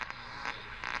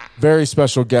Very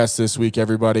special guest this week,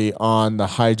 everybody, on the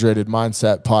Hydrated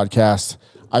Mindset podcast.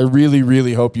 I really,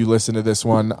 really hope you listen to this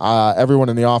one. Everyone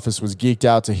in the office was geeked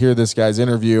out to hear this guy's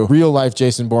interview. Real life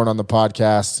Jason Bourne on the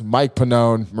podcast. Mike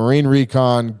Pannone, Marine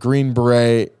Recon, Green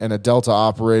Beret, and a Delta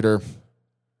operator.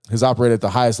 Has operated at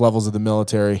the highest levels of the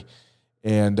military.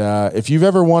 And if you've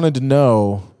ever wanted to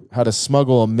know how to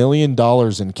smuggle $1 million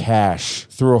in cash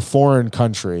through a foreign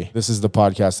country, this is the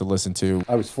podcast to listen to.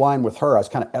 I was flying with her. I was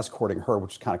kind of escorting her,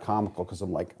 which is kind of comical because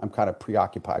I'm kind of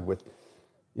preoccupied with,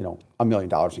 $1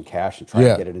 million in cash and trying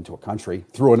to get it into a country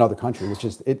through another country, which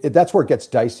is, that's where it gets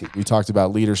dicey. We talked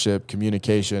about leadership,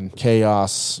 communication,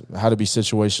 chaos, how to be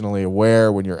situationally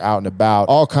aware when you're out and about,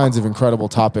 all kinds of incredible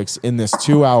topics in this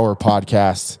 2-hour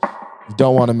podcast. You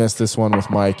don't want to miss this one with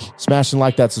Mike. Smash and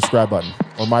like that subscribe button,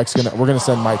 or we're gonna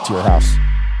send Mike to your house.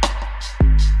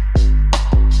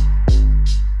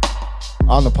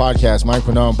 On the podcast, Mike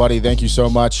Pannone, buddy, thank you so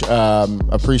much.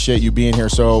 Appreciate you being here.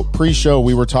 So pre-show,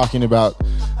 we were talking about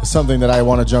something that I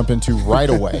want to jump into right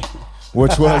away,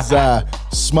 which was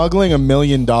smuggling $1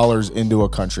 million into a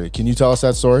country. Can you tell us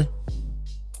that story?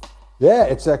 Yeah,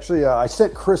 it's actually, I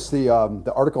sent Chris the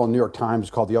article in New York Times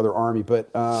called The Other Army,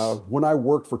 but when I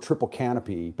worked for Triple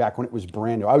Canopy, back when it was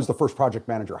brand new, I was the first project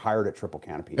manager hired at Triple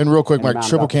Canopy. And real quick, Mike,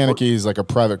 Triple Canopy is like a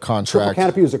private contract. Triple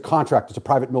Canopy is a contract. It's a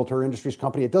private military industries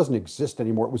company. It doesn't exist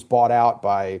anymore. It was bought out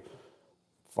by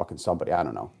fucking somebody, I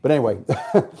don't know. But anyway,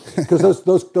 because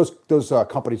those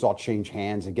companies all change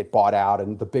hands and get bought out,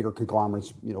 and the bigger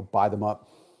conglomerates, buy them up.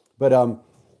 But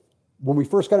when we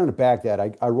first got into Baghdad,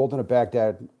 I rolled into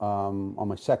Baghdad on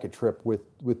my second trip with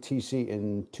TC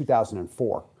in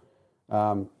 2004. So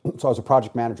I was a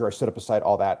project manager. I set up a site,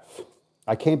 all that.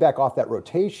 I came back off that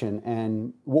rotation,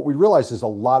 and what we realized is a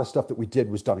lot of stuff that we did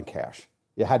was done in cash.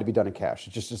 It had to be done in cash.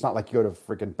 It's not like you go to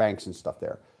freaking banks and stuff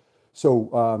there.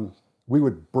 So we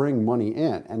would bring money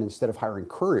in, and instead of hiring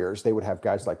couriers, they would have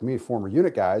guys like me, former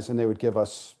unit guys, and they would give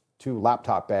us 2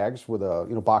 laptop bags with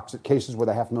cases with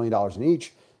 $500,000 in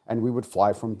each. And we would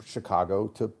fly from Chicago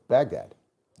to Baghdad.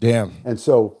 Damn. And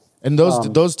so... And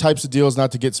those types of deals,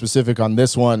 not to get specific on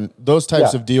this one, those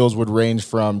types of deals would range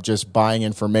from just buying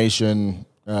information,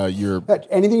 anything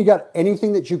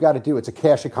that you got to do, it's a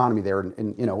cash economy there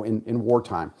in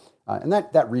wartime. And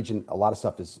that region, a lot of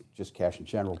stuff is just cash in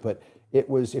general. But it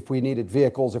was, if we needed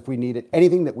vehicles, if we needed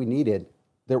anything that we needed,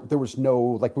 there was no,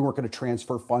 like, we weren't going to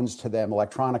transfer funds to them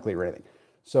electronically or anything.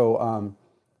 So...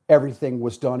 everything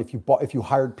was done. If you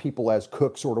hired people as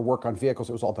cooks or to work on vehicles,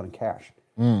 it was all done in cash.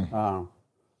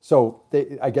 So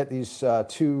I get these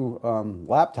 2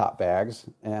 laptop bags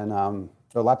and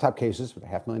they're laptop cases with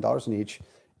 $500,000 in each.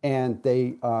 And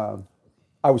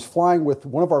I was flying with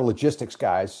one of our logistics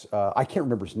guys. I can't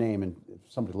remember his name, and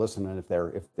somebody listening, if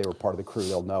they were part of the crew,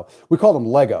 they'll know. We called him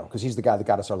Lego because he's the guy that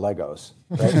got us our Legos.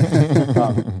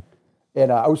 Right?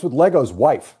 And I was with Lego's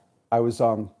wife. I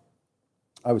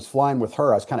was flying with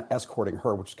her. I was kind of escorting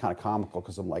her, which is kind of comical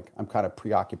because I'm kind of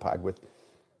preoccupied with,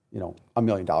 $1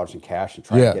 million in cash and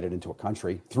trying to get it into a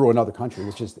country through another country,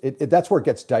 which is, that's where it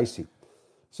gets dicey.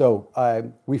 So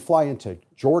we fly into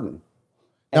Jordan.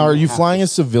 Now, are you flying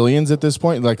as civilians at this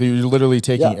point? Like, you're literally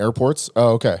taking airports? Oh,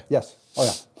 okay. Yes. Oh,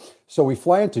 yeah. So we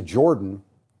fly into Jordan,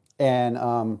 and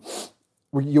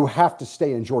you have to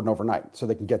stay in Jordan overnight so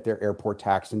they can get their airport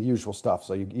tax and the usual stuff.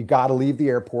 So you got to leave the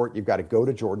airport. You've got to go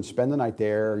to Jordan, spend the night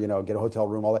there, get a hotel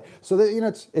room, all that. So that,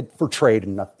 it's for trade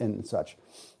and such.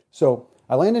 So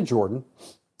I land in Jordan.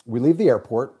 We leave the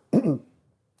airport. And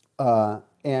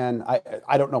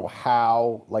I don't know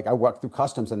how, I walked through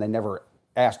customs and they never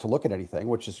asked to look at anything,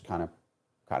 which is kind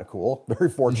of cool. Very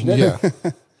fortunate. Yeah.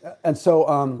 And so,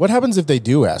 what happens if they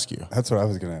do ask you? That's what I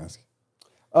was going to ask.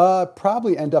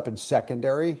 Probably end up in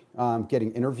secondary,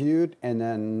 getting interviewed, and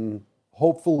then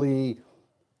hopefully,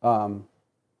 I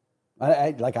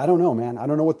don't know, man. I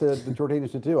don't know what the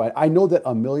Jordanians would do. I know that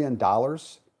 $1 million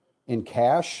in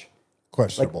cash,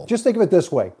 questionable. Just think of it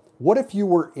this way: what if you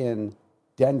were in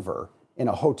Denver in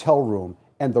a hotel room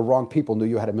and the wrong people knew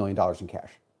you had $1 million in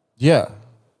cash? Yeah,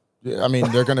 I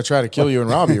mean, they're going to try to kill you and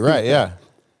rob you, right? Yeah.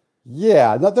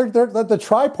 Yeah, the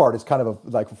try part is kind of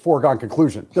a foregone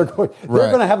conclusion. They're going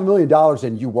to have $1 million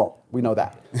and you won't. We know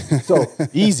that. So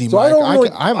easy,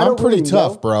 Mike. I'm pretty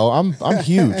tough, bro. I'm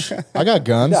huge. I got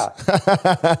guns. Yeah.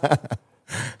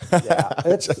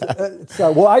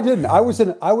 Well, I didn't. I was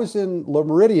in Le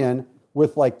Meridien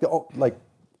with I didn't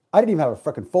even have a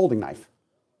freaking folding knife.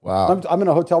 Wow. I'm in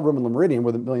a hotel room in Le Meridien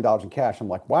with $1 million in cash. I'm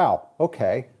like, wow,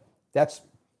 okay,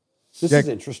 this is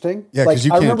interesting. Yeah, because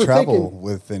you can't travel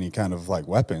with any kind of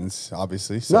weapons,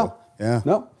 obviously. So,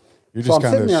 no. You're so just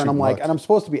I'm sitting there and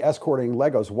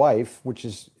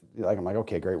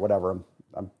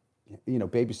and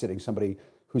babysitting somebody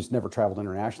who's never traveled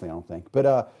internationally, I don't think. But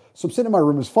so I'm sitting in my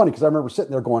room. It's funny because I remember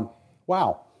sitting there going,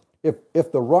 wow,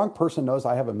 if the wrong person knows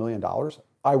I have $1 million,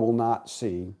 I will not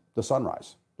see the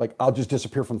sunrise. Like, I'll just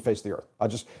disappear from the face of the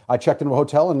earth. I checked into a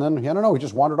hotel and then, I don't know, we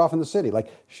just wandered off in the city.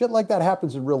 Like, shit like that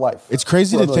happens in real life. It's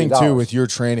crazy to think, too, with your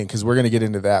training, because we're going to get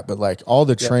into that, but like all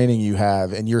the training you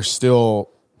have, and you're still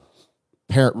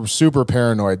super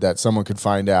paranoid that someone could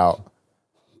find out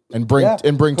and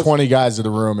bring 20 guys to the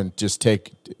room and just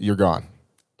you're gone.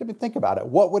 I mean, think about it.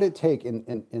 What would it take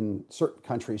in certain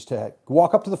countries to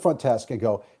walk up to the front desk and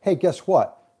go, hey, guess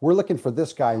what? We're looking for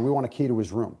this guy and we want a key to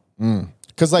his room.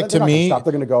 Because like, to me, they're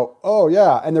going to go, oh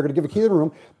yeah, and they're going to give a key to the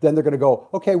room. Then they're going to go,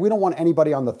 okay, we don't want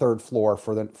anybody on the third floor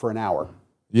for an hour.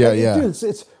 Yeah, yeah. Dude,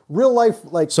 it's real life.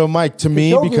 Like, so Mike, to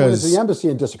me, because the embassy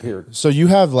and disappeared. So you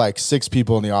have like 6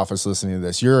 people in the office listening to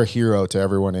this. You're a hero to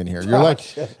everyone in here. You're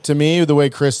to me, the way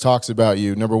Chris talks about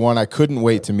you. Number 1, I couldn't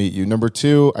wait to meet you. Number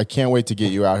 2, I can't wait to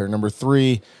get you out here. Number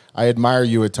 3, I admire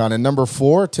you a ton. And number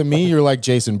 4, to me, you're like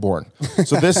Jason Bourne.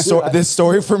 So this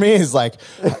story for me is like,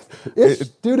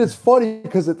 dude, it's funny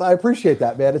because I appreciate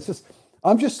that, man. It's just,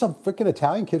 I'm just some freaking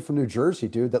Italian kid from New Jersey,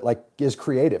 dude, that like is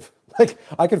creative. Like,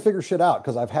 I can figure shit out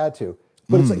because I've had to.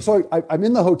 But it's like, so I'm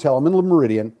in the hotel, I'm in the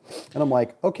Meridian, and I'm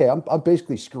like, okay, I'm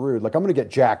basically screwed. Like, I'm going to get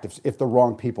jacked if the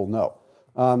wrong people know.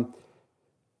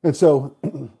 And so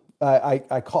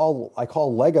I call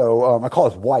Lego, I call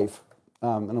his wife,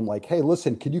 and I'm like, hey,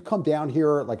 listen, can you come down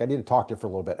here? Like, I need to talk to her for a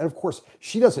little bit. And of course,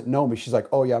 she doesn't know me. She's like,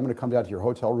 oh yeah, I'm going to come down to your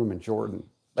hotel room in Jordan.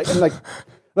 Like, and like,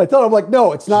 and I tell her, I'm like,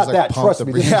 no, it's not that. Trust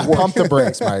me. Pump the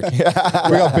brakes, Mike. We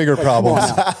got bigger problems.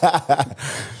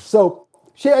 So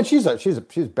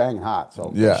she's banging hot.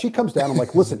 So she comes down. I'm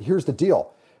like, listen, here's the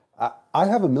deal. I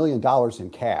have $1 million in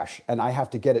cash, and I have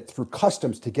to get it through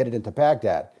customs to get it into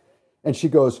Baghdad. And she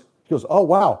goes, oh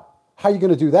wow, how are you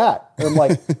going to do that? And I'm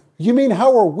like, you mean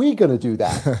how are we going to do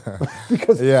that?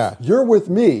 Because you're with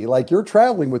me, like you're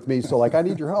traveling with me, so like I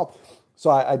need your help. So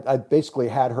I basically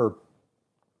had her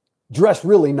dress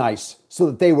really nice so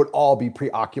that they would all be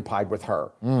preoccupied with her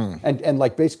and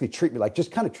like basically treat me like a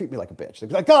bitch. They'd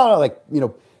be like, oh, like,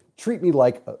 treat me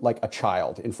like a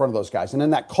child in front of those guys. And in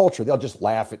that culture, they'll just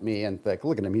laugh at me and like,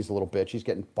 look at him, he's a little bitch. He's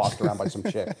getting bossed around by some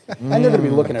chick. And they're going to be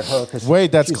looking at her.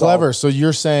 Wait, that's clever. So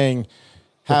you're saying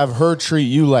have her treat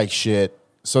you like shit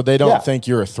so they don't think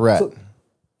you're a threat. So,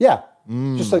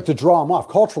 just like to draw them off.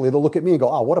 Culturally, they'll look at me and go,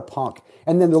 oh, what a punk.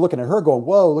 And then they're looking at her going,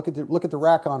 whoa, look at the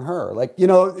rack on her. Like,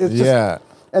 it's just,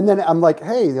 and then I'm like,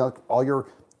 hey, you're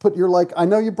like, I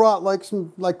know you brought like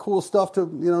some like cool stuff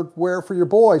to, wear for your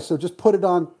boy. So just put it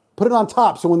on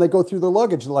top. So when they go through their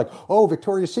luggage, they're like, oh,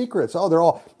 Victoria's Secrets.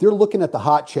 Oh, they're looking at the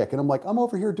hot chick. And I'm like, I'm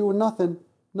over here doing nothing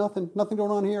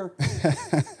going on here.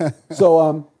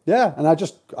 So, and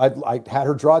I had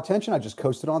her draw attention. I just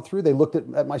coasted on through. They looked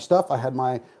at my stuff. I had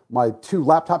my 2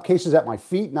 laptop cases at my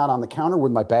feet, not on the counter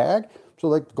with my bag. So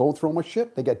like going through all my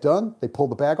shit. They get done. They pull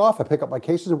the bag off. I pick up my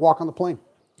cases and walk on the plane.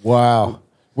 Wow.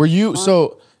 Were you,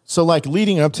 so like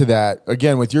leading up to that,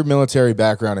 again, with your military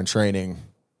background and training,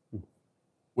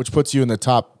 which puts you in the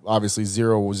top, obviously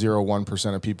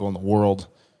 0.01% of people in the world,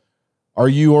 are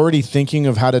you already thinking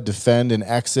of how to defend and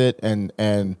exit?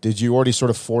 And did you already sort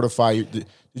of fortify? Did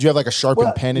you have like a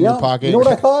sharpened pen in your pocket? You know what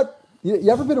I thought? You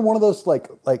ever been in one of those like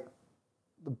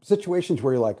situations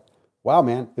where you're like, wow,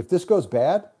 man, if this goes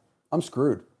bad, I'm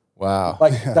screwed. Wow.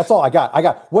 Like, that's all I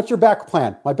got. What's your back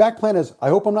plan? My back plan is, I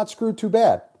hope I'm not screwed too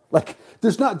bad. Like,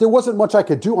 there wasn't much I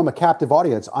could do. I'm a captive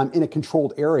audience. I'm in a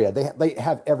controlled area. They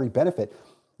have every benefit.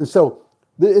 And so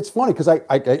it's funny because I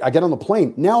get on the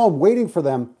plane. Now I'm waiting for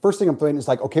them. First thing I'm thinking is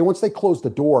like, okay, once they close the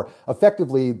door,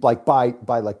 effectively, like by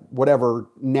like whatever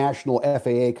national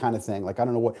FAA kind of thing, like I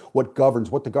don't know what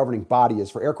the governing body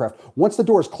is for aircraft. Once the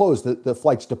door is closed, the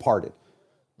flight's departed.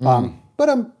 But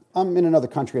I'm in another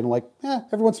country and I'm like,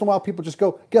 every once in a while people just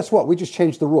go, guess what? We just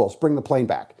changed the rules. Bring the plane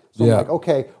back. So I'm like,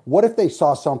 okay, what if they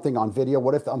saw something on video?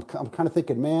 What if I'm kind of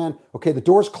thinking, man, okay, the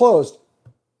door's closed.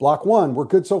 Block 1, we're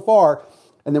good so far.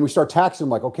 And then we start taxiing. I'm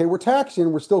like, okay, we're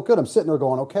taxiing. We're still good. I'm sitting there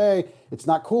going, okay, it's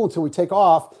not cool until we take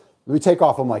off. When we take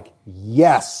off, I'm like,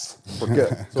 yes, we're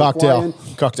good. So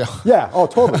Cocktail. Yeah. Oh,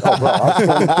 totally. Oh, bro,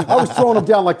 I was throwing them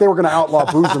down like they were going to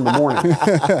outlaw booze in the morning.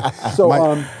 So,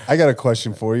 Mike, I got a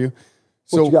question for you.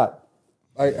 What you got?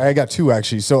 I got 2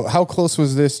 actually. So how close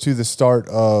was this to the start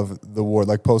of the war?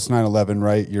 Like post 9/11,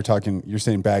 right? You're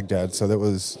saying Baghdad. So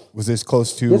was this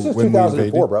close to this is when 2004, we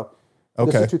invaded? bro.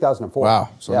 Okay. This is 2004. Wow.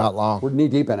 So not long. We're knee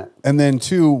deep in it. And then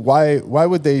 2, why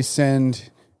would they send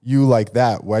you like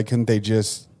that? Why couldn't they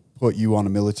just put you on a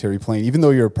military plane? Even though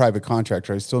you're a private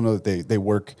contractor, I still know that they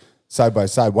work side by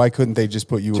side. Why couldn't they just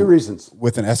put you 2 reasons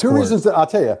with an escort? 2 reasons that I'll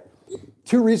tell you.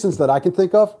 Two reasons that I can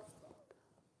think of.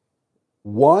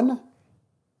 One,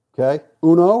 okay,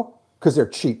 uno, because they're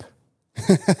cheap.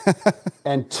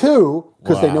 And two,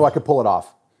 because they knew I could pull it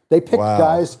off. They picked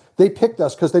guys, they picked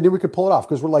us because they knew we could pull it off.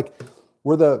 Because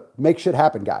we're the make shit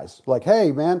happen guys. Like,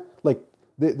 hey, man, like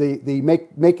the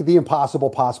make the impossible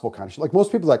possible kind of shit. Like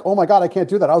most people are like, oh my God, I can't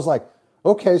do that. I was like,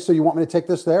 okay, so you want me to take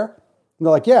this there? And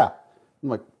they're like, yeah. I'm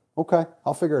like, okay,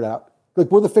 I'll figure it out. Like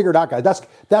we're the figured out guys.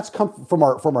 That's come from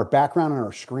our background and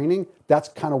our screening. That's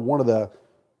kind of one of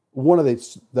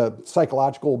the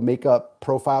psychological makeup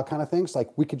profile kind of things. Like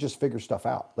we could just figure stuff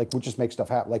out. Like we just make stuff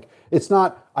happen. Like it's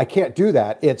not I can't do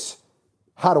that. It's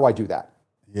how do I do that?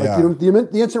 Yeah. Like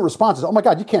the instant response is, oh my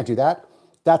God, you can't do that.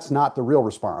 That's not the real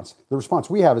response. The response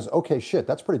we have is, okay, shit,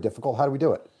 that's pretty difficult. How do we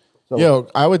do it? So,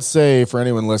 I would say for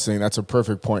anyone listening, that's a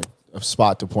perfect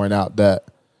spot to point out that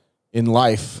in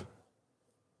life,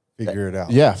 Figure it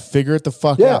out. yeah, figure it the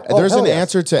fuck out. There's an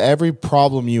answer to every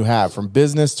problem you have, from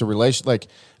business to relation, like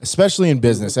especially in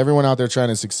business. Everyone out there trying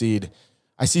to succeed.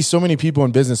 I see so many people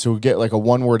in business who get like a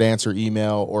one-word answer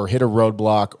email or hit a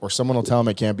roadblock, or someone will tell them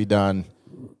it can't be done,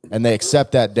 and they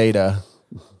accept that data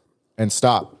and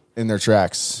stop in their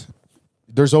tracks.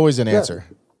 There's always an answer.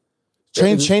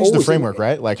 Change the framework,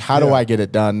 right? Like, how do I get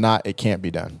it done? Not it can't be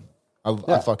done.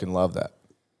 I fucking love that.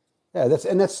 Yeah, that's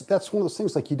one of those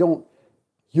things. Like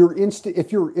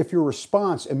if your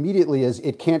response immediately is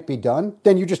it can't be done,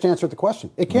 then you just answered the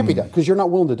question. It can't be done because you're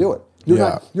not willing to do it.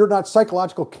 You're not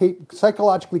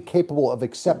psychologically capable of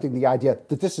accepting the idea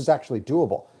that this is actually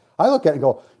doable. I look at it and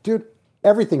go, dude,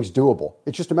 everything's doable.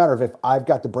 It's just a matter of if I've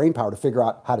got the brain power to figure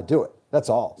out how to do it. That's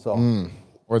all. So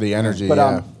or the energy.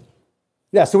 But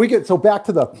so back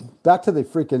to the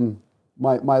freaking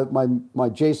my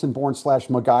Jason Bourne /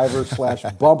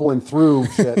 MacGyver / bumbling through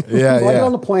shit. Yeah, so I get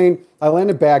on the plane. I land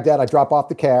in Baghdad. I drop off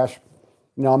the cash.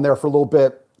 I'm there for a little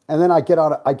bit, and then I get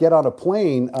on a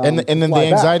plane. And then the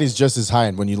anxiety is just as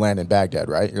high when you land in Baghdad,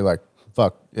 right? You're like,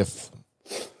 fuck, if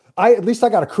at least I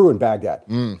got a crew in Baghdad.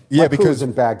 Yeah, my because crew's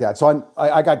in Baghdad, so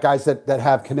I got guys that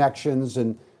have connections,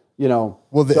 and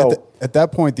at that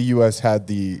point the U.S. had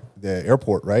the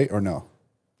airport, right, or no?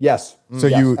 Yes. So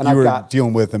you were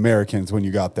dealing with Americans when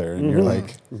you got there, and you're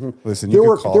like, listen, there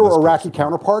were Iraqi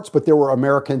counterparts, but there were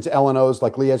Americans, LNOs,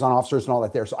 like liaison officers, and all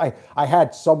that there. So I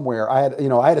had somewhere, I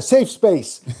had a safe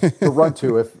space to run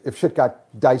to if shit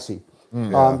got dicey.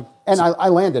 And I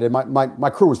landed, and my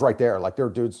crew was right there, like there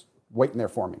were dudes waiting there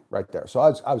for me right there. So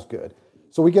I was good.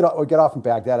 So we get off in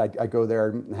Baghdad. I go there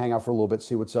and hang out for a little bit,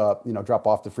 see what's up. Drop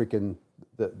off the freaking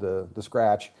the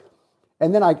scratch,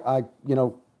 and then I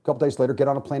a couple days later, get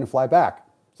on a plane and fly back.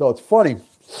 So it's funny.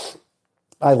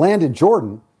 I land in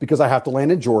Jordan because I have to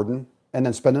land in Jordan and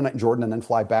then spend the night in Jordan and then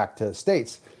fly back to the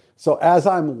States. So as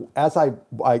I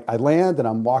land and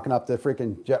I'm walking up the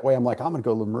freaking jetway, I'm like, I'm gonna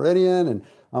go to Meridian and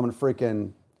I'm gonna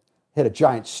freaking hit a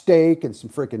giant steak and some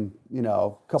freaking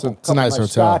couple nice hotel.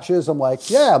 scotches. I'm like,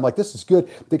 this is good.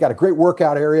 They got a great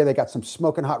workout area. They got some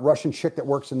smoking hot Russian chick that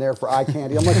works in there for eye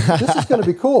candy. I'm like, this is gonna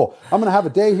be cool. I'm gonna have a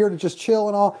day here to just chill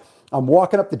and all. I'm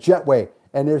walking up the jetway,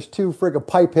 and there's two friggin'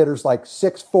 pipe hitters, like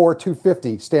 6'4",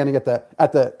 250, standing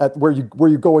at where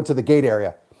you go into the gate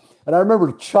area. And I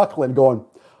remember chuckling, going,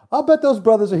 "I'll bet those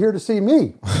brothers are here to see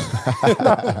me."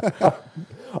 I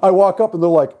walk up, and they're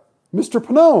like, "Mr.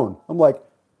 Pannone." I'm like,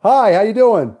 "Hi, how you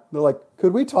doing?" They're like,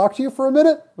 "Could we talk to you for a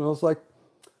minute?" And I was like,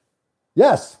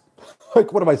 "Yes."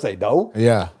 Like, what do I say? No.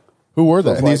 Yeah. Who were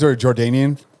they? And these are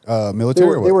Jordanian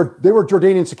military. They were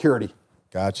Jordanian security.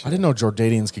 Gotcha. I didn't know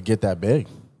Jordanians could get that big.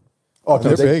 Oh,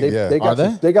 dude, they're big. Yeah.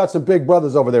 They got some big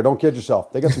brothers over there. Don't kid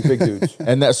yourself. They got some big dudes.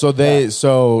 And are you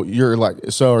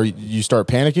start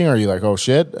panicking? Or are you like, oh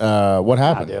shit, what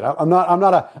happened? Dude, I'm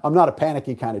not a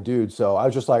panicky kind of dude. So I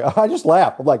was just like, I just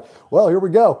laughed. I'm like, well, here we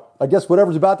go. I guess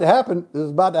whatever's about to happen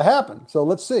is about to happen. So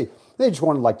let's see. They just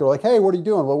wanted they're like, hey, what are you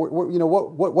doing? Well,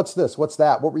 what's this? What's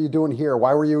that? What were you doing here?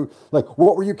 Why were you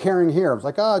what were you carrying here? I was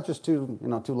like, just two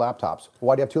laptops.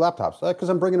 Why do you have two laptops? Because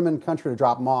I'm bringing them in the country to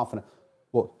drop them off. And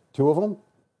well, two of them?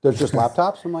 There's just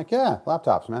laptops? I'm like, yeah,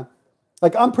 laptops, man.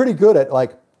 Like, I'm pretty good at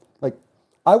like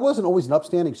I wasn't always an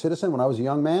upstanding citizen when I was a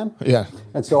young man. Yeah.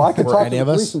 And so I could talk to the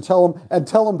police and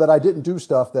tell them that I didn't do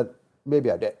stuff that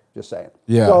maybe I did. Just saying.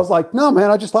 Yeah. So I was like, no,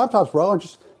 man, I just laptops, bro.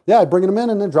 And I'd bringing them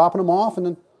in and then dropping them off, and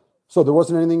then so there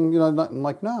wasn't anything, nothing.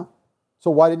 Like, no.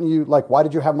 So why did you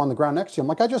have them on the ground next to you? I'm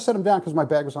like, I just set them down because my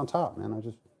bag was on top, man.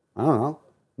 I don't know.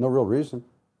 No real reason.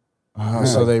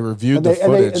 So they reviewed the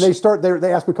footage.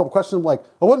 They asked me a couple questions. I'm like,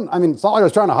 it's not like I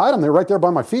was trying to hide them. They were right there by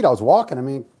my feet. I was walking.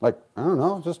 I don't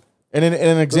know, just. And in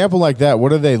an example like that,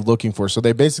 what are they looking for? So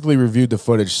they basically reviewed the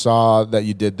footage, saw that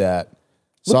you did that,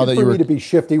 Saw that Looking you for were. me to be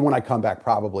shifty when I come back,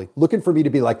 probably. Looking for me to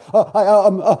be like,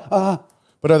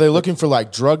 But are they looking for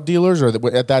like drug dealers, or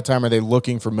at that time are they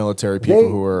looking for military people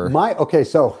who are? Okay,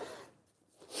 so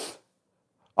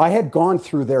I had gone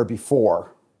through there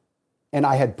before, and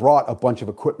I had brought a bunch of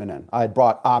equipment in. I had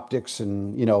brought optics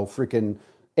and freaking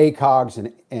ACOGs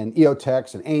and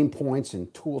EOTechs and aim points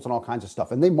and tools and all kinds of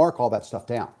stuff, and they mark all that stuff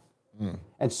down.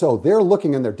 And so they're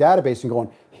looking in their database and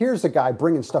going, here's a guy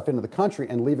bringing stuff into the country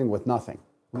and leaving with nothing.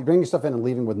 Bringing stuff in and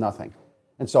leaving with nothing.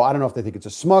 And so I don't know if they think it's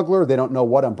a smuggler. They don't know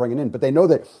what I'm bringing in, but they know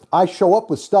that I show up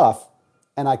with stuff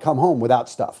and I come home without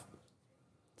stuff.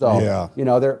 So,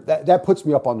 that puts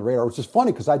me up on the radar, which is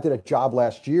funny because I did a job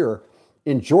last year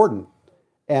in Jordan,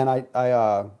 and I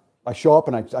show up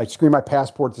and I screen my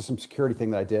passport to some security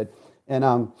thing that I did. And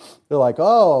they're like,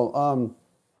 Mr.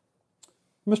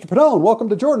 Padone, welcome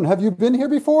to Jordan. Have you been here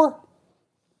before?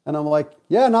 And I'm like,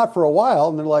 yeah, not for a while.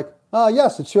 And they're like,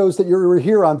 yes, it shows that you were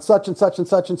here on such and such and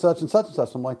such and such and such and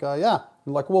such. I'm like, yeah.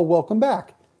 They're like, well, welcome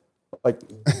back. Like,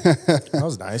 That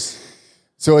was nice.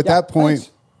 So at that point,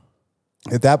 thanks.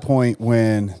 at that point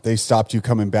when they stopped you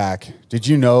coming back, did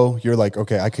you know you're like,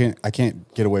 okay, I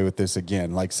can't get away with this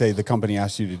again? Like, say the company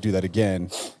asked you to do that again,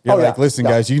 you're like, listen,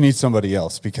 guys, you need somebody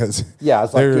else because yeah,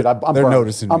 it's like, dude, I'm they're burned.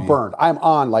 noticing me. I'm burned. I'm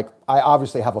on. Like, I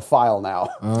obviously have a file now.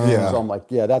 Yeah. So I'm like,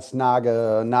 yeah, that's not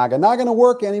gonna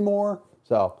work anymore.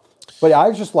 So, but yeah, I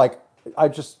was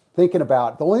just thinking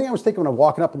about the only thing I was thinking when I'm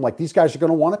walking up. I'm like, these guys are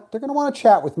gonna want to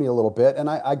chat with me a little bit, and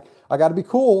I got to be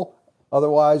cool.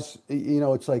 Otherwise,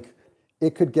 it's like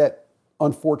it could get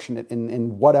unfortunate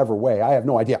in whatever way. I have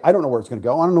no idea. I don't know where it's going to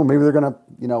go. I don't know. Maybe they're going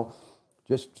to,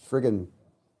 just friggin',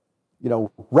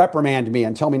 reprimand me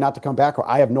and tell me not to come back.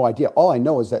 I have no idea. All I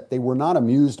know is that they were not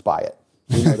amused by it.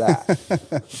 You know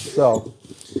that. So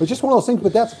it's just one of those things.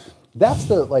 But that's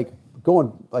the, like,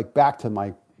 going like back to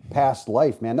my past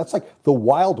life, man. That's like the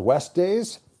Wild West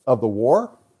days of the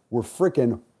war were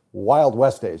freaking Wild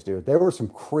West days, dude. There were some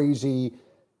crazy.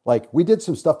 Like, we did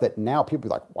some stuff that now people be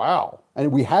like, wow.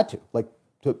 And we had to, like,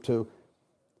 to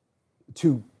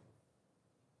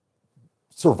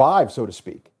survive, so to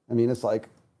speak. I mean, it's like,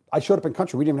 I showed up in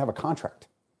country, we didn't even have a contract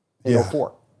in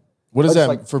 04. What does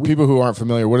that, for people who aren't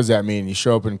familiar, what does that mean? You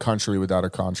show up in country without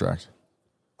a contract?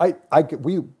 We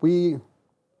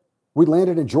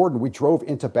landed in Jordan, we drove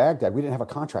into Baghdad, we didn't have a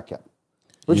contract yet.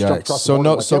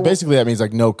 So basically that means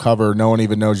like no cover, no one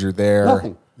even knows you're there.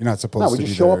 Nothing. You're not supposed to. We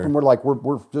just show up and we're like,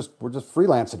 we're just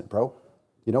freelancing it, bro.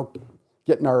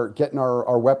 Getting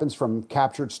our weapons from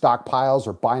captured stockpiles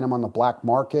or buying them on the black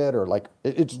market, or like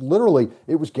it's literally,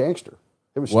 it was gangster.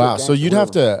 It was wow. So you'd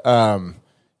have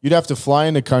to fly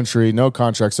into country, no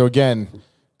contract. So again,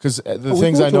 because the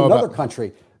things I know about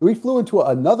country, we flew into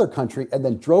another country and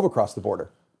then drove across the border.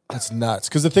 That's nuts.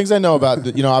 Because the things I know about,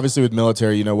 obviously with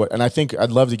military, and I think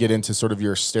I'd love to get into sort of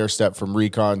your stair step from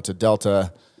recon to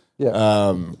Delta.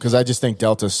 Yeah. Because I just think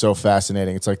Delta is so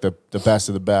fascinating. It's like the best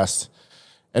of the best.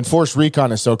 And Force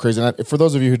Recon is so crazy. And for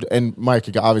those of you and Mike,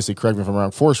 obviously correct me if I'm wrong,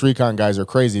 Force Recon guys are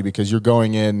crazy because you're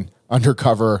going in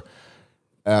undercover.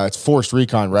 It's Forced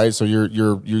Recon, right? So you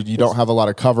don't have a lot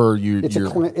of cover.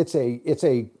 It's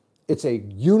a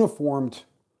uniformed,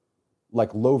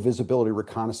 like, low visibility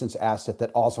reconnaissance asset that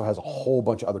also has a whole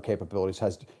bunch of other capabilities.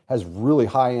 Has really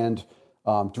high end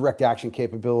direct action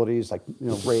capabilities, like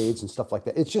raids and stuff like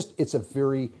that.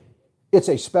 It's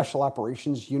a special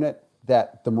operations unit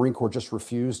that the Marine Corps just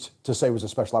refused to say was a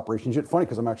special operations unit. Funny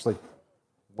because I'm actually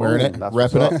wearing it,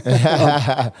 repping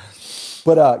it.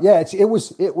 But yeah,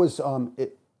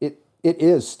 it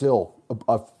is still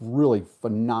a really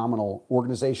phenomenal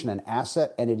organization and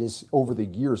asset, and it is, over the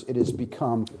years, it has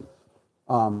become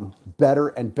better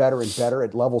and better and better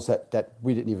at levels that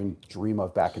we didn't even dream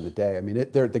of back in the day. I mean,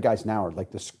 the guys now are like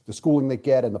the schooling they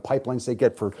get and the pipelines they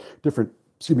get for different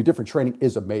training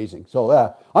is amazing.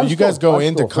 So you guys go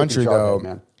into country though,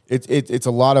 man. It's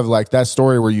a lot of like that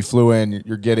story where you flew in,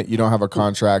 you don't have a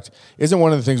contract. Isn't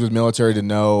one of the things with military to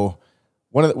know?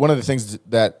 One of the things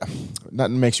that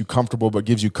not makes you comfortable but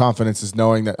gives you confidence is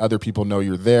knowing that other people know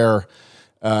you're there.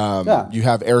 You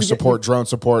have air support, drone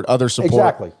support, other support.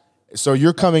 Exactly. So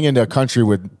you're coming into a country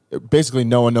with basically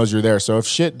no one knows you're there. So if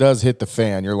shit does hit the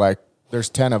fan, you're like, there's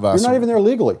 10 of us. You're not even there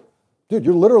legally. Dude,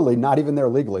 you're literally not even there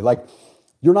legally. Like,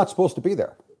 you're not supposed to be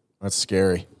there. That's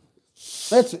scary.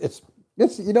 It's one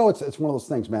of those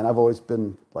things, man. I've always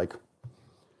been like,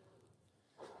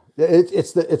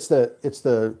 it's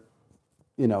the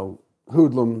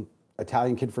hoodlum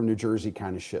Italian kid from New Jersey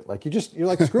kind of shit. Like, you're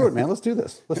like, screw it, man. Let's do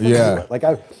this. Let's do it. Like,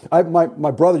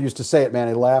 my brother used to say it, man.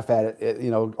 He'd laugh at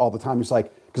it, all the time. He's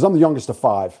like, because I'm the youngest of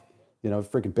five,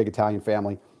 freaking big Italian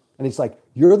family. And he's like,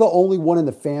 you're the only one in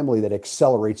the family that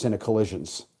accelerates into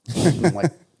collisions. And I'm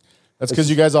like, that's because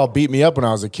you guys all beat me up when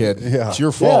I was a kid. Yeah. It's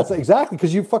your fault. Yeah, exactly,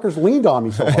 because you fuckers leaned on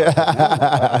me so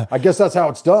hard. I guess that's how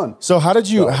it's done. So how did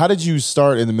you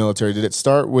start in the military? Did it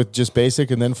start with just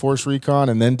basic and then Force Recon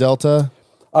and then Delta?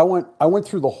 I went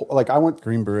through the whole,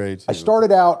 Green Beret. Too. I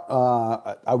started out,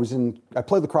 I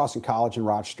played lacrosse in college in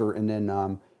Rochester, and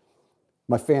then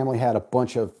my family had a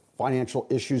bunch of financial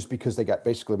issues because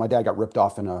my dad got ripped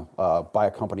off by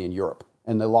a company in Europe,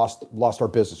 and they lost our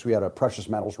business. We had a precious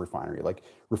metals refinery, like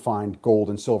refined gold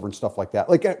and silver and stuff like that,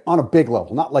 like on a big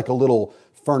level, not like a little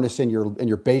furnace in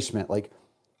your basement. Like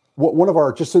one of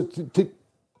our, just to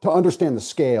understand the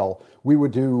scale, we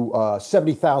would do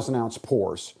 70,000 ounce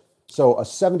pours. So a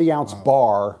 70-ounce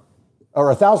bar,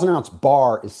 or a 1,000-ounce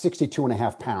bar is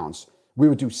 62.5 pounds. We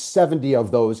would do 70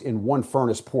 of those in one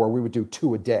furnace pour. We would do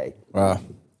 2 a day. Wow.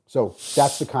 So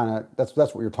that's that's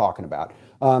what you're talking about.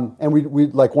 And we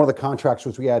like, one of the contracts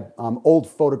was we had old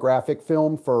photographic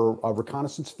film for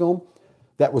reconnaissance film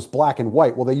that was black and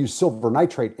white. Well, they used silver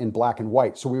nitrate in black and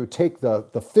white. So we would take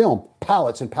the film,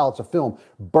 pallets and pallets of film,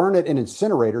 burn it in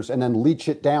incinerators, and then leach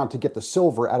it down to get the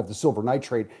silver out of the silver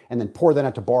nitrate, and then pour that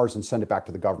into bars and send it back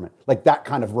to the government. Like that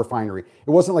kind of refinery.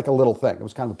 It wasn't like a little thing. It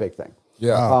was kind of a big thing.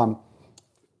 Yeah.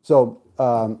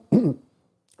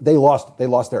 They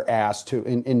lost their ass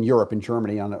in Europe, in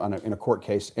Germany, in a court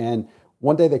case. And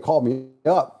one day they called me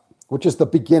up, which is the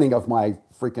beginning of my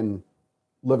freaking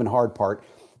living hard part.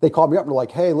 They called me up and they're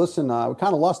like, hey, listen, we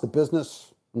kind of lost the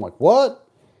business. I'm like, what?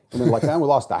 And they're like, man, we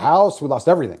lost the house. We lost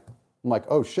everything. I'm like,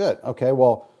 oh, shit. Okay,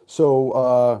 well,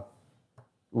 so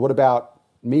what about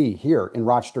me here in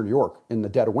Rochester, New York, in the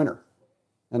dead of winter?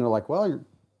 And they're like, well, you're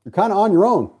kind of on your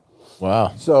own.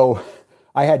 Wow. So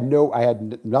I had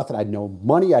nothing. I had no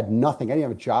money. I had nothing. I didn't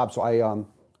have a job. So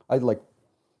I like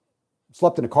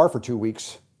slept in a car for 2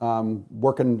 weeks,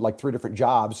 working like 3 different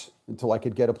jobs until I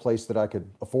could get a place that I could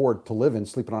afford to live in,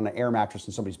 sleeping on an air mattress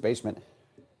in somebody's basement.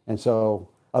 And so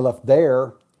I left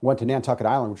there, went to Nantucket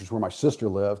Island, which is where my sister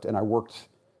lived, and I worked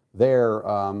there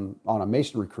on a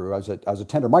masonry crew. I was a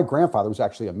tender. My grandfather was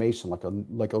actually a mason,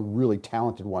 like a really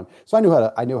talented one. So I knew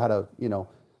how to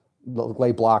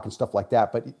lay block and stuff like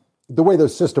that. But the way the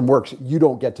system works, you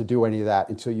don't get to do any of that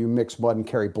until you mix mud and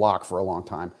carry block for a long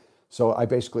time. So I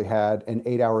basically had an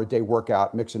 8-hour-a-day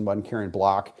workout mixing mud and carrying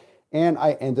block, and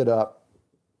I ended up,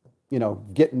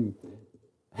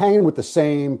 hanging with the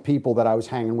same people that I was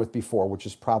hanging with before, which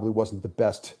is probably wasn't the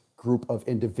best group of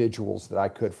individuals that I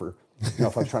could for,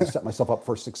 if I was trying to set myself up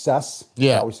for success,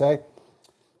 yeah, I would say.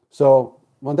 So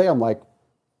one day I'm like,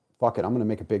 fuck it, I'm going to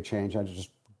make a big change. I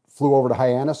just flew over to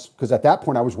Hyannis, because at that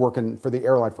point I was working for the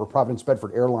airline, for Providence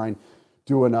Bedford Airline,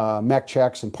 doing mech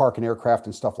checks and parking aircraft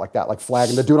and stuff like that, like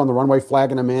flagging the dude on the runway,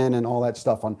 flagging them in and all that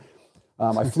stuff.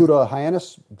 I flew to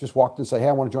Hyannis, just walked in and said, hey,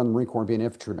 I want to join the Marine Corps and be an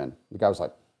infantryman. The guy was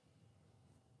like,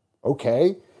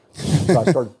 okay.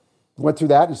 So went through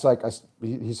that. He's like,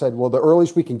 he said, well, the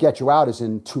earliest we can get you out is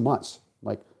in 2 months. I'm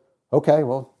like, okay,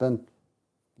 well then,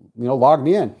 log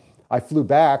me in. I flew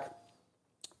back,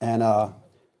 and I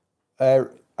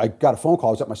got a phone call.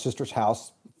 I was at my sister's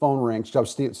house. Phone rings. I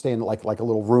was staying like a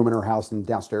little room in her house and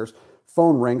downstairs.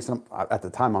 Phone rings, and at the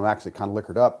time I'm actually kind of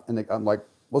liquored up, and I'm like,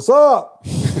 "What's up?"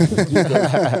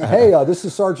 Hey, this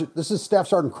is Staff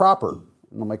Sergeant Cropper,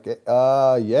 and I'm like,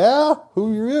 "Yeah,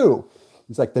 who are you?"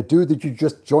 He's like, "The dude that you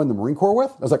just joined the Marine Corps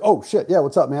with." I was like, "Oh shit, yeah,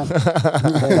 what's up, man?"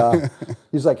 And,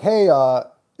 he's like, "Hey,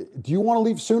 do you want to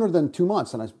leave sooner than 2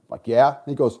 months?" And I was like, "Yeah." And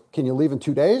he goes, "Can you leave in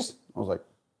 2 days?" I was like,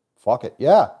 "Fuck it,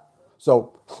 yeah."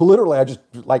 So literally, I just,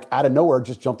 like, out of nowhere,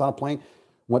 just jumped on a plane,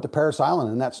 went to Parris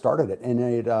Island, and that started it.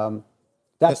 And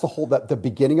that's the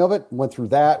beginning of it. Went through,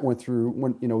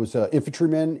 was an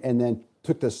infantryman, and then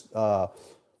took this, the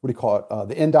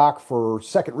NDOC for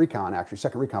 2nd Recon, actually,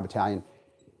 2nd Recon Battalion,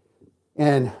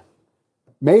 and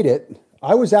made it.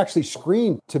 I was actually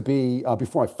screened to be,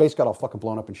 before my face got all fucking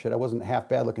blown up and shit, I wasn't a half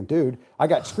bad looking dude. I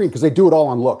got screened because they do it all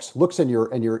on looks in your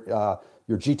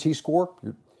GT score.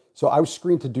 So I was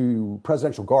screened to do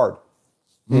Presidential Guard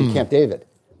in Camp David.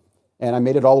 And I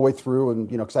made it all the way through, and,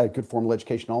 because I had good formal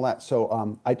education and all that.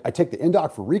 So I take the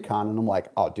NDOC for recon, and I'm like,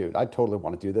 oh, dude, I totally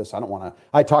want to do this. I don't want to.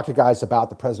 I talked to guys about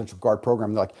the Presidential Guard program.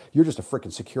 And they're like, you're just a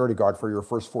freaking security guard for your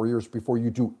first 4 years before you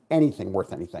do anything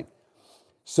worth anything.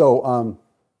 So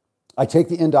I take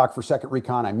the NDOC for 2nd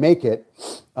Recon. I make it,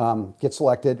 get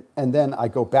selected, and then I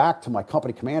go back to my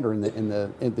company commander in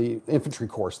the infantry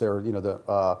course there.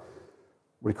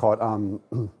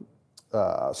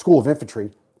 School of Infantry,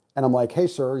 and I'm like, hey,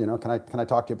 sir, can I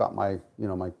talk to you about my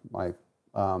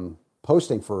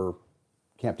posting for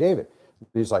Camp David?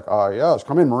 He's like, oh, yes,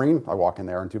 come in, Marine. I walk in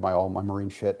there and do all my Marine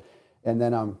shit. And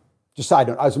then, just side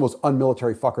note, I was the most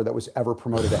unmilitary fucker that was ever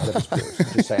promoted ahead of his peers.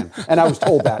 Just saying. And I was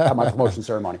told that at my promotion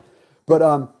ceremony.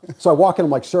 But so I walk in,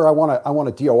 I'm like, sir, I want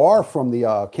a DOR from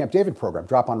the Camp David program,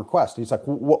 drop on request. And he's like,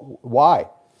 why?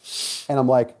 And I'm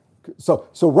like, so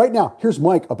right now, here's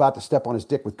Mike about to step on his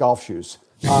dick with golf shoes.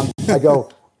 I go,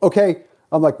 okay.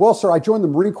 I'm like, well, sir, I joined the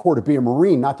Marine Corps to be a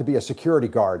Marine, not to be a security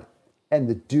guard. And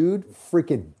the dude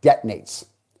freaking detonates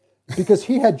because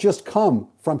he had just come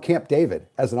from Camp David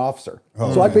as an officer.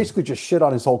 Oh, so I basically just shit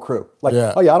on his whole crew. Like,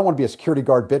 oh yeah, I don't want to be a security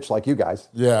guard bitch like you guys.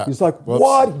 Yeah. He's like,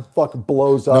 what? He fucking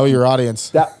blows up. Know your audience.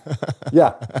 That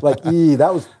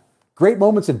was great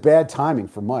moments and bad timing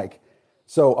for Mike.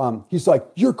 So he's like,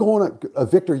 you're going to a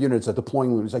Victor unit's a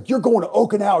deploying unit. He's like, you're going to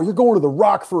Okinawa. You're going to the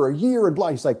Rock for a year and blah.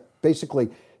 He's like, basically,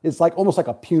 it's like almost like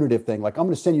a punitive thing. Like, I'm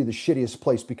going to send you the shittiest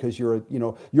place because you're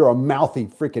a mouthy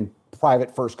freaking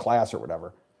private first class or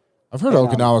whatever. I've heard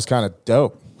Okinawa's kind of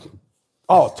dope.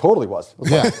 Oh, it totally was.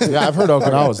 Yeah, I've heard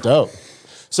Okinawa's dope.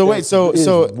 So wait,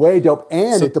 so way dope,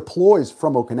 and it deploys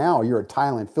from Okinawa. You're at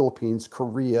Thailand, Philippines,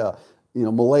 Korea,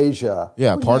 Malaysia.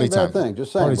 Yeah, party time. Thing.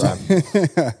 Just saying, party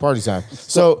time. Party time.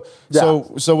 So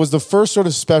was the first sort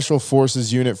of special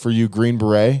forces unit for you Green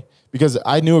Beret? Because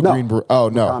I knew a Green Beret. Oh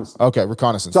no, okay,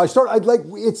 reconnaissance. So I started.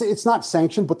 It's not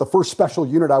sanctioned, but the first special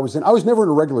unit I was in, I was never in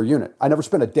a regular unit. I never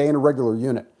spent a day in a regular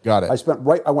unit. Got it.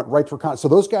 I went right to reconnaissance. So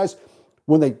those guys,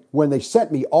 when they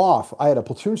sent me off, I had a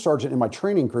platoon sergeant in my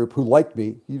training group who liked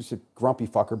me. He was a grumpy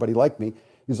fucker, but he liked me.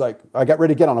 He's like, I got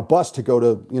ready to get on a bus to go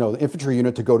to the infantry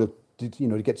unit to go to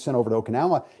get sent over to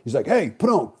Okinawa. He's like, hey,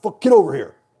 Panone, get over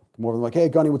here. I'm over. I'm like, hey,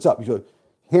 Gunny, what's up? He's like,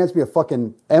 hands me a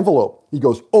fucking envelope. He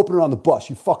goes, open it on the bus.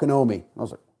 You fucking owe me. I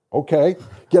was like, okay.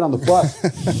 Get on the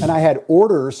bus. And I had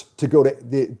orders to go to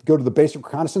the basic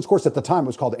reconnaissance course. At the time, it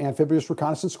was called the Amphibious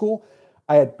Reconnaissance School.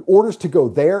 I had orders to go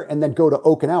there and then go to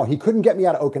Okinawa. He couldn't get me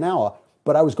out of Okinawa,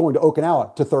 but I was going to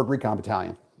Okinawa to 3rd Recon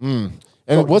Battalion. And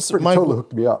so totally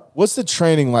hooked me up. What's the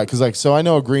training like? Because so I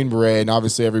know a Green Beret, and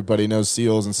obviously everybody knows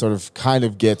SEALs and sort of kind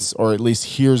of gets, or at least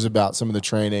hears about some of the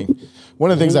training. One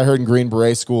of the things I heard in Green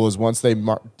Beret school is once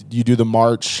you do the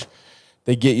march,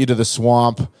 they get you to the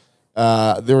swamp.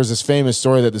 There was this famous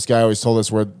story that this guy always told us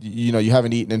where you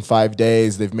haven't eaten in 5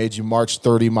 days. They've made you march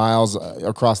 30 miles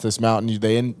across this mountain.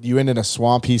 You end in a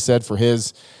swamp, he said, for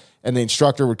his, and the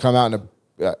instructor would come out in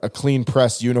a clean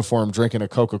pressed uniform, drinking a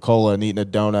Coca-Cola and eating a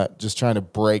donut, just trying to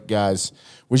break guys.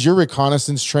 Was your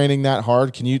reconnaissance training that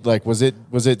hard? Can you was it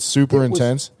super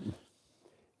intense?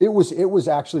 It was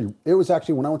actually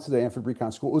when I went to the Amphibious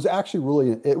Recon School, it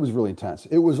was really intense.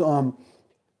 Is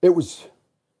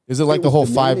it like the whole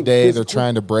 5 day they're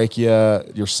trying to break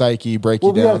your psyche, break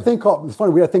you down? We had a thing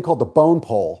called the bone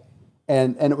pole.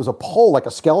 And it was a pole like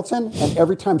a skeleton, and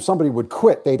every time somebody would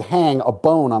quit, they'd hang a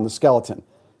bone on the skeleton.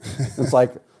 It's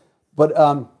like, but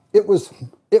it was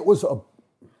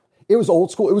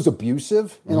old school. It was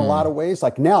abusive in a lot of ways.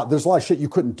 Like now, there's a lot of shit you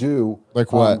couldn't do.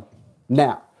 Like what?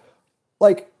 Now,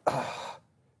 like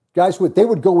guys they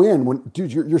would go in when,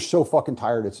 dude, you're so fucking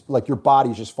tired. It's like your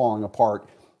body's just falling apart.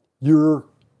 You're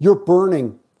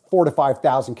burning 4,000 to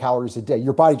 5,000 calories a day.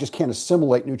 Your body just can't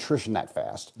assimilate nutrition that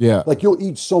fast. Yeah. Like you'll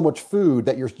eat so much food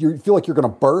that you feel like you're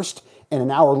going to burst, and an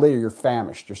hour later you're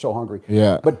famished. You're so hungry.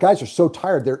 Yeah. But guys are so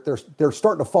tired. They're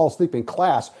starting to fall asleep in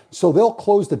class. So they'll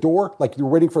close the door like you're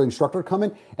waiting for the instructor to come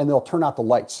in, and they'll turn out the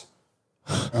lights.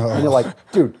 And you're like,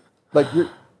 dude, like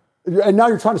and now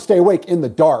you're trying to stay awake in the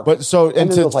dark. But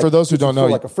for those who don't know,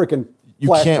 like a freaking you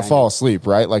can't fall asleep,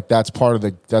 right? Like that's part of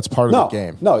the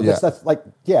game. No, that's like,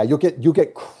 yeah, you'll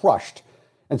get crushed.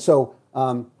 And so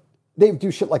they would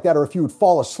do shit like that, or if you would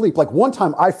fall asleep. Like one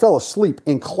time I fell asleep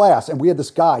in class, and we had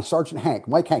this guy, Sergeant Hank,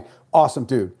 Mike Hank, awesome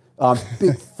dude.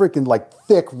 Big freaking like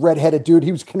thick redheaded dude.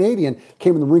 He was Canadian,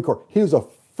 came in the Marine Corps. He was one of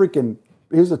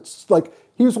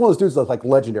those dudes that's like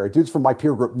legendary. Dudes from my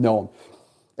peer group know him.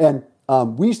 And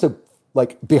we used to,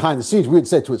 like behind the scenes, we would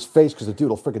say it to his face because the dude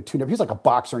will freaking tune up. He's like a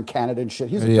boxer in Canada and shit.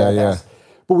 He's a badass. Yeah.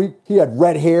 But he had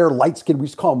red hair, light skin. We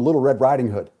used to call him Little Red Riding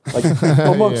Hood, like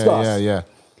amongst us. Yeah.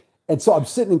 And so I'm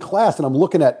sitting in class and I'm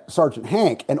looking at Sergeant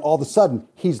Hank, and all of a sudden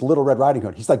he's Little Red Riding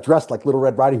Hood. He's like dressed like Little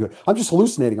Red Riding Hood. I'm just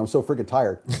hallucinating. I'm so freaking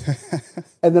tired.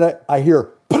 And then I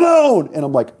hear Panone, and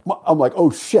I'm like,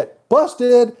 oh shit,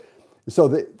 busted. So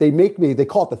they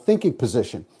call it the thinking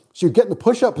position. So you get in the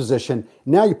push-up position.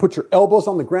 Now you put your elbows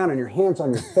on the ground and your hands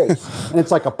on your face. And it's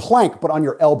like a plank, but on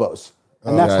your elbows.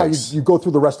 And that's how you go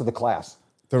through the rest of the class.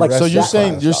 So you're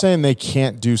saying they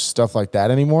can't do stuff like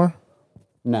that anymore?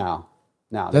 No.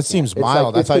 now. That seems It's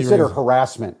mild. Like, it's considered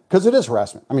harassment because it is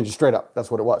harassment. I mean, just straight up,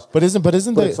 that's what it was. But isn't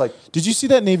it's like, did you see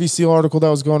that Navy SEAL article that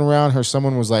was going around? Or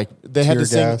someone was like, they had to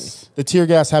sing the tear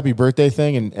gas happy birthday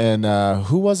thing, and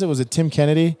who was it? Was it Tim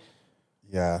Kennedy?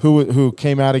 Yeah. Who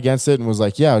came out against it and was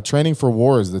like, yeah, training for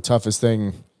war is the toughest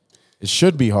thing. It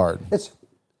should be hard.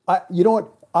 You know what?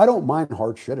 I don't mind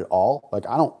hard shit at all. Like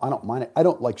I don't mind it. I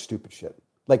don't like stupid shit.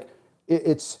 Like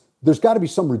there's got to be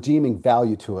some redeeming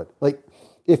value to it. Like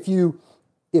you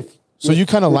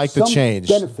kind of like the change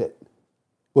benefit.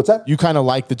 What's that? You kind of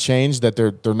like the change that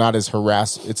they're not as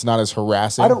It's not as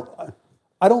harassing.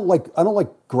 I don't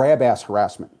like grab ass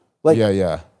harassment. Like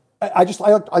yeah. I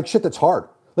like shit that's hard.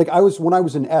 Like when I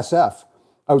was in SF,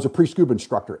 I was a pre-scuba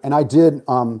instructor, and I did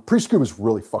pre-scuba is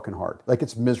really fucking hard. Like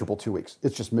it's miserable 2 weeks.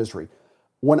 It's just misery.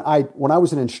 When I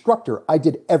was an instructor, I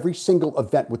did every single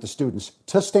event with the students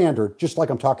to standard, just like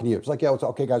I'm talking to you. It's like, yeah, it's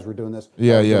okay, guys, we're doing this.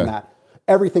 Yeah. Doing that.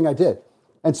 Everything I did.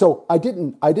 And so I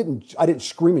didn't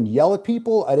scream and yell at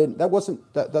people.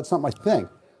 That's not my thing.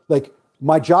 Like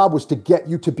my job was to get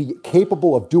you to be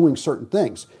capable of doing certain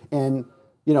things. And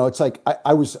it's like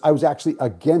I was actually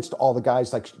against all the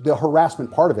guys, like the harassment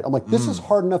part of it. I'm like, this is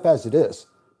hard enough as it is.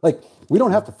 Like we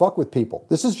don't have to fuck with people.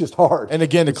 This is just hard. And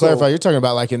again, to clarify, you're talking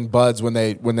about like in buds when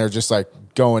they're just like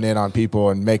going in on people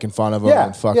and making fun of them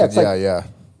and fucking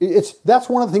That's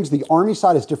one of the things. The Army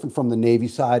side is different from the Navy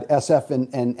side. SF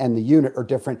and the unit are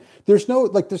different. There's no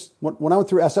like this when I went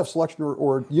through SF selection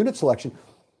or unit selection.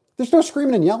 There's no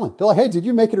screaming and yelling. They're like, hey, did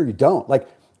you make it or you don't? Like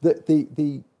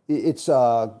it's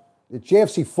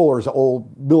JFC Fuller's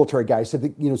old military guy said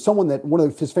that, one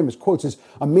of his famous quotes is,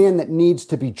 a man that needs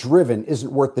to be driven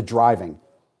isn't worth the driving.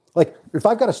 Like if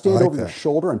I've got to stand over your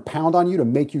shoulder and pound on you to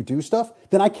make you do stuff,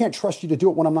 then I can't trust you to do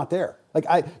it when I'm not there. Like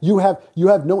you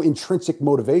have no intrinsic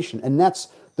motivation. And that's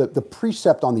the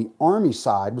precept on the Army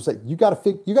side was that you got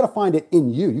to find it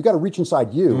in you. You got to reach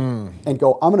inside you and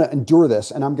go, I'm going to endure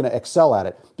this and I'm going to excel at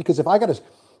it. Because if I've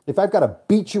got to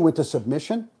beat you into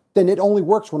submission, then it only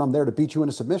works when I'm there to beat you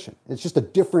into submission. It's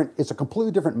a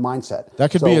completely different mindset. That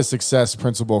could be a success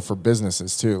principle for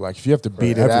businesses too. Like if you have to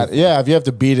beat it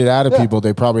out of people,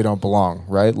 they probably don't belong,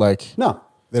 right? Like no,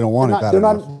 they don't want it.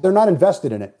 They're not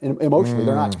invested in it emotionally.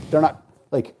 They're not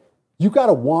like, you got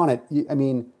to want it. I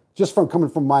mean, just from coming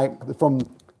from my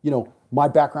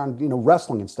background,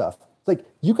 wrestling and stuff. It's like,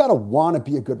 you got to want to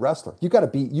be a good wrestler. You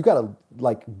got to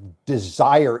like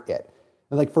desire it.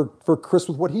 And like for Chris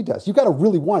with what he does, you got to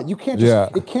really want it. You can't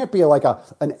just, it can't be like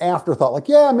an afterthought. Like,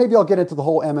 yeah, maybe I'll get into the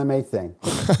whole MMA thing.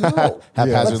 No,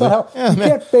 that's not how, you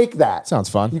can't fake that. Sounds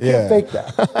fun. You can't fake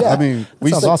that. Yeah. I mean,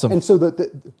 sounds awesome. And so they're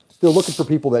looking for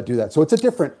people that do that. So it's a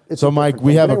different. Mike,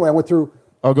 we have anyway, I went through.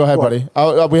 Oh, go ahead, buddy.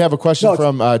 We have a question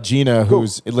from Gina,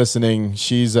 who's listening.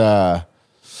 She's also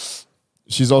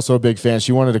a big fan.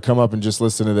 She wanted to come up and just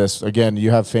listen to this. Again,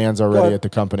 you have fans already at the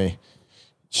company.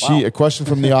 A question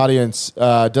from the audience.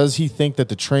 Does he think that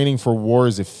the training for war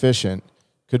is efficient?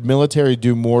 Could military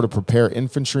do more to prepare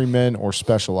infantrymen or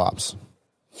special ops?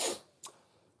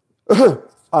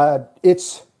 I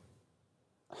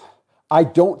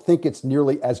don't think it's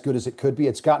nearly as good as it could be.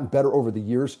 It's gotten better over the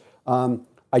years. A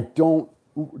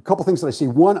couple things that I see.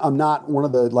 One, I'm not one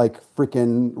of the like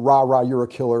freaking rah, you're a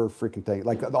killer freaking thing.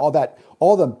 Like all that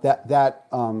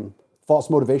false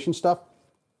motivation stuff,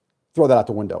 throw that out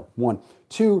the window. One.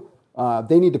 Two,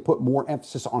 they need to put more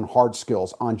emphasis on hard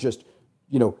skills, on just,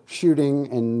 shooting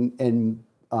and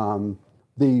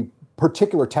the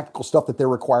particular technical stuff that they're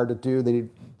required to do.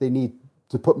 They need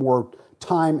to put more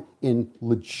time in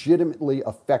legitimately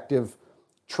effective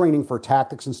training for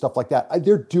tactics and stuff like that.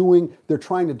 They're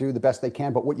trying to do the best they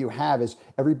can, but what you have is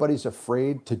everybody's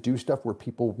afraid to do stuff where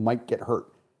people might get hurt.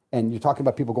 And you're talking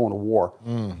about people going to war.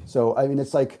 So, I mean,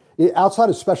 it's like outside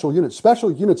of special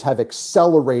units have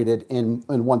accelerated in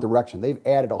one direction. They've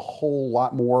added a whole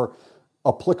lot more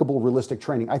applicable, realistic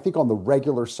training. I think on the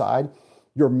regular side,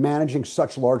 you're managing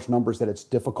such large numbers that it's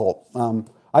difficult.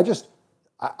 I just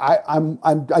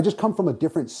come from a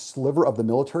different sliver of the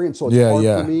military, and so it's hard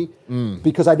for me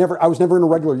because I was never in a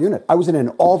regular unit. I was in an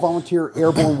all volunteer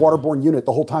airborne, waterborne unit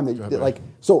the whole time.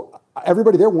 So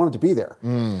everybody there wanted to be there.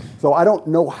 So I don't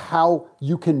know how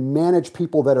you can manage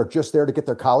people that are just there to get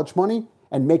their college money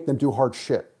and make them do hard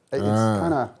shit. It's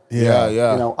kind of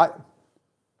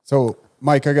So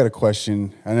Mike, I got a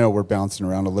question. I know we're bouncing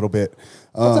around a little bit.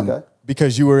 That's okay.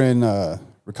 Because you were in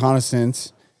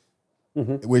reconnaissance.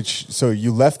 So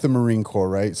you left the Marine Corps,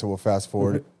 right? So we'll fast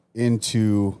forward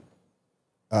into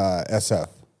SF.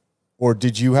 Or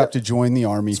did you have to join the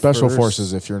Army Special first?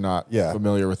 Forces, if you're not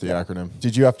familiar with the acronym.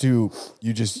 Did you have to,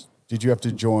 you just did you have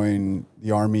to join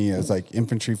the Army as like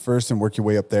infantry first and work your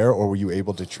way up there, or were you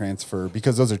able to transfer?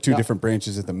 Because those are two different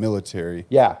branches of the military.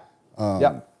 Yeah.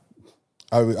 I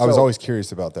was always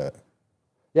curious about that.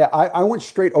 Yeah, I went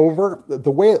straight over.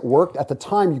 The way it worked at the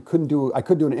time, I couldn't do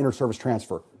an inter-service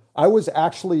transfer. I was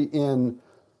actually in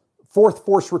 4th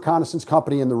Force Reconnaissance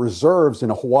Company in the reserves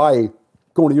in Hawaii,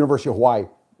 going to University of Hawaii.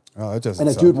 Oh, that doesn't.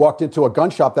 And a dude walked into a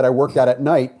gun shop that I worked at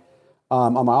night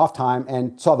on my off time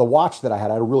and saw the watch that I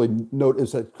had. I had a really note.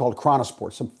 It's called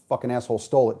Chronosport. Some fucking asshole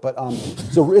stole it. But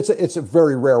so it's a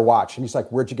very rare watch. And he's like,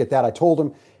 "Where'd you get that?" I told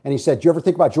him, and he said, "Do you ever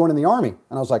think about joining the Army?"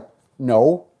 And I was like,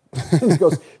 "No." And he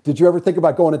goes, "Did you ever think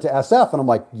about going into SF?" And I'm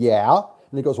like, "Yeah."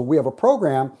 And he goes, "Well, we have a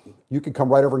program. You can come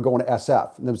right over and go into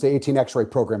SF." And it was the 18 X-ray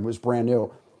program. It was brand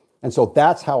new. And so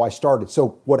that's how I started.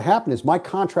 So what happened is my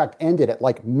contract ended at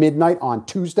like midnight on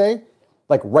Tuesday,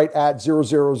 like right at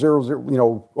 0000,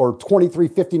 or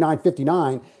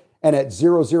 23:59:59. And at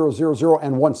 0000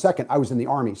 and 1 second, I was in the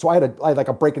Army. So I had like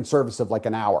a break in service of like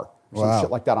an hour, some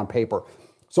shit like that on paper.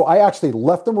 So I actually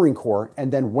left the Marine Corps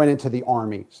and then went into the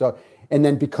Army. So, and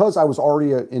then because I was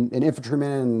already an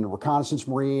infantryman and reconnaissance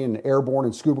Marine and airborne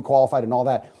and scuba qualified and all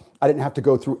that, I didn't have to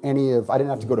go through I didn't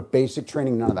have to go to basic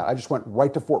training, none of that. I just went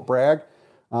right to Fort Bragg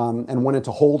and went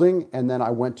into holding. And then I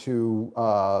went to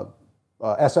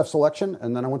SF selection,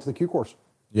 and then I went to the Q course.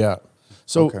 Yeah.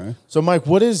 So, so Mike,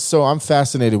 so I'm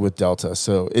fascinated with Delta.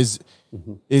 So is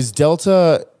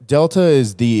Delta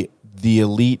is the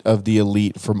elite of the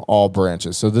elite from all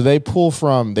branches. So do they pull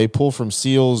from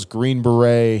SEALs, Green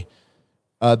Beret,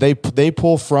 they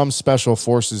pull from Special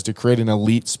Forces to create an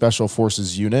elite Special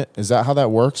Forces unit. Is that how that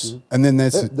works? And then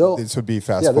this would be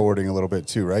fast forwarding a little bit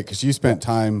too, right? Because you spent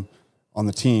time on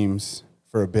the teams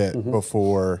for a bit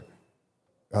before.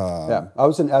 I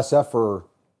was in SF for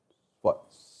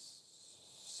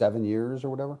 7 years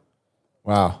or whatever.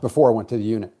 Wow. Before I went to the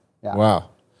unit. Yeah. Wow.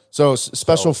 So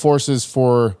Special Forces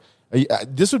for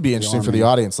this would be interesting for the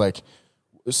audience. Like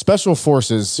Special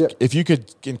Forces, if you could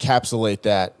encapsulate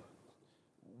that,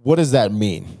 what does that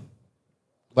mean?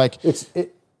 Like it's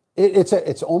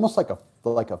almost like a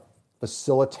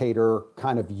facilitator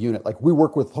kind of unit. Like we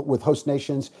work with host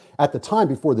nations. At the time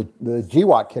before the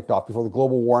GWOT kicked off, before the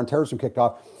Global War on Terrorism kicked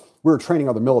off, we were training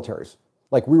other militaries.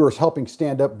 Like we were helping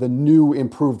stand up the new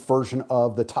improved version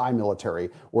of the Thai military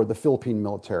or the Philippine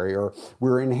military, or we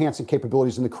were enhancing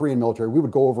capabilities in the Korean military. We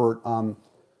would go over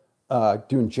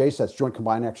doing JSETs, Joint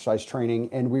Combined Exercise Training,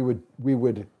 and we would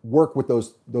work with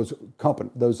those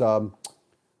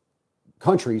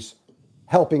countries,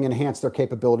 helping enhance their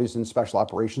capabilities in special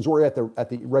operations, or at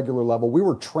the regular level. We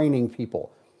were training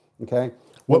people. Okay.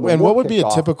 What would be a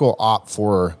typical op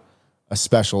for a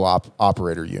special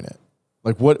operator unit?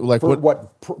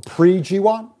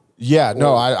 Pre-GWOT? Yeah,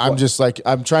 no, I'm just like,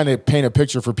 I'm trying to paint a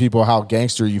picture for people how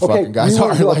gangster you fucking guys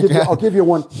are. I'll give you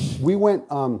one.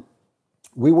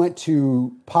 We went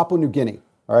to Papua New Guinea.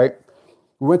 All right.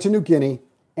 We went to New Guinea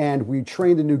and we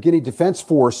trained the New Guinea Defense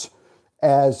Force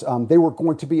as they were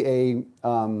going to be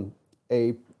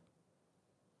a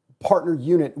partner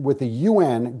unit with the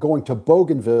UN going to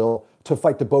Bougainville to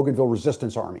fight the Bougainville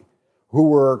Resistance Army, who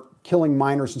were killing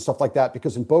miners and stuff like that,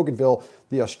 because in Bougainville,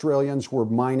 the Australians were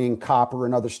mining copper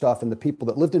and other stuff, and the people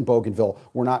that lived in Bougainville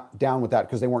were not down with that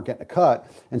because they weren't getting a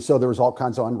cut. And so there was all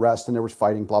kinds of unrest and there was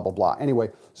fighting, blah, blah, blah.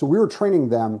 Anyway, so we were training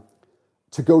them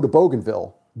to go to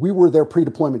Bougainville. We were their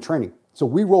pre-deployment training. So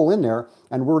we roll in there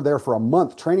and we're there for a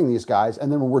month training these guys.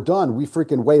 And then when we're done, we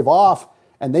freaking wave off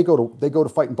and they go to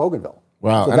fight in Bougainville.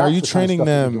 Wow. So and are you training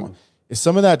them? Is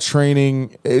some of that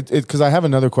training, because I have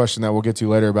another question that we'll get to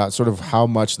later about sort of how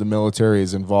much the military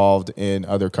is involved in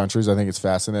other countries. I think it's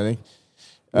fascinating.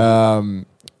 Are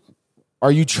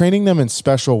you training them in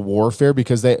special warfare?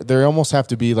 Because they almost have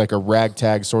to be like a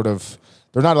ragtag sort of,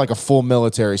 they're not like a full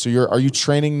military. So are you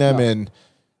training them in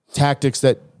tactics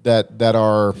that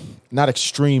are not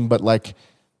extreme, but like,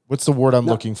 what's the word I'm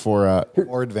looking for?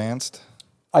 More advanced?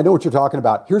 I know what you're talking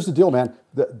about. Here's the deal, man.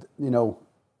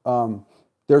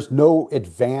 There's no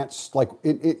advanced, like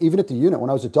even at the unit when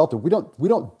I was at Delta,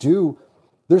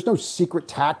 there's no secret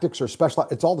tactics or special.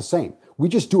 It's all the same. We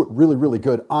just do it really, really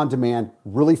good, on demand,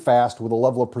 really fast, with a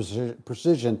level of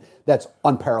precision that's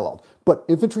unparalleled. But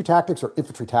infantry tactics are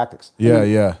infantry tactics.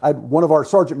 Yeah. I had one of our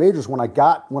sergeant majors when I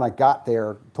got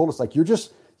there told us, like, you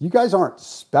guys aren't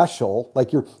special.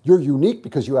 Like you're unique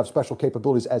because you have special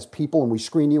capabilities as people, and we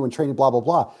screen you and train you, blah blah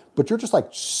blah. But you're just like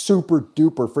super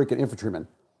duper freaking infantrymen.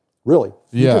 Really.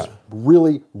 You're just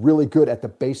really, really good at the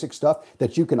basic stuff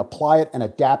that you can apply it and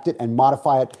adapt it and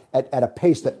modify it at a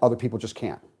pace that other people just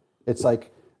can't. It's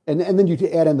like, and then you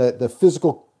add in the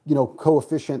physical,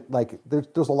 coefficient. Like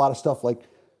there's a lot of stuff. Like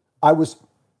I was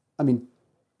I mean,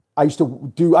 I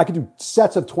could do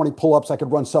sets of 20 pull-ups. I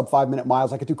could run sub 5-minute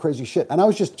miles. I could do crazy shit. And I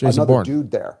was just Jason another Bourne.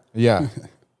 dude there. Yeah.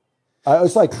 I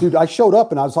was like, dude, I showed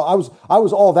up and I was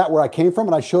all that where I came from.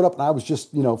 And I showed up and I was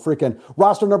just, freaking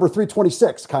roster number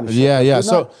 326 kind of shit. Yeah.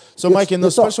 So Mike, in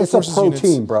those special forces pro units,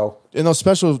 team, bro. In those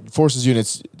special forces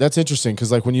units, that's interesting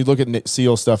because like when you look at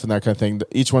SEAL stuff and that kind of thing,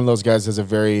 each one of those guys has a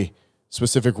very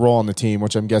specific role on the team,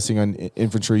 which I'm guessing on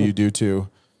infantry you do too.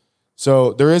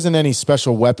 So there isn't any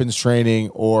special weapons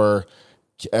training or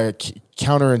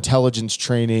counterintelligence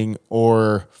training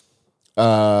or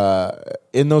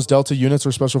in those Delta units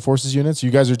or special forces units,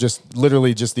 you guys are just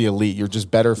literally just the elite. You're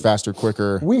just better, faster,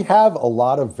 quicker. We have a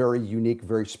lot of very unique,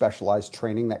 very specialized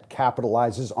training that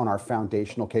capitalizes on our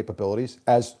foundational capabilities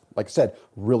as, like I said,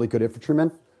 really good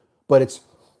infantrymen. But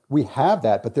we have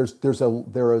that, but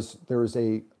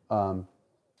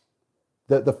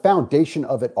the foundation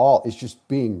of it all is just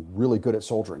being really good at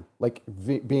soldiering, like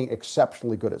being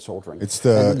exceptionally good at soldiering.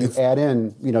 And you add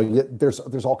in, there's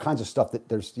all kinds of stuff that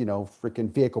there's,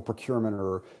 freaking vehicle procurement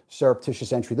or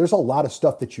surreptitious entry. There's a lot of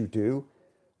stuff that you do.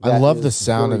 I love the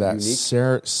sound of that.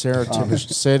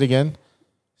 Surreptitious. Say it again.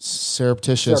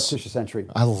 Surreptitious entry.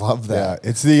 I love that. Yeah,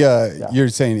 it's you're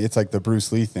saying it's like the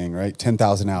Bruce Lee thing, right?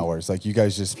 10,000 hours. Like you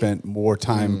guys just spent more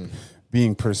time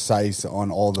being precise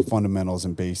on all the fundamentals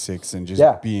and basics and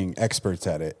just being experts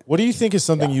at it. What do you think is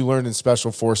something you learned in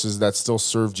special forces that still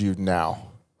served you now?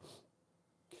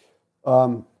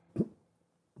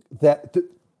 That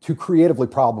to creatively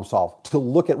problem solve, to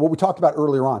look at what we talked about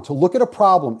earlier on, to look at a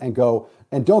problem and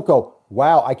don't go,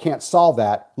 wow, I can't solve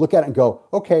that. Look at it and go,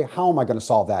 okay, how am I going to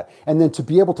solve that? And then to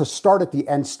be able to start at the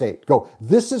end state, go,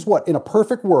 this is what, in a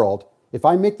perfect world, if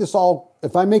I make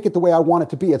it the way I want it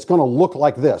to be, it's going to look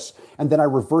like this. And then I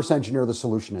reverse engineer the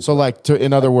solution. So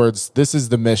in other words, this is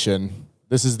the mission.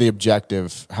 This is the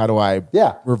objective. How do I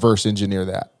reverse engineer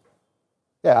that?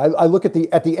 Yeah, I look at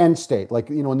the end state, like,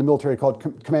 in the military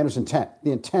called commander's intent.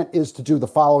 The intent is to do the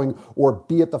following or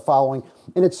be at the following.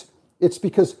 And it's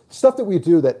because stuff that we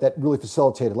do that really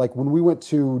facilitated, like when we went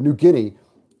to New Guinea,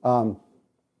 when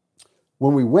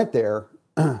we went there,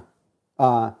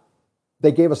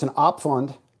 they gave us an op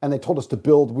fund and they told us to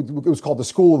build, it was called the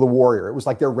School of the Warrior. It was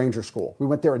like their ranger school. We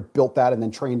went there and built that and then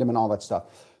trained them and all that stuff.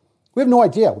 We have no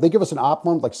idea. They give us an op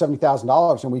fund, like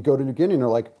 $70,000, and we go to New Guinea and they're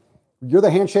like, you're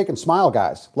the handshake and smile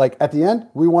guys. Like at the end,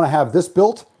 we want to have this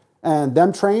built and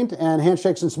them trained and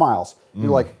handshakes and smiles.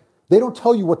 You're like, they don't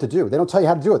tell you what to do. They don't tell you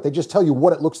how to do it. They just tell you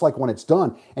what it looks like when it's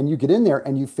done. And you get in there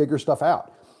and you figure stuff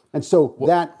out. And so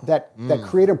that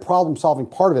creative problem solving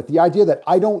part of it, the idea that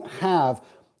I don't have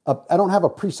a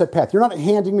preset path. You're not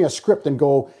handing me a script and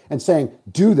go and saying,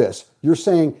 do this. You're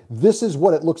saying, this is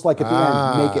what it looks like at the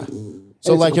end. Make it.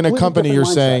 So like in a company, you're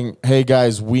saying, hey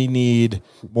guys, we need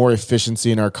more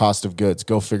efficiency in our cost of goods.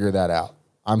 Go figure that out.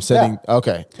 I'm setting,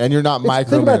 okay. And you're not micromanaging.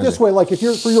 Think about it this way, like if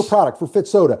you're, for your product, for Fit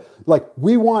Soda, like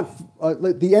we want,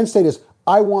 the end state is,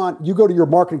 you go to your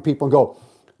marketing people and go,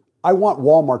 I want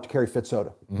Walmart to carry Fit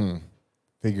Soda. Mm-hmm.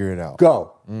 Figure it out.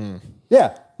 Go.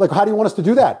 Yeah. Like, how do you want us to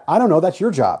do that? I don't know. That's your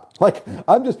job. Like,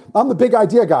 I'm the big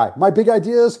idea guy. My big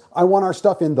idea is I want our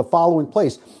stuff in the following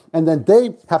place. And then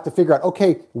they have to figure out,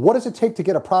 okay, what does it take to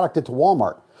get a product into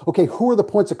Walmart? Okay, who are the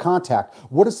points of contact?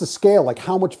 What is the scale? Like,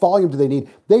 how much volume do they need?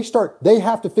 They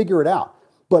have to figure it out.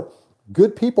 But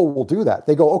good people will do that.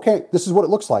 They go, okay, this is what it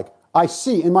looks like. I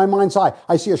see, in my mind's eye,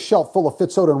 I see a shelf full of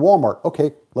Fit Soda in Walmart.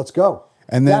 Okay, let's go.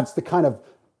 And then, that's the kind of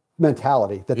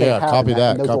mentality that they have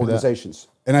in those organizations.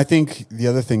 And I think the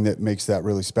other thing that makes that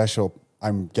really special,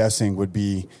 I'm guessing, would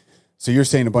be, so you're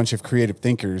saying a bunch of creative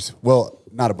thinkers. Well,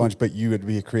 not a bunch, but you would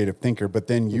be a creative thinker. But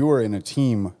then you are in a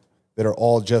team that are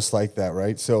all just like that,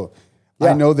 right? So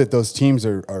I know that those teams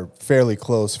are fairly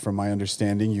close from my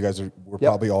understanding. You guys were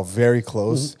probably all very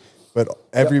close. Mm-hmm. But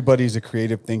everybody's a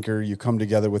creative thinker. You come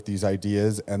together with these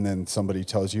ideas, and then somebody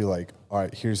tells you, like, all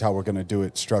right, here's how we're going to do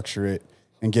it, structure it,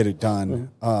 and get it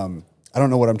done. Mm-hmm. I don't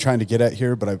know what I'm trying to get at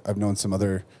here, but I've known some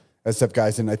other SF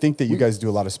guys, and I think that you guys do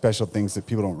a lot of special things that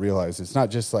people don't realize. It's not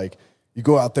just like you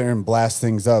go out there and blast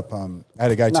things up. I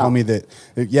had a guy tell me that,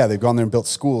 they've gone there and built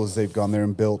schools. They've gone there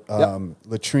and built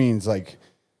latrines, like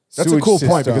that's a cool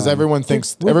point because everyone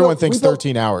thinks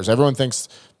 13 hours. Everyone thinks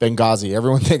Benghazi.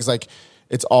 Everyone thinks like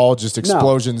it's all just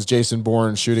explosions, Jason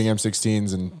Bourne shooting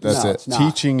M16s, and that's it.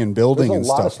 Teaching and building and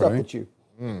stuff, stuff right?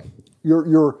 That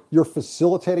you're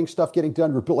facilitating stuff getting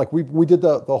done. Like we did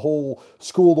the whole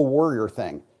School of the Warrior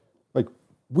thing. Like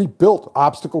we built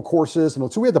obstacle courses,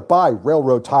 and so we had to buy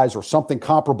railroad ties or something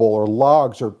comparable or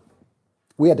logs, or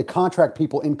we had to contract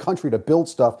people in country to build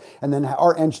stuff, and then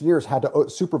our engineers had to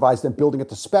supervise them building it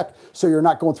to spec, so you're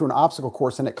not going through an obstacle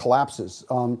course and it collapses.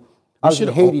 I was in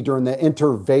Haiti during the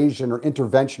intervention or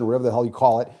whatever the hell you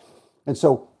call it. And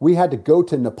so we had to go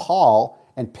to Nepal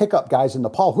and pick up guys in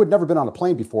Nepal who had never been on a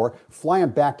plane before, fly them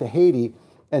back to Haiti,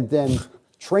 and then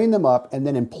train them up and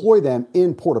then employ them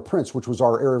in Port-au-Prince, which was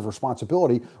our area of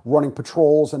responsibility, running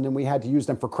patrols. And then we had to use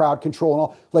them for crowd control and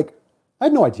all. Like, I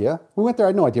had no idea. We went there. I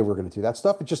had no idea we were going to do that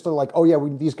stuff. It's just like, oh yeah,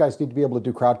 these guys need to be able to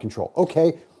do crowd control.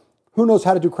 Okay. Who knows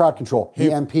how to do crowd control? The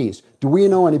MPs. Do we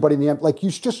know anybody in the MP? Like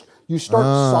you start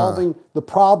solving the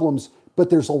problems, but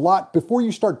there's a lot, before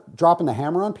you start dropping the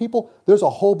hammer on people, there's a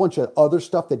whole bunch of other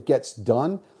stuff that gets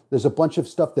done. There's a bunch of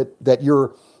stuff that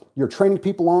you're training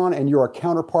people on, and you're a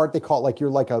counterpart. They call it like you're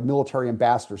like a military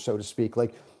ambassador, so to speak.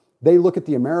 Like they look at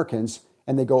the Americans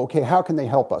and they go, okay, how can they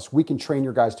help us? We can train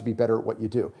your guys to be better at what you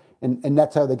do. And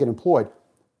that's how they get employed.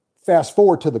 Fast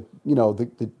forward to the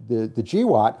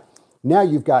GWOT. Now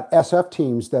you've got SF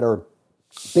teams that are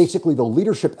basically the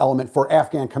leadership element for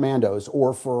Afghan commandos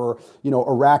or for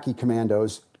Iraqi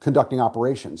commandos conducting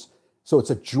operations. So it's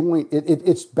a joint.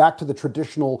 It's back to the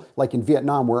traditional, like in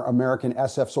Vietnam, where American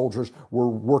SF soldiers were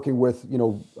working with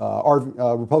our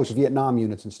Republic of Vietnam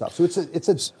units and stuff. So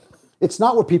it's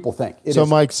not what people think.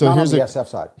 Mike, here's the SF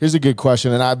side. Here's a good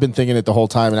question, and I've been thinking it the whole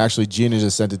time. And actually, Gina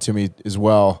just sent it to me as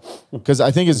well, because I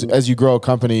think as you grow a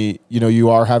company, you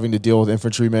are having to deal with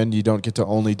infantrymen. You don't get to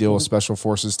only deal with special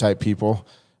forces type people.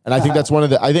 And I think that's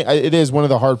it is one of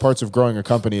the hard parts of growing a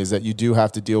company, is that you do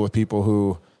have to deal with people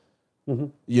who,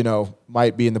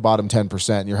 might be in the bottom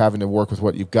 10%. And you're having to work with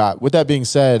what you've got. With that being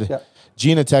said,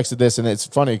 Gina texted this, and it's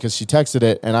funny because she texted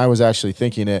it, and I was actually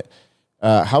thinking it.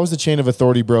 How is the chain of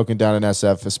authority broken down in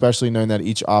SF, especially knowing that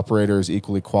each operator is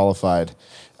equally qualified?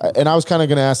 And I was kind of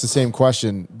going to ask the same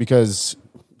question because,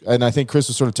 and I think Chris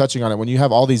was sort of touching on it, when you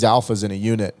have all these alphas in a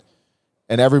unit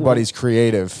and everybody's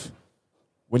creative,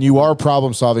 when you are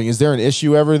problem solving, is there an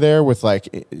issue ever there with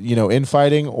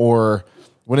infighting, or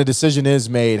when a decision is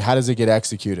made, how does it get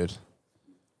executed?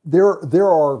 There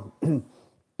are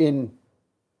in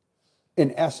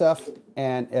SF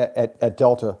and at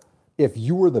Delta, if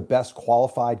you were the best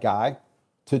qualified guy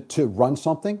to run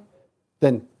something,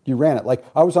 then you ran it. Like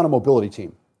I was on a mobility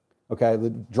team, okay, the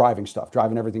driving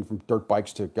everything from dirt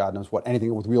bikes to God knows what,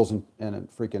 anything with wheels and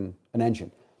an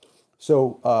engine.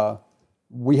 So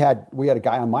we had a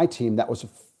guy on my team that was a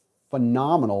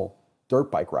phenomenal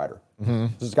dirt bike rider. Mm-hmm.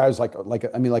 This guy was like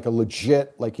a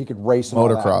legit, like he could race and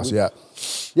motocross,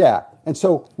 yeah. And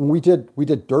so when we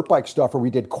did dirt bike stuff, or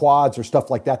we did quads or stuff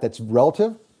like that, that's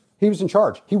relative. He was in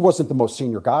charge. He wasn't the most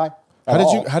senior guy.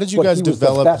 How did you guys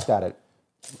develop? The best at it.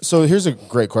 So here's a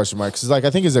great question, Mike. Because I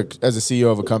think as a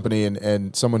CEO of a company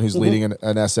and someone who's leading an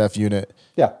SF unit,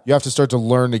 you have to start to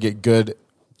learn to get good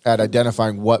at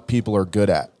identifying what people are good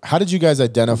at. How did you guys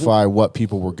identify what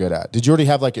people were good at? Did you already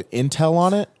have like an intel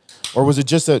on it, or was it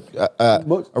just a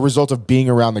result of being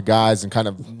around the guys and kind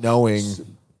of knowing?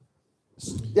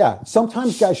 Yeah,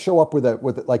 sometimes guys show up with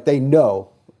like they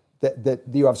know that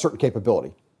you have certain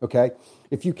capability. Okay,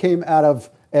 if you came out of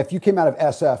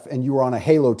SF and you were on a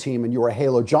Halo team and you were a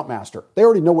Halo jump master, they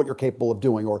already know what you're capable of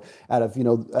doing. Or out of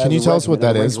can you tell us what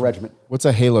that is? Regiment. What's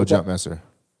a Halo jump master?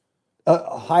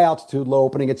 High altitude, low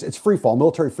opening. It's free fall,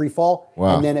 military free fall.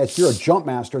 Wow. And then if you're a jump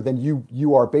master, then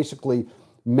you are basically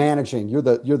managing. You're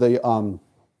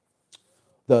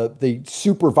the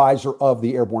supervisor of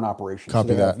the airborne operations.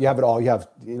 Copy that. You have it all. You have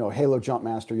Halo jump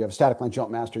master. You have a static line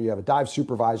jump master. You have a dive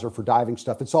supervisor for diving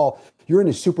stuff. It's all, you're in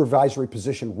a supervisory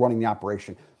position running the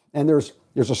operation. And there's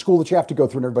a school that you have to go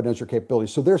through, and everybody knows your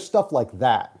capabilities. So there's stuff like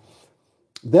that.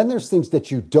 Then there's things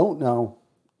that you don't know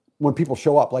when people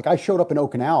show up. Like I showed up in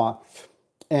Okinawa,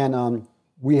 and I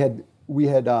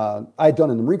had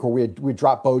done in the Marine Corps, we had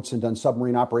dropped boats and done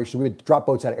submarine operations. We had dropped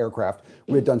boats out of aircraft.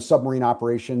 We had done submarine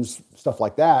operations, stuff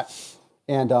like that.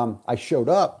 And I showed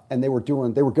up, and they were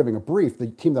giving a brief. The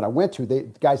team that I went to, the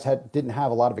guys didn't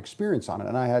have a lot of experience on it,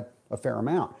 and I had a fair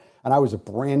amount. And I was a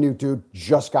brand new dude,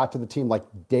 just got to the team like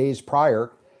days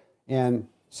prior, and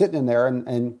sitting in there,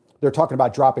 and they're talking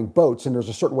about dropping boats, and there's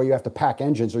a certain way you have to pack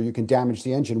engines, or you can damage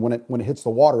the engine when it hits the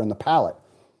water in the pallet.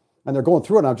 And they're going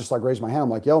through it, and I'm just like, raise my hand. I'm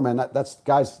like, yo, man, that's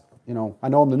guys, I know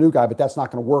I'm the new guy, but that's not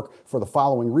going to work for the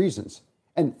following reasons.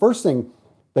 And first thing,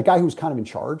 the guy who was kind of in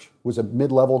charge was a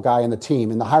mid-level guy in the team.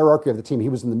 In the hierarchy of the team, he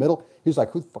was in the middle. He was like,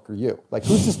 who the fuck are you? Like,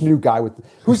 who's this new guy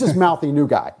who's this mouthy new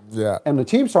guy? Yeah. And the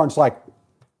team sergeant's like,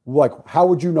 how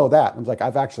would you know that? And I was like,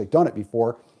 I've actually done it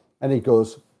before. And he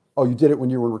goes, oh, you did it when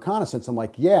you were in reconnaissance? I'm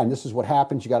like, yeah, and this is what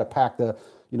happens. You got to pack the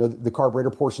carburetor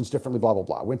portions differently, blah, blah,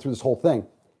 blah. I went through this whole thing.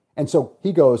 And so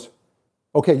he goes,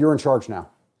 okay, you're in charge now.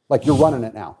 Like, you're running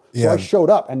it now. So I showed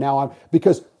up, and now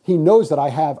because he knows that I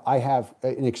have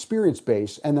an experience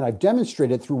base, and then I've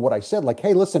demonstrated through what I said, like,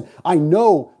 hey, listen, I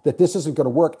know that this isn't going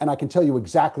to work, and I can tell you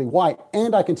exactly why,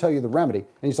 and I can tell you the remedy. And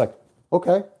he's like,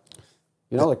 okay,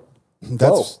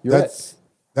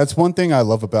 that's one thing I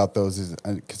love about those is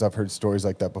because I've heard stories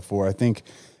like that before. I think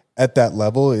at that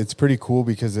level, it's pretty cool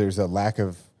because there's a lack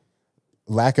of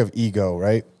ego,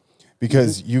 right?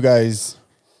 Because you guys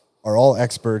are all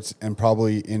experts and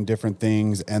probably in different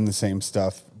things and the same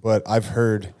stuff. But I've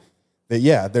heard that,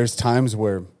 yeah, there's times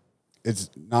where it's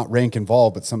not rank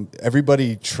involved, but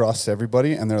everybody trusts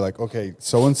everybody, and they're like, okay,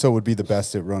 so-and-so would be the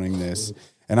best at running this.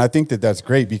 And I think that that's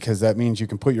great because that means you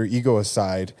can put your ego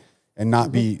aside and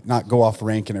not go off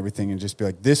rank and everything and just be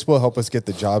like, this will help us get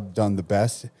the job done the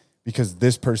best because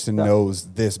this person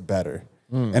knows this better.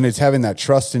 And it's having that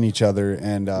trust in each other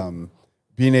and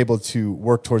being able to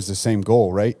work towards the same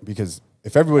goal, right? Because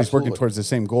if everybody's working towards the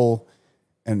same goal,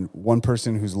 and one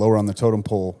person who's lower on the totem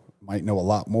pole might know a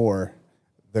lot more,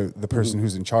 the person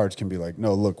who's in charge can be like,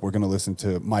 no, look, we're going to listen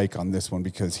to Mike on this one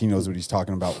because he knows what he's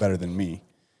talking about better than me.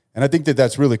 And I think that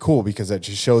that's really cool because that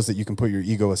just shows that you can put your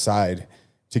ego aside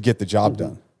to get the job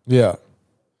done. Yeah.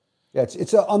 Yeah,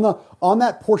 it's on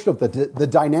that portion of the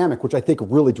dynamic, which I think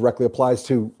really directly applies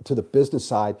to the business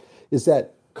side, is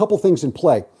that a couple things in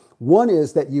play. One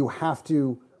is that you have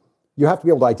to be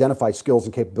able to identify skills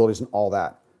and capabilities and all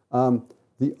that.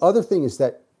 The other thing is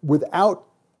that without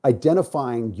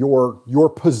identifying your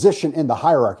position in the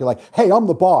hierarchy, like, hey, I'm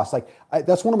the boss. Like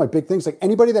that's one of my big things. Like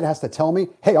anybody that has to tell me,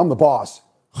 hey, I'm the boss,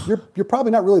 you're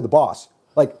probably not really the boss.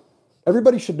 Like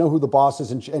everybody should know who the boss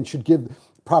is and should give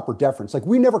proper deference. Like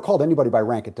we never called anybody by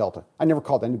rank at Delta. I never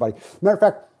called anybody. Matter of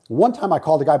fact, one time I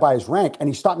called a guy by his rank and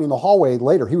he stopped me in the hallway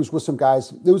later. He was with some guys.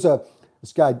 There was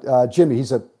this guy, Jimmy.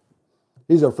 He's a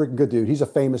freaking good dude. He's a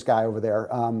famous guy over there.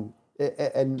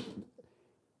 And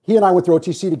he and I went through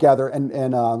OTC together,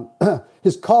 and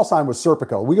his call sign was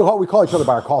Serpico. We call each other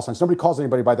by our call signs. Nobody calls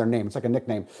anybody by their name. It's like a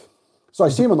nickname. So I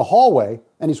see him in the hallway,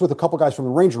 and he's with a couple guys from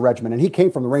the Ranger Regiment, and he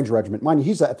came from the Ranger Regiment. Mind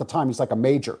you, at the time, he's like a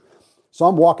major. So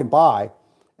I'm walking by,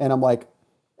 and I'm like,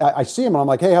 I see him, and I'm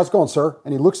like, hey, how's it going, sir?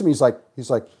 And he looks at me, he's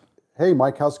like, hey,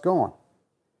 Mike, how's it going?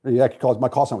 And he actually my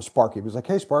call sign was Sparky. He was like,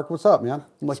 hey, Spark, what's up, man?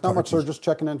 I'm like, not much, sir, just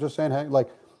checking in, just saying hey.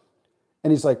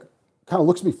 And he's like, kind of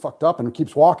looks at me fucked up and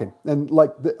keeps walking. And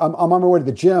I'm on my way to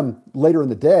the gym later in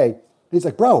the day. And he's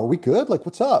like, bro, are we good? Like,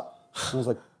 what's up? And I was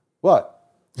like, what?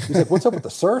 He's like, what's up with the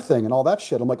sir thing and all that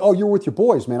shit? I'm like, oh, you were with your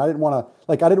boys, man. I didn't want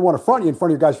to front you in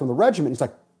front of your guys from the regiment. He's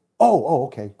like, oh,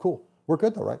 okay, cool. We're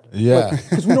good though, right? Yeah.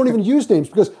 Because we don't even use names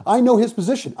because I know his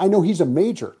position. I know he's a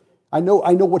major. I know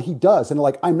what he does. And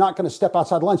I'm not going to step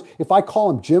outside the lines. If I call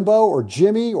him Jimbo or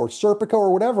Jimmy or Serpico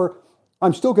or whatever,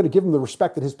 I'm still going to give him the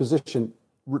respect that his position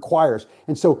requires.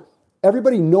 And so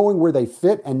everybody knowing where they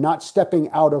fit and not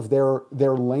stepping out of their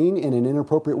lane in an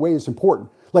inappropriate way is important.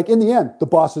 Like in the end, the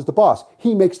boss is the boss.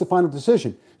 He makes the final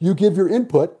decision. You give your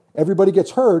input, everybody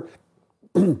gets heard.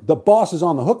 The boss is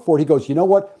on the hook for it. He goes, you know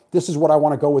what? This is what I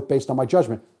want to go with based on my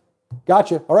judgment.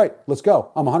 Gotcha. All right, let's go.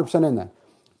 I'm 100% in that.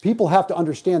 People have to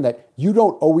understand that you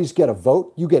don't always get a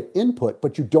vote. You get input,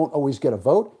 but you don't always get a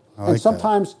vote. And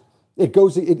sometimes it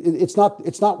goes. It's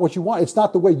not what you want. It's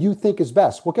not the way you think is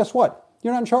best. Well, guess what?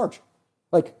 You're not in charge.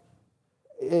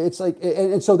 And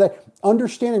so that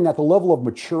understanding that the level of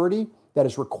maturity that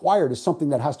is required is something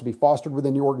that has to be fostered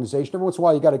within your organization. Every once in a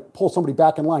while, you got to pull somebody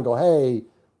back in line. And go, hey,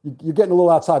 you're getting a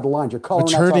little outside the lines. You're coloring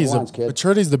outside the lines, kid.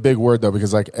 Maturity is the big word though,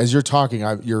 because as you're talking,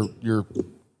 you're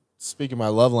speaking my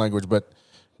love language, but.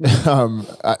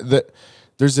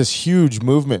 There's this huge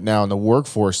movement now in the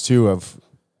workforce too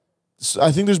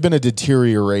I think there's been a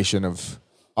deterioration of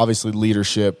obviously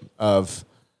leadership of,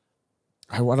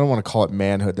 I don't want to call it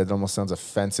manhood. That almost sounds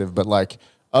offensive, but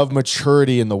of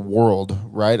maturity in the world,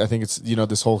 right? I think it's,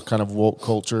 this whole kind of woke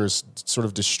culture is sort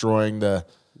of destroying the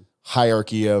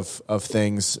hierarchy of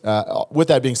things. With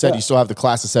that being said, you still have the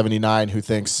class of 79 who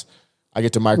thinks I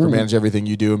get to micromanage everything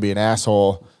you do and be an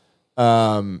asshole.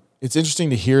 It's interesting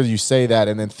to hear you say that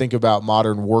and then think about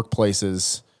modern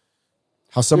workplaces,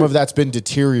 how some of that's been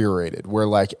deteriorated,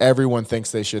 where everyone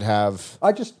thinks they should have.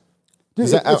 I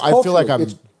feel like I'm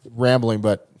rambling,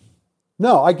 but.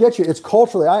 No, I get you. It's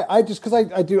culturally. I use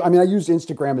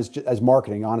Instagram as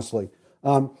marketing, honestly.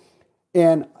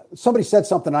 And somebody said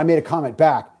something, and I made a comment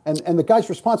back, and the guy's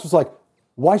response was like,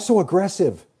 why so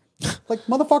aggressive? Like,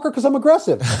 motherfucker, because I'm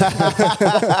aggressive.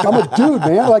 I'm a dude,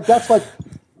 man. That's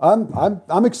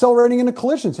I'm accelerating into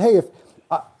collisions. Hey, if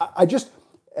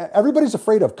everybody's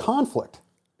afraid of conflict,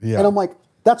 and I'm like,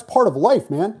 that's part of life,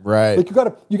 man. Right? You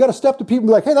got to step to people and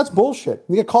be like, hey, that's bullshit.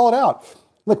 And you got to call it out.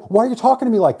 Like, why are you talking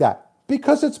to me like that?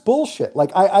 Because it's bullshit.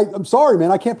 Like I'm sorry,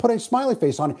 man. I can't put a smiley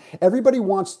face on it. Everybody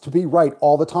wants to be right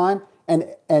all the time, and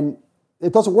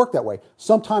it doesn't work that way.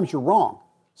 Sometimes you're wrong.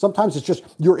 Sometimes it's just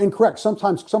you're incorrect.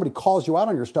 Sometimes somebody calls you out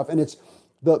on your stuff, and it's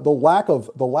the lack of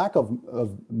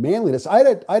manliness. I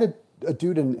had a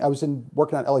dude, and I was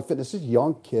working at LA Fitness. This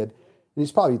young kid, and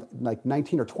he's probably like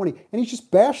 19 or 20, and he's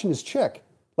just bashing his chick.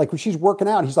 Like when she's working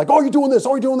out, he's like, "Oh, you're doing this.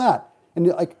 Oh, you're doing that." And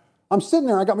like I'm sitting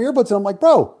there, I got my earbuds, and I'm like,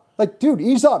 "Bro, like, dude,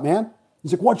 ease up, man."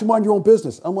 He's like, "Why don't you mind your own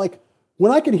business?" I'm like,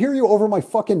 when I can hear you over my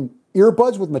fucking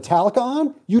earbuds with Metallica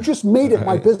on, you just made it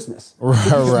my business.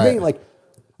 Right.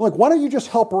 I'm like, why don't you just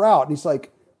help her out? And he's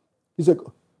like,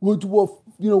 well,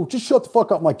 just shut the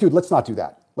fuck up. I'm like, dude, let's not do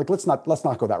that. Like, let's not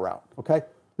go that route. Okay.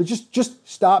 Just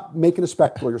stop making a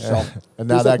spectacle of yourself. And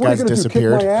now that guy's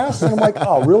disappeared. Kick my ass? And I'm like,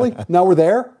 oh, really? Now we're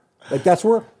there? Like, that's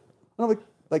where, and I'm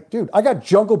like, dude, I got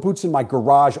Jungle Boots in my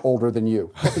garage older than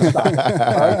you. Stop. All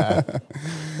right?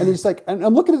 And he's like, and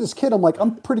I'm looking at this kid. I'm like,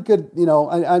 I'm pretty good,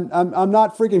 I'm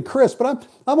not freaking Chris, but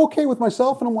I'm okay with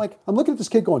myself. And I'm like, I'm looking at this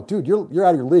kid going, dude, you're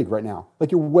out of your league right now.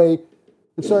 Like you're way.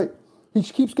 And so he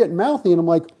keeps getting mouthy, and I'm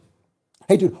like,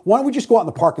 hey, dude, why don't we just go out in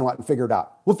the parking lot and figure it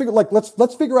out? We'll figure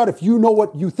let's figure out if you know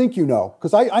what you think you know,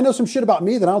 because I know some shit about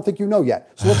me that I don't think you know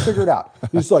yet. So let's figure it out.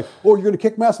 He's like, oh, you're gonna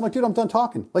kick my ass? I'm like, dude, I'm done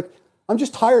talking. Like, I'm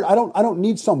just tired. I don't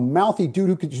need some mouthy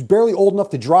dude who's barely old enough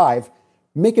to drive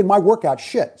making my workout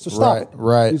shit. So stop it.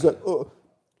 Right. He's like, ugh.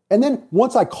 And then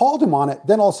once I called him on it,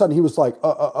 then all of a sudden he was like,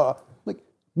 like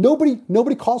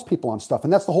nobody calls people on stuff,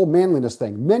 and that's the whole manliness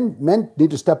thing. Men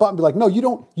need to step up and be like, no, you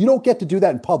don't get to do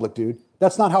that in public, dude.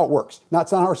 That's not how it works.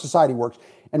 That's not how our society works.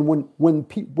 And when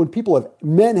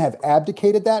men have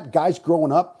abdicated that, guys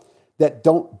growing up that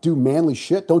don't do manly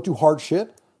shit, don't do hard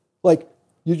shit, like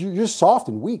you're just soft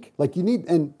and weak. Like you need,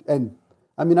 and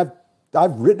I mean,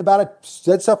 I've written about it,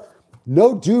 said stuff.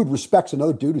 No dude respects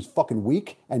another dude who's fucking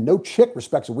weak, and no chick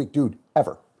respects a weak dude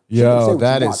ever. Yo,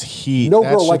 that is heat. No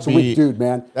girl likes a weak dude,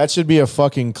 man. That should be a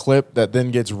fucking clip that then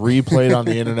gets replayed on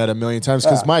the internet a million times.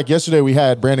 Because Mike, yesterday we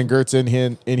had Brandon Gertz in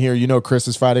here. You know, Chris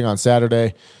is fighting on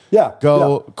Saturday. Yeah,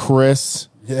 Chris.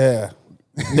 Yeah,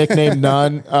 Nickname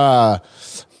none.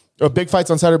 Big fights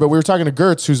on Saturday, but we were talking to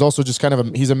Gertz, who's also just kind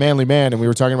of he's a manly man, and we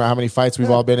were talking about how many fights we've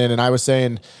all been in, and I was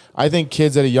saying, I think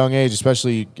kids at a young age,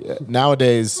 especially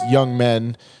nowadays, young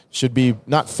men should be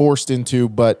not forced into,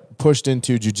 but pushed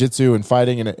into jiu-jitsu and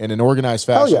fighting in an organized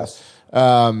fashion.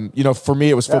 Oh, yes. For me,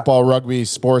 it was football, rugby,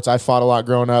 sports. I fought a lot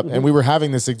growing up, and we were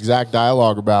having this exact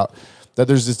dialogue about that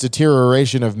there's this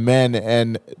deterioration of men,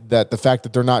 and that the fact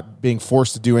that they're not being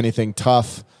forced to do anything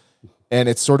tough, and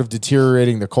it's sort of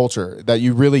deteriorating the culture, that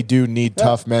you really do need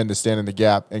tough men to stand in the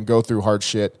gap and go through hard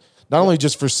shit, not only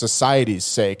just for society's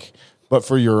sake, but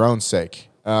for your own sake.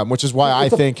 Which is why I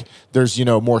think there's,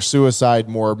 more suicide,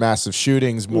 more massive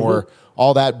shootings, more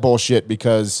all that bullshit,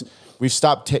 because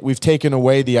we've taken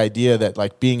away the idea that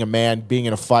like being a man, being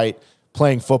in a fight,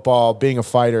 playing football, being a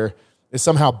fighter is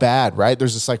somehow bad, right?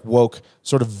 There's this like woke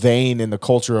sort of vein in the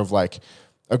culture of like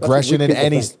aggression in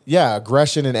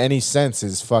any sense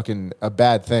is fucking a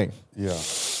bad thing. Yeah.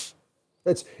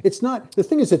 It's not, the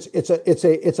thing is,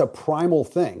 it's a primal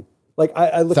thing. Like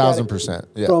I look 1,000%. at it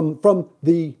Yeah. from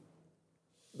the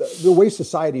way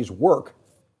societies work.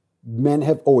 Men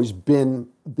have always been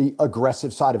the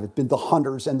aggressive side of it, been the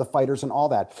hunters and the fighters and all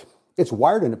that. It's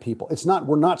wired into people.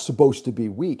 We're not supposed to be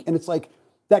weak. And it's like,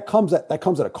 that comes at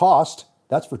a cost.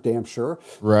 That's for damn sure.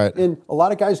 Right. And a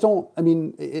lot of guys don't, I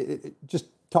mean, just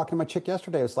talking to my chick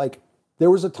yesterday, it's like, there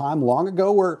was a time long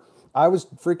ago where I was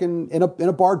freaking in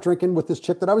a bar drinking with this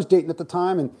chick that I was dating at the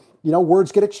time, and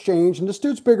words get exchanged, and this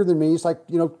dude's bigger than me. He's like,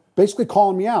 basically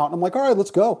calling me out. And I'm like, all right, let's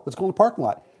go in the parking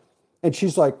lot. And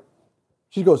she's like,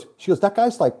 she goes, that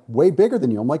guy's like way bigger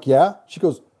than you. I'm like, yeah. She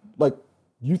goes, like,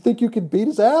 you think you could beat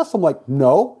his ass? I'm like,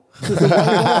 no. She's like,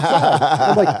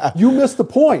 I'm like, you missed the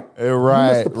point.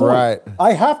 Right.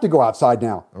 I have to go outside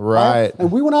now. Right. And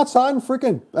we went outside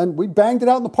and we banged it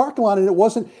out in the parking lot, and it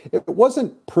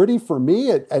wasn't pretty for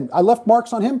me. And I left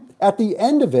marks on him. At the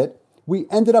end of it, we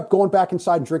ended up going back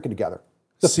inside and drinking together.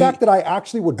 The fact that I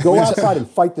actually would go outside and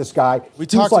fight this guy,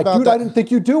 he was like, dude, I didn't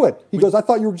think you'd do it. He goes, I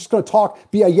thought you were just going to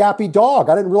be a yappy dog.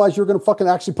 I didn't realize you were going to fucking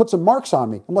actually put some marks on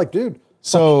me. I'm like, dude.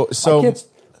 So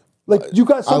like you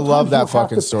guys, I love that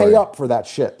fucking story. Pay up for that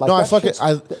shit. Like, no,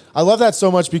 I love that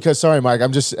so much because, sorry, Mike,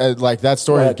 I'm just like that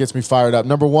story gets me fired up.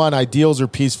 Number one, ideals are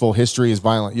peaceful, history is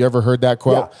violent. You ever heard that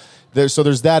quote? Yeah.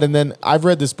 There's that, and then I've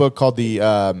read this book called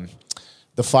The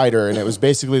Fighter, and it was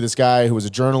basically this guy who was a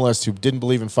journalist who didn't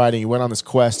believe in fighting. He went on this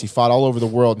quest. He fought all over the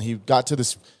world, and he got to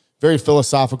this very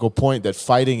philosophical point that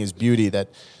fighting is beauty. That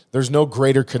there's no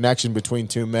greater connection between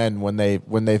two men when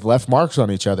they've left marks on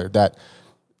each other. That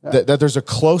that there's a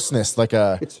closeness, like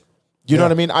you know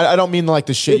what I mean? I don't mean like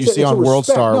the shit you see on World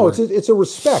respect. Star. No, it's a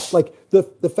respect. Like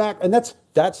the fact, and that's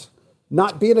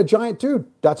not being a giant dude.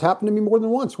 That's happened to me more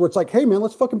than once where it's like, hey man,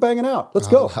 let's fucking bang it out. Let's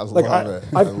go.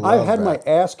 I've had my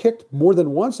ass kicked more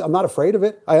than once. I'm not afraid of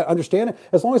it. I understand it.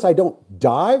 As long as I don't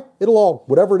die,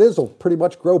 whatever it is, will pretty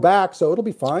much grow back. So it'll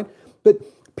be fine. But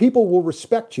people will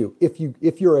respect you. If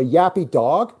you're a yappy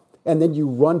dog and then you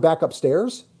run back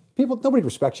upstairs, nobody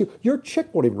respects you. Your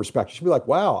chick won't even respect you. She'll be like,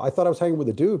 wow, I thought I was hanging with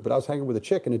a dude, but I was hanging with a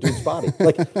chick in a dude's body.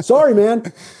 Like, sorry,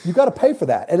 man, you got to pay for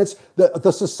that. And it's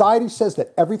the society says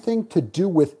that everything to do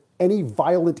with any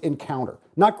violent encounter,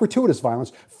 not gratuitous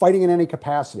violence, fighting in any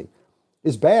capacity,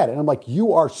 is bad. And I'm like,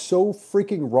 you are so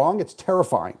freaking wrong. It's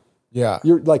terrifying. Yeah.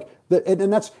 You're like,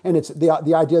 it's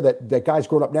the idea that guys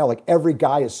growing up now, like every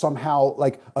guy is somehow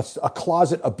like a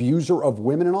closet abuser of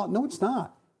women and all. No, it's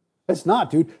not. It's not,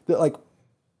 dude.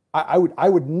 I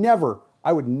would never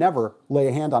lay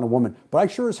a hand on a woman, but I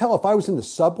sure as hell, if I was in the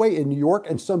subway in New York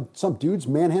and some dude's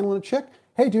manhandling a chick,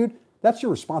 hey dude, that's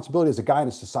your responsibility as a guy in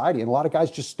a society. And a lot of guys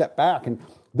just step back and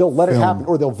they'll let it happen,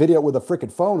 or they'll video it with a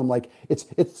freaking phone. I'm like, it's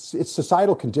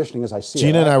societal conditioning as I see it.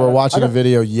 Gina and I were watching a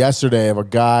video yesterday of a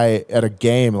guy at a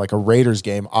game, like a Raiders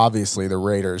game, obviously the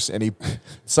Raiders, and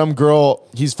some girl,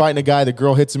 he's fighting a guy, the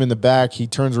girl hits him in the back, he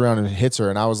turns around and hits her,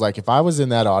 and I was like, if I was in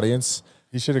that audience,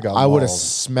 he should have got. I would have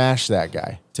smashed that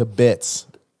guy to bits.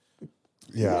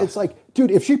 Yeah, it's like, dude,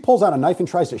 if she pulls out a knife and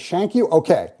tries to shank you,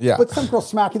 okay. Yeah, but some girl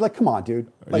smack you, like, come on, dude.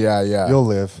 Like, yeah, you'll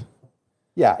live.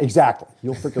 Yeah, exactly.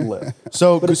 You'll freaking live.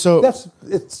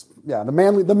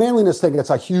 The manliness thing. That's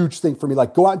a huge thing for me.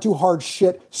 Like, go out and do hard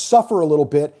shit, suffer a little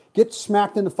bit, get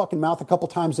smacked in the fucking mouth a couple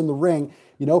times in the ring.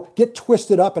 You know, get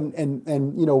twisted up and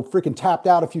freaking tapped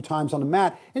out a few times on the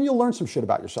mat, and you'll learn some shit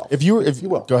about yourself. If you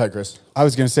will, go ahead, Chris. I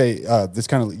was going to say this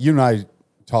kind of. You and I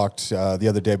talked the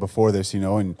other day before this,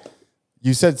 and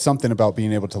you said something about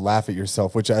being able to laugh at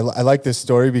yourself, which I like this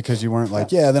story because you weren't like,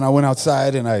 then I went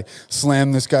outside and I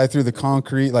slammed this guy through the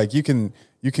concrete. Like you can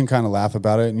kind of laugh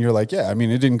about it, and you're like, I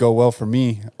mean, it didn't go well for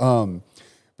me.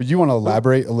 But you want to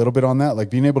elaborate a little bit on that, like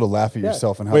being able to laugh at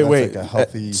yourself and how that's like a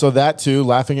healthy. So that too,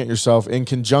 laughing at yourself in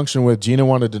conjunction with Gina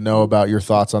wanted to know about your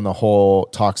thoughts on the whole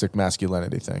toxic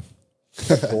masculinity thing.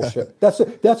 That's bullshit.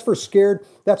 That's for scared.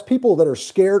 That's people that are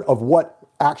scared of what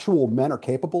actual men are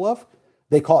capable of.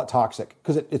 They call it toxic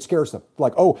because it scares them.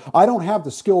 Like, oh, I don't have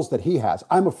the skills that he has.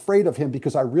 I'm afraid of him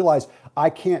because I realize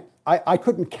I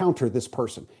couldn't counter this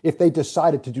person if they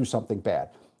decided to do something bad.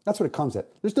 That's what it comes at.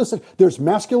 There's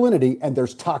masculinity and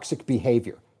there's toxic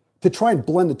behavior. To try and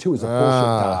blend the two is a bullshit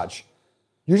dodge.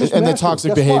 You're just and the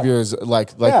toxic behavior is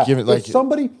like giving like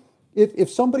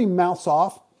if somebody mouths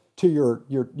off to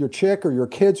your chick or your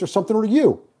kids or something, or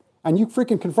you, and you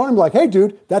freaking confront him like, hey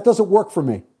dude, that doesn't work for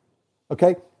me.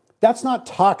 Okay? That's not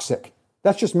toxic.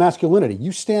 That's just masculinity.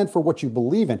 You stand for what you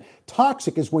believe in.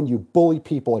 Toxic is when you bully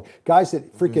people, like guys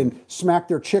that freaking smack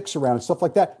their chicks around and stuff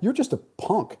like that. You're just a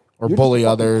punk. Or bully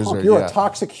others. You're a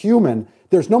toxic human.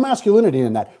 There's no masculinity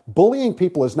in that. Bullying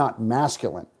people is not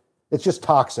masculine. It's just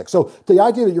toxic. So the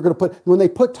idea that you're going to when they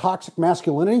put toxic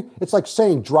masculinity, it's like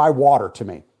saying dry water to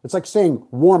me. It's like saying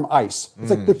warm ice.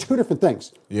 It's like they're two different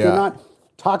things. Yeah. They're not.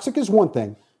 Toxic is one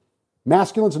thing.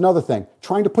 Masculine's another thing.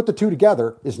 Trying to put the two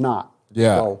together is not.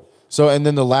 Yeah. So and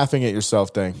then the laughing at yourself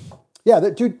thing. Yeah,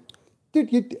 dude,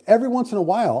 every once in a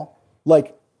while,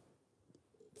 like,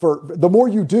 for the more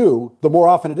you do, the more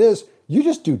often it is, you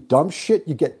just do dumb shit.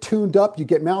 You get tuned up. You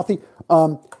get mouthy.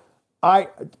 You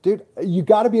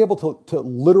got to be able to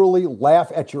literally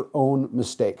laugh at your own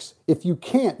mistakes. If you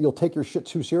can't, you'll take your shit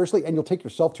too seriously, and you'll take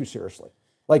yourself too seriously,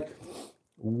 like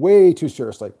way too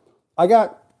seriously. I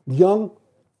got young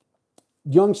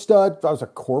stud. I was a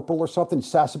corporal or something in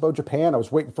Sasebo, Japan. I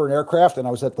was waiting for an aircraft, and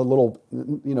I was at the little,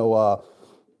 they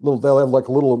had like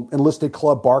a little enlisted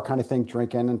club bar kind of thing,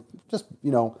 drinking and just,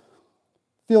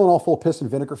 feeling all full of piss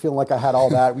and vinegar, feeling like I had all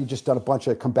that. We just done a bunch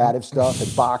of combative stuff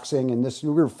and boxing and this. We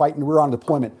were fighting. We were on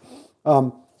deployment.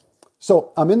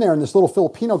 So I'm in there, and this little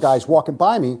Filipino guy's walking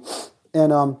by me,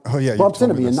 and bumps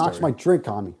into me and knocks my drink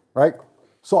on me. Right.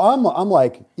 So I'm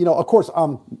like, of course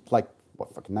I'm like,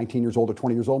 fucking 19 years old or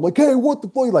 20 years old. I'm like, hey, what the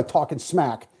fuck? Like talking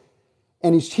smack,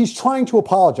 and he's trying to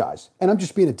apologize, and I'm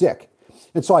just being a dick.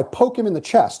 And so I poke him in the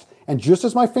chest, and just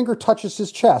as my finger touches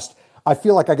his chest, I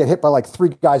feel like I get hit by like 3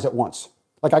 guys at once.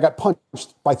 Like I got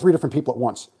punched by 3 different people at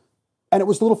once. And it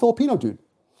was the little Filipino dude.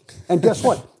 And guess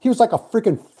what? He was like a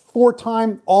freaking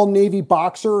 4-time all-Navy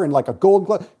boxer and like a gold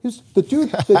glove. The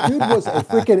dude was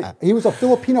he was a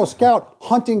Filipino scout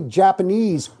hunting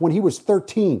Japanese when he was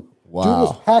 13. Wow. Dude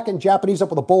was hacking Japanese up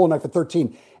with a bowling knife at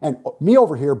 13. And me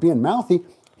over here being mouthy,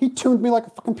 He tuned me like a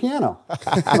fucking piano.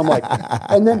 And I'm like,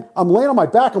 and then I'm laying on my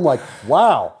back. I'm like,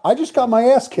 wow, I just got my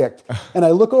ass kicked. And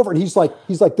I look over and he's like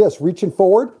this, reaching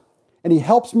forward. And he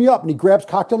helps me up and he grabs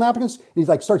cocktail napkins and he's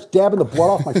like, starts dabbing the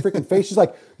blood off my freaking face. He's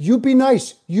like, you be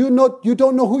nice. You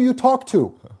don't know who you talk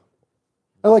to.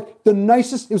 And like the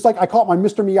nicest, it was like, I call it my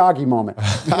Mr. Miyagi moment.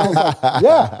 And I was like,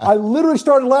 yeah, I literally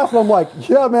started laughing. I'm like,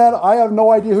 yeah, man, I have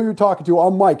no idea who you're talking to.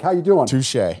 I'm Mike. How you doing?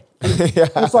 Touche.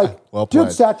 It's like, well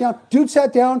dude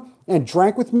sat down and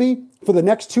drank with me for the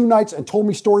next 2 nights and told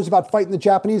me stories about fighting the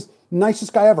Japanese.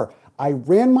 Nicest guy ever. I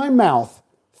ran my mouth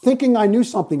thinking I knew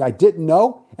something I didn't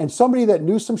know, and somebody that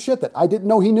knew some shit that I didn't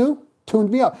know he knew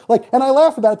tuned me up. Like, and I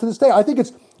laugh about it to this day. I think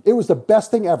it was the best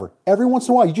thing ever. Every once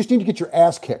in a while, you just need to get your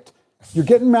ass kicked. You're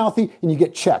getting mouthy and you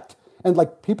get checked. And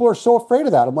like, people are so afraid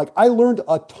of that. I'm like, I learned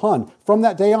a ton from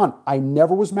that day on. I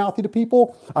never was mouthy to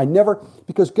people.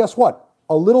 Because guess what?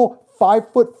 A little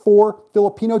 5'4"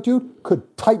 Filipino dude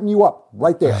could tighten you up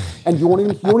right there. And you won't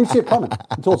even see it coming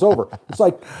until it's over. It's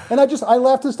like, and I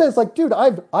laugh to this day. It's like, dude,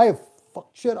 I have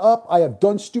fucked shit up. I have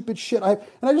done stupid shit. And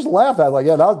I just laugh at it. Like,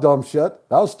 yeah, that was dumb shit.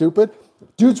 That was stupid.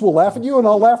 Dudes will laugh at you and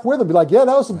I'll laugh with them. Be like, yeah,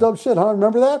 that was some dumb shit, huh?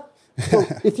 Remember that? So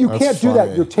if you can't do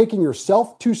that, you're taking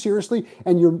yourself too seriously,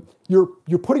 and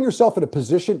you're putting yourself in a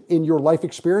position in your life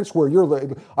experience where you're like,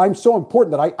 I'm so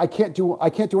important that I can't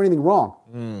do anything wrong.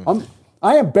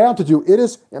 I am bound to do. It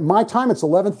is at my time. It's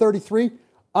 11:33.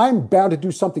 I'm bound to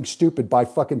do something stupid by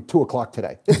fucking 2:00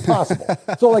 today. It's possible.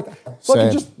 So like,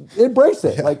 fucking just embrace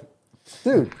it. Like,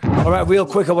 dude. All right, real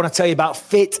quick, I want to tell you about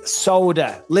Fit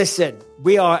Soda. Listen,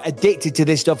 we are addicted to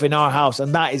this stuff in our house,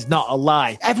 and that is not a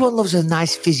lie. Everyone loves a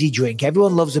nice fizzy drink.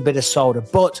 Everyone loves a bit of soda.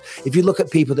 But if you look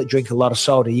at people that drink a lot of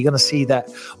soda, you're going to see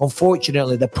that,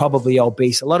 unfortunately, they're probably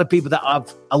obese. A lot of people that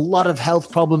have a lot of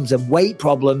health problems and weight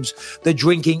problems, they're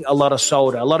drinking a lot of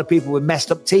soda. A lot of people with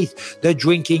messed up teeth, they're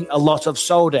drinking a lot of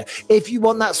soda. If you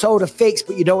want that soda fixed,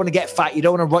 but you don't want to get fat, you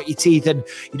don't want to rot your teeth, and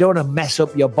you don't want to mess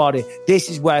up your body,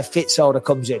 this is where Fit Soda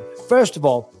comes in. First of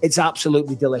all, it's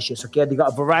absolutely delicious, okay? They've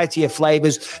got a variety of flavors.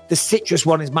 The citrus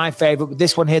one is my favorite, but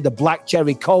this one here, the black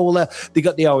cherry cola, they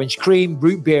got the orange cream,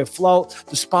 root beer float,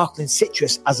 the sparkling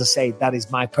citrus. As I say, that is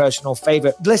my personal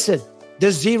favorite. Listen,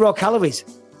 there's 0 calories.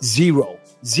 Zero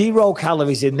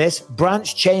calories in this.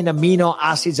 Branch chain amino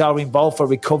acids are involved for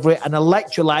recovery and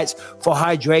electrolytes for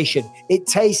hydration. It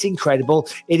tastes incredible.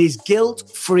 It is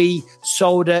guilt-free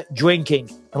soda drinking.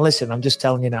 And listen, I'm just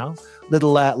telling you now,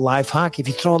 little life hack, if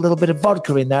you throw a little bit of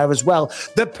vodka in there as well,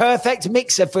 the perfect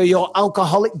mixer for your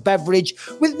alcoholic beverage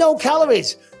with no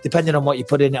calories, depending on what you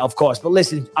put in it, of course. But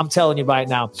listen, I'm telling you right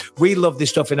now, we love this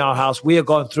stuff in our house. We are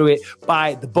going through it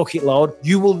by the bucket load.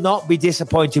 You will not be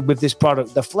disappointed with this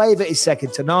product. The flavor is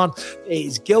second to none. It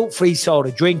is guilt-free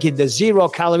soda drinking. There's 0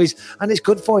 calories, and it's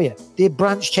good for you. The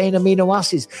branch chain amino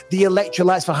acids, the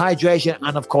electrolytes for hydration,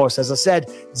 and of course, as I said,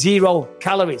 0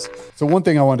 calories. So one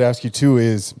thing I wanted to ask you too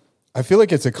is, I feel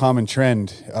like it's a common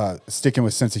trend, sticking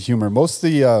with sense of humor. Most of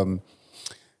the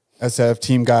SF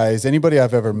team guys, anybody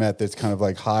I've ever met that's kind of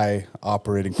like high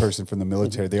operating person from the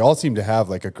military, they all seem to have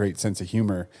like a great sense of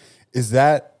humor. Is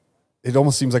that, it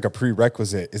almost seems like a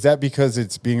prerequisite. Is that because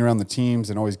it's being around the teams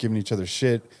and always giving each other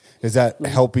shit? Is that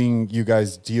helping you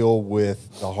guys deal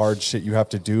with the hard shit you have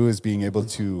to do, is being able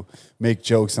to make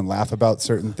jokes and laugh about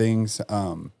certain things?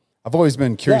 I've always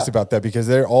been curious about that because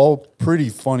they're all pretty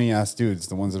funny ass dudes,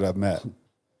 the ones that I've met.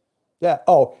 Yeah.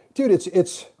 Oh, dude, it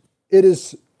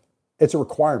is a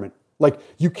requirement. Like,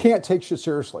 you can't take shit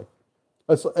seriously.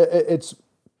 It's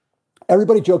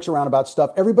everybody jokes around about stuff.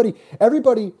 Everybody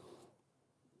fucks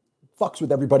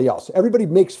with everybody else. Everybody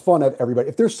makes fun of everybody.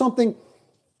 If there's something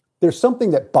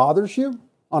that bothers you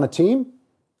on a team,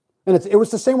 and it was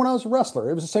the same when I was a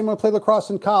wrestler. It was the same when I played lacrosse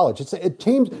in college.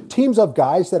 Teams of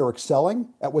guys that are excelling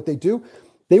at what they do,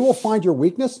 they will find your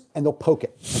weakness and they'll poke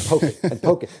it and poke it and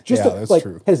poke it. Just that's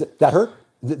true. Hey, does that hurt?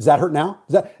 Does that hurt now?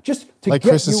 Is that just to like get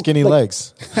Chris's skinny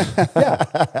legs?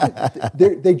 Yeah,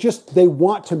 they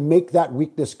want to make that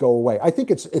weakness go away. I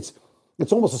think it's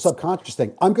almost a subconscious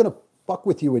thing. I'm going to fuck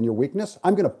with you in your weakness.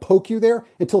 I'm going to poke you there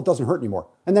until it doesn't hurt anymore,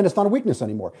 and then it's not a weakness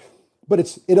anymore.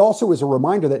 But it also is a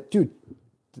reminder that, dude,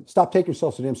 stop taking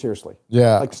yourself so damn seriously.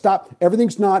 Yeah. Like, stop.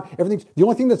 Everything's the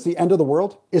only thing that's the end of the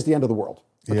world is the end of the world.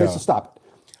 Okay, so stop it.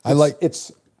 I like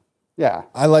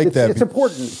that. It's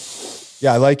important.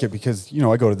 Yeah, I like it because,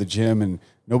 I go to the gym and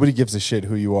nobody gives a shit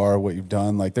who you are, what you've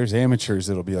done. Like, there's amateurs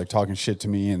that'll be like talking shit to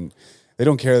me and they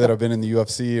don't care that I've been in the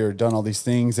UFC or done all these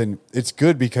things. And it's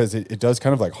good because it does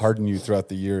kind of like harden you throughout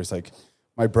the years. Like,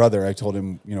 my brother, I told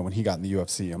him, when he got in the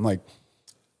UFC, I'm like,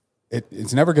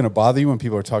 it's never going to bother you when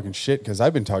people are talking shit, because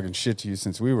I've been talking shit to you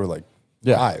since we were like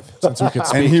live. Since we could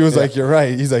speak. And he was like, you're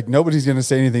right. He's like, nobody's going to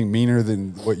say anything meaner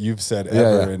than what you've said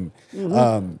ever. And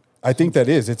I think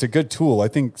it's a good tool. I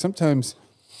think sometimes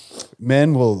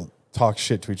men will talk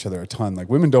shit to each other a ton. Like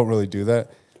women don't really do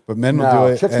that, but men will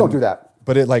do it. Chicks don't do that.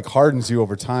 But it like hardens you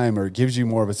over time, or gives you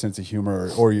more of a sense of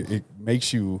humor, or it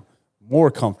makes you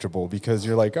more comfortable because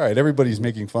you're like, all right, everybody's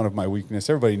making fun of my weakness.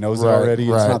 Everybody knows it already.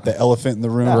 It's not the elephant in the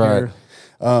room here.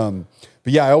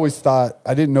 But yeah, I always thought,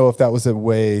 I didn't know if that was a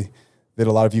way that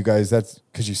a lot of you guys, that's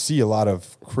because you see a lot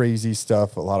of crazy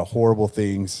stuff, a lot of horrible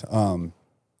things.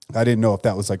 I didn't know if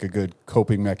that was like a good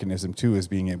coping mechanism too, is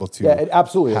being able to it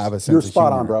absolutely have is. a sense You're of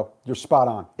spot humor. on, bro. You're spot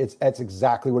on. That's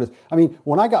exactly what it is. I mean,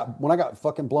 when I got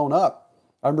fucking blown up,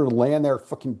 I remember laying there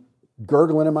fucking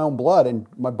gurgling in my own blood, and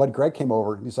my buddy Greg came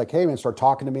over and he's like, hey man, started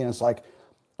talking to me, and it's like,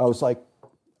 I was like,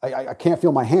 I can't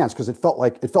feel my hands because it felt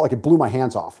like it blew my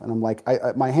hands off. And I'm like,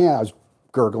 my hand, I was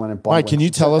gurgling and bumbling. Mike, can you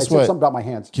tell us something about my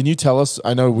hands? Can you tell us,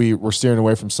 I know we're steering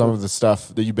away from some of the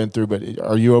stuff that you've been through, but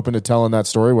are you open to telling that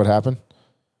story? What happened?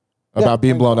 About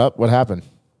being blown up? What happened?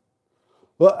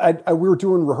 Well, we were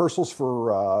doing rehearsals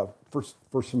for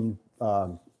some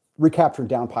recapturing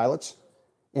down pilots,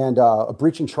 and a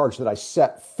breaching charge that I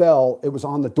set fell. It was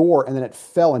on the door, and then it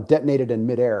fell and detonated in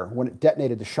midair. When it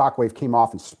detonated, the shockwave came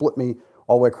off and split me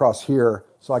all the way across here.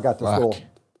 So I got this little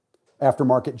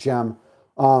aftermarket gem,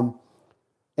 and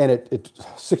it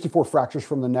 64 fractures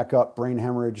from the neck up, brain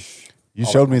hemorrhage. You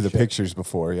showed me the pictures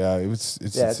before. Yeah, it's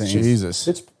insane. Jesus.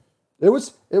 It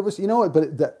was you know what,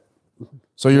 but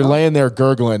So you're laying there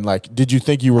gurgling. Like, did you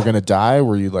think you were going to die?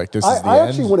 Were you like, this is the I end?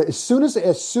 actually would. As soon as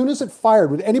it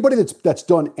fired, with anybody that's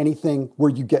done anything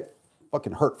where you get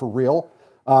fucking hurt for real,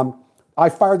 I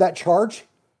fired that charge,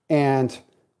 and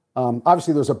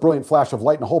obviously there's a brilliant flash of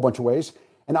light in a whole bunch of ways.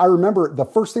 And I remember the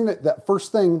first thing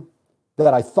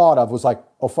that I thought of was like,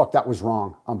 oh fuck, that was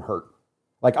wrong. I'm hurt.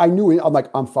 Like I knew it. I'm like,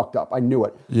 I'm fucked up. I knew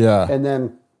it. Yeah. And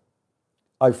then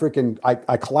I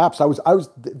collapsed.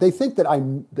 They think that I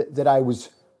was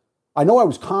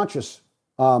conscious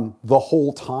the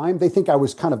whole time. They think I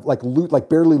was kind of like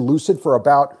barely lucid for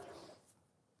about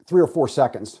 3 or 4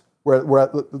 seconds, where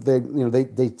they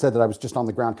said that I was just on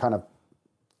the ground, kind of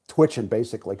twitching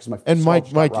basically because my And Mike,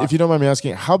 if you don't mind me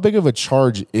asking, how big of a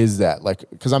charge is that? Like,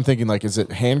 because I'm thinking, like, is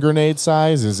it hand grenade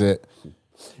size? Is it?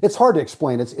 It's hard to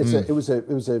explain. It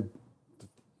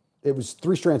was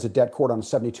 3 strands of det cord on a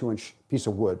 72-inch piece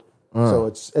of wood. So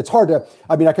it's hard to.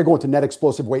 I mean, I could go into net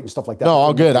explosive weight and stuff like that. No,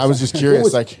 all good. I was just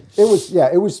curious. It was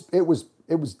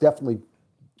definitely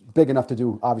big enough to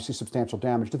do obviously substantial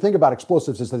damage. The thing about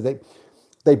explosives is that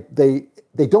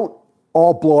they don't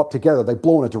all blow up together. They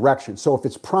blow in a direction. So if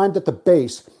it's primed at the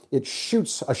base, it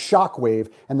shoots a shock wave,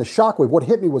 and the shock wave, what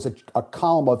hit me was a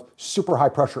column of super high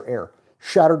pressure air,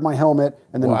 shattered my helmet,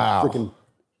 and then freaking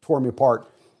tore me apart.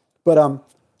 But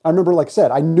I remember, like I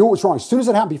said, I knew it was wrong. As soon as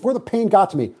it happened, before the pain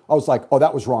got to me, I was like, oh,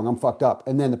 that was wrong. I'm fucked up.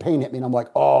 And then the pain hit me, and I'm like,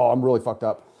 oh, I'm really fucked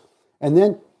up. And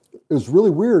then it was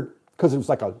really weird because and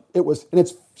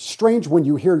it's strange when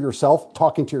you hear yourself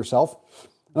talking to yourself.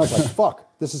 And I was like,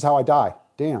 fuck, this is how I die.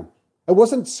 Damn. It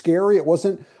wasn't scary. I was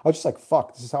just like,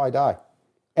 fuck, this is how I die.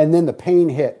 And then the pain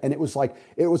hit, and it was a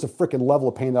freaking level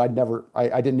of pain that I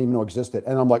didn't even know existed.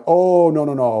 And I'm like, oh,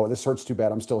 no, this hurts too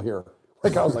bad. I'm still here.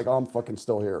 Like I was like, oh, I'm fucking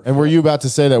still here. And were you about to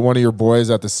say that one of your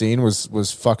boys at the scene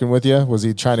was fucking with you? Was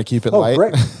he trying to keep it light?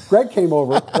 Greg came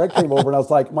over. And I was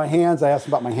like, my hands. I asked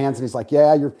him about my hands, and he's like,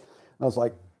 yeah, you're. And I was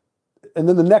like, and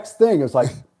then the next thing it was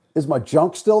like, is my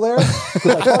junk still there?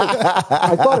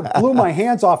 I thought it blew my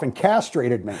hands off and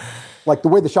castrated me, like the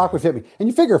way the shock would hit me. And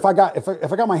you figure if I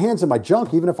got my hands in my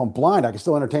junk, even if I'm blind, I can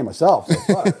still entertain myself.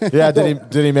 So, yeah.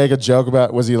 Did he make a joke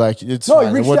about? Was he like, it's no? Fine,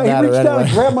 He reached down and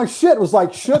grabbed my shit. It was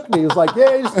like shook me. He was like,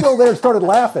 yeah, he's still there. And started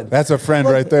laughing. That's a friend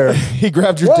right there. He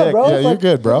grabbed your dick. Bro, yeah, you're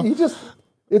good, bro.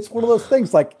 It's one of those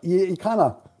things. Like you kind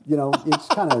of, you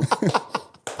just kind of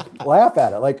laugh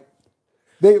at it. Like.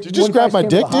 Did you just grab my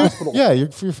dick, dude? Hospital. Yeah,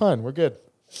 you're fine. We're good.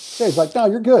 Yeah, he's like, no,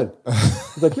 you're good.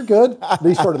 He's like, you're good. And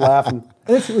he started laughing.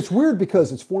 And it's weird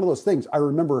because it's one of those things. I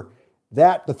remember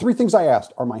that the 3 things I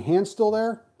asked, are my hands still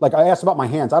there? Like I asked about my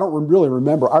hands. I don't really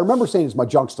remember. I remember saying, is my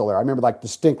junk still there? I remember like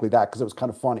distinctly that because it was kind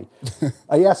of funny.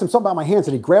 I asked him something about my hands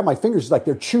and he grabbed my fingers. He's like,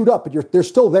 they're chewed up, but they're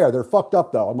still there. They're fucked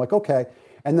up though. I'm like, okay.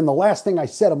 And then the last thing I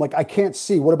said, I'm like, I can't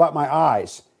see. What about my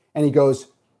eyes? And he goes,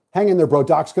 hang in there, bro.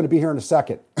 Doc's going to be here in a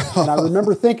second. And I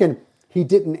remember thinking, he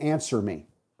didn't answer me.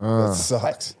 That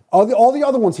sucks. All the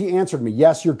other ones, he answered me.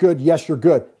 Yes, you're good. Yes, you're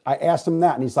good. I asked him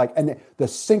that, and he's like, and the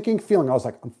sinking feeling, I was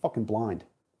like, I'm fucking blind.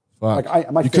 Fuck.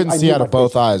 Like you couldn't see out of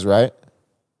both eyes, right?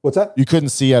 What's that? You couldn't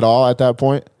see at all at that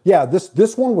point? Yeah,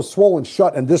 this one was swollen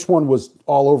shut, and this one was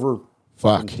all over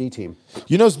Fuck. D team.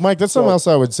 You know, Mike, that's something else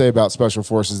I would say about special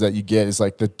forces that you get is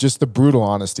like the brutal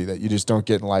honesty that you just don't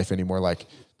get in life anymore. Like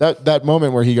that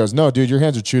moment where he goes, no, dude, your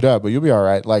hands are chewed up, but you'll be all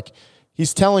right. Like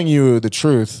he's telling you the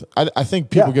truth. I think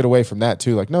people get away from that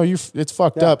too. Like, no, it's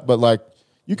fucked up, but like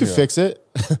you can fix it.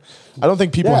 I don't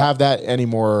think people have that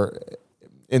anymore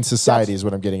in society is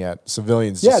what I'm getting at.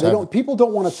 Civilians. Yeah, people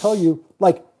don't want to tell you,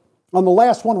 like on the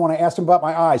last one, when I asked him about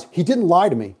my eyes, he didn't lie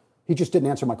to me. He just didn't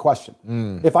answer my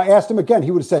question. If I asked him again,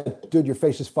 he would have said, dude, your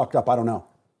face is fucked up. I don't know.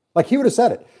 Like he would have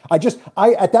said it.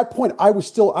 At that point, I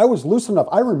was loose enough.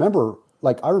 I remember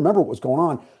what was going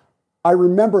on. I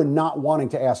remember not wanting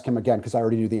to ask him again because I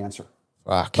already knew the answer.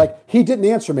 Fuck. Like he didn't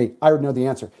answer me. I already know the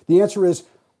answer. The answer is,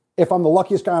 if I'm the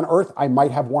luckiest guy on earth, I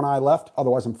might have one eye left.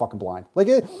 Otherwise, I'm fucking blind. Like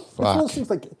it's one of those things.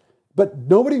 Like, but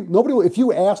nobody will. If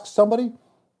you ask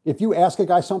a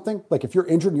guy something, like if you're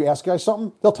injured and you ask a guy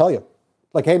something, they'll tell you.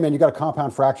 Like, hey man, you got a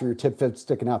compound fracture, your tib fib's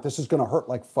sticking out. This is going to hurt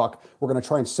like fuck. We're going to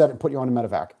try and set it and put you on a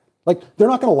medevac. Like, they're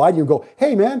not going to lie to you and go,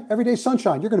 hey man, every day's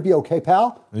sunshine. You're going to be okay,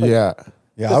 pal. Like, yeah.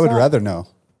 I would rather know.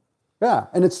 Yeah,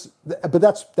 and but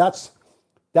that's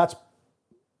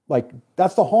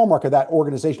the hallmark of that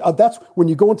organization. That's when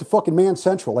you go into fucking Man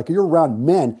Central, like you're around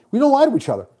men, we don't lie to each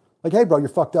other. Like, hey bro, you're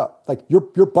fucked up. Like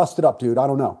you're busted up, dude. I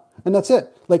don't know. And that's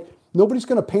it. Like nobody's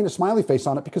going to paint a smiley face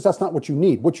on it because that's not what you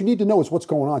need. What you need to know is what's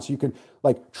going on so you can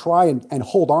like try and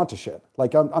hold on to shit.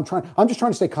 Like I'm just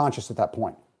trying to stay conscious at that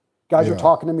point. Guys are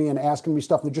talking to me and asking me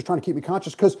stuff and they're just trying to keep me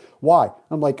conscious because why?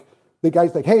 I'm like, the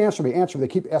guy's like, hey, answer me. They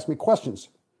keep asking me questions.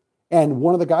 And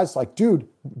one of the guys is like, dude,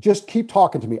 just keep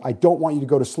talking to me. I don't want you to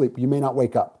go to sleep. You may not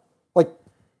wake up. Like,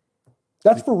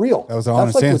 that's for real. That was an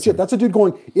honest answer. Legit. That's a dude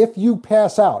going, if you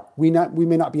pass out, we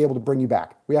may not be able to bring you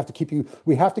back. We have to keep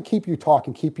you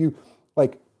talking, keep you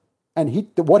like, and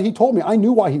what he told me, I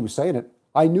knew why he was saying it.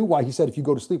 I knew why he said, if you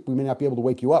go to sleep, we may not be able to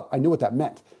wake you up. I knew what that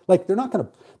meant. Like, they're not going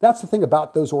to, that's the thing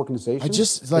about those organizations. I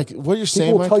just, like, what you're saying,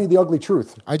 people will tell you the ugly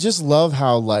truth. I just love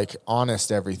how, like, honest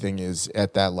everything is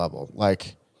at that level.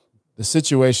 Like, the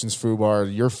situation's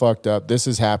FUBAR, you're fucked up, this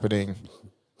is happening.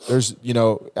 There's,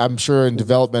 I'm sure in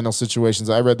developmental situations,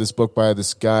 I read this book by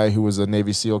this guy who was a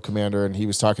Navy SEAL commander, and he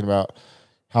was talking about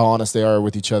how honest they are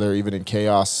with each other, even in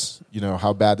chaos,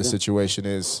 how bad the situation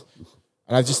is.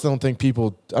 And I just don't even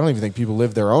think people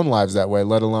live their own lives that way,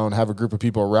 let alone have a group of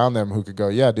people around them who could go,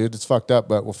 yeah, dude, it's fucked up,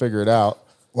 but we'll figure it out.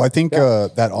 Well, I think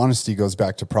that honesty goes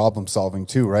back to problem solving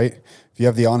too, right? If you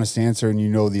have the honest answer and you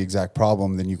know the exact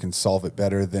problem, then you can solve it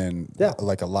better than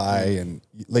like a lie. And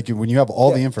like when you have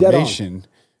all the information,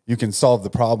 you can solve the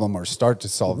problem or start to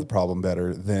solve the problem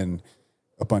better than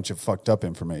a bunch of fucked up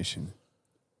information.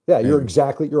 Yeah, you're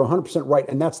 100% right.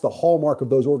 And that's the hallmark of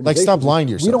those organizations. Like, stop lying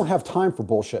to yourself. We don't have time for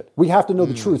bullshit. We have to know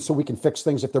the truth so we can fix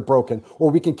things if they're broken, or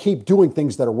we can keep doing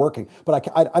things that are working. But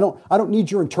I don't need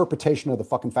your interpretation of the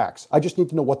fucking facts. I just need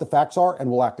to know what the facts are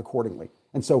and we'll act accordingly.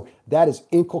 And so that is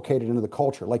inculcated into the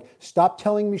culture. Like, stop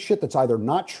telling me shit that's either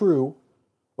not true,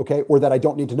 okay, or that I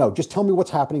don't need to know. Just tell me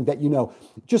what's happening that you know.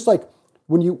 Just like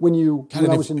when I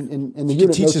was in the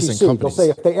unit in OTC, they'll say,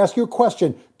 if they ask you a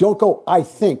question, don't go, I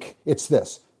think it's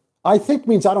this. I think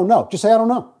means I don't know. Just say I don't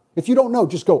know. If you don't know,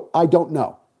 just go, I don't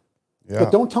know. Yeah.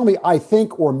 But don't tell me I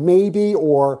think or maybe,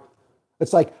 or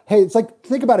it's like, hey, it's like,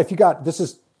 think about if you got, this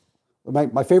is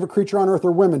my favorite creature on earth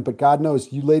are women, but God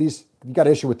knows you ladies, you got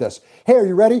an issue with this. Hey, are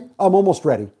you ready? I'm almost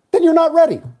ready. Then you're not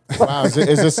ready. Wow, is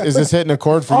this hitting a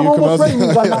chord for I'm you, almost ready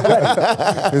means I'm not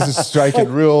ready. This is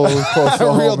striking real close to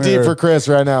real home deep here. for Chris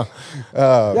right now.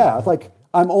 Yeah, it's like,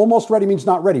 I'm almost ready means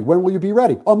not ready. When will you be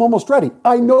ready? I'm almost ready.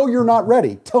 I know you're not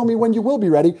ready. Tell me when you will be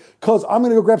ready, because I'm going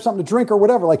to go grab something to drink or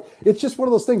whatever. Like, it's just one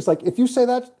of those things. Like, if you say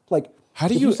that, like,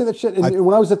 if you say that shit, and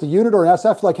when I was at the unit or in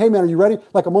SF, like, hey man, are you ready?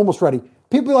 Like, I'm almost ready.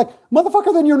 People be like,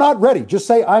 motherfucker, then you're not ready. Just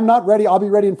say, I'm not ready. I'll be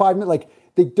ready in 5 minutes. Like,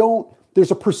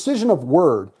 there's a precision of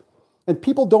word, and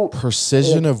people don't.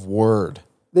 Precision of word.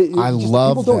 I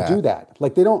love that. People don't do that.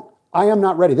 Like, they don't. I am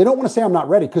not ready. They don't want to say I'm not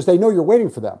ready because they know you're waiting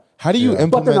for them. How do you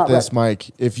implement this, ready.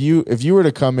 Mike? If you were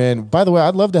to come in, by the way,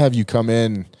 I'd love to have you come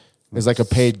in as like a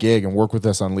paid gig and work with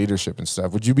us on leadership and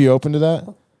stuff. Would you be open to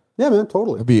that? Yeah, man,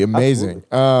 totally. It'd be amazing.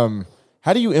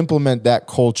 How do you implement that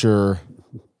culture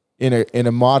in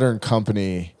a modern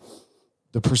company?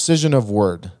 The precision of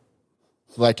word.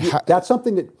 Like that's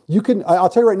something that you can. I'll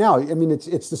tell you right now. I mean,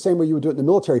 it's the same way you would do it in the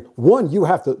military. One, you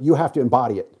have to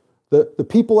embody it. The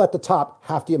people at the top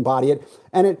have to embody it,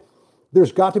 and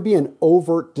there's got to be an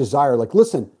overt desire. Like,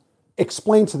 listen,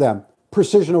 explain to them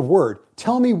precision of word.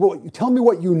 Tell me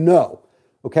what you know.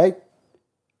 Okay,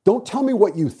 don't tell me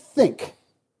what you think.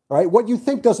 All right, what you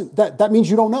think doesn't that means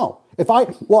you don't know.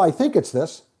 I think it's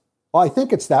this, I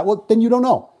think it's that. Well, then you don't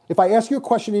know. If I ask you a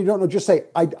question and you don't know, just say,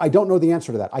 I don't know the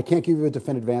answer to that. I can't give you a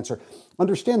definitive answer.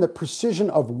 Understand that precision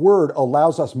of word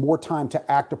allows us more time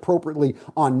to act appropriately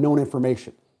on known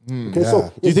information. Okay, so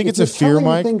do you think it's a fear,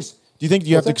 Mike? Do you think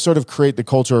you have to sort of create the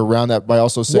culture around that by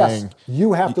also saying, yes,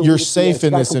 you have to, you're safe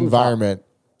in this environment?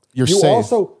 You're safe.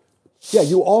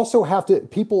 You also have to,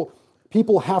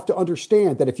 people have to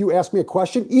understand that if you ask me a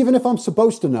question, even if I'm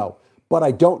supposed to know, but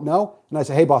I don't know, and I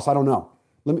say, hey, boss, I don't know.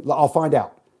 I'll find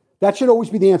out. That should always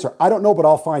be the answer. I don't know, but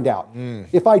I'll find out.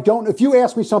 If you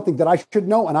ask me something that I should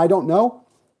know and I don't know,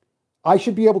 I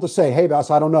should be able to say, hey,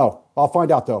 boss, I don't know. I'll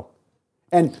find out though.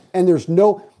 And there's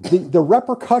the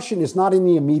repercussion is not in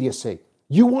the immediacy.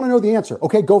 You want to know the answer.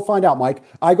 Okay, go find out, Mike.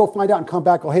 I go find out and come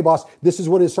back. Go, hey, boss, this is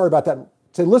what it is. Sorry about that.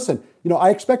 Say, listen,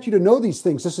 I expect you to know these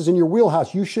things. This is in your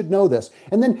wheelhouse. You should know this.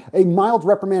 And then a mild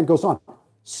reprimand goes on.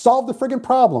 Solve the friggin'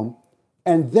 problem.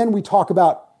 And then we talk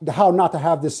about how not to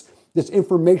have this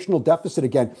informational deficit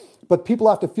again. But people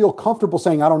have to feel comfortable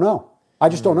saying, I don't know. I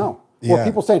just don't know. Yeah. Or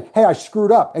people saying, hey, I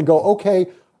screwed up, and go, okay,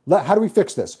 how do we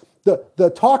fix this?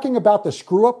 The talking about the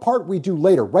screw up part we do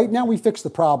later. Right now we fix the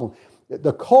problem.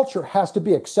 The culture has to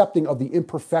be accepting of the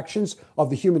imperfections of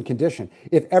the human condition.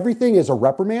 If everything is a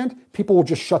reprimand, people will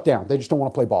just shut down. They just don't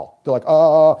want to play ball. They're like,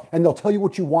 and they'll tell you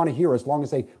what you want to hear as long as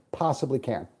they possibly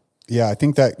can. Yeah, I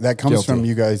think that comes from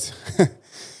you guys.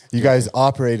 You guys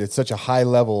operate at such a high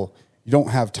level. You don't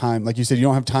have time. Like you said, you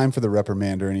don't have time for the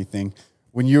reprimand or anything.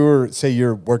 When you're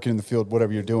working in the field,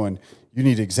 whatever you're doing, you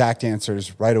need exact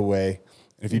answers right away.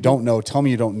 And if you don't know, tell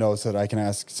me you don't know so that I can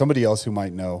ask somebody else who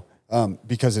might know.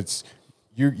 Because it's,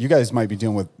 you guys might be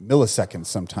dealing with milliseconds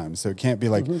sometimes. So it can't be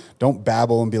like, don't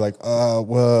babble and be like,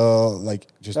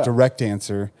 just direct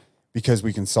answer, because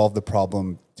we can solve the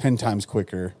problem 10 times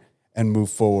quicker and move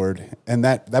forward. And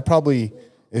that probably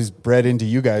is bred into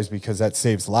you guys because that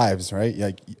saves lives, right?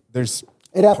 Like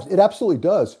it absolutely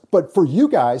does. But for you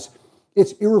guys,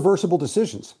 it's irreversible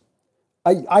decisions.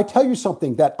 I tell you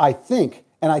something that I think,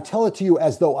 and I tell it to you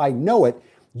as though I know it.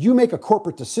 You make a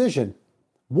corporate decision.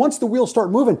 Once the wheels start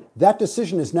moving, that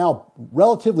decision is now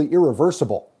relatively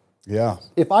irreversible. Yeah.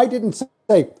 If I didn't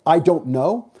say, I don't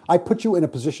know, I put you in a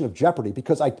position of jeopardy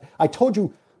because I told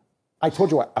you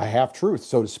I have truth,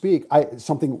 so to speak. I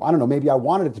don't know, maybe I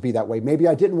wanted it to be that way. Maybe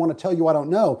I didn't want to tell you I don't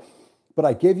know, but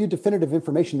I gave you definitive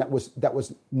information that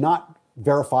was not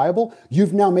verifiable.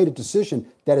 You've now made a decision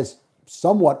that is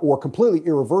somewhat or completely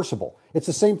irreversible. It's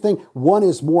the same thing. One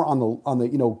is more on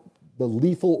the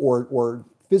lethal or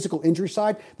physical injury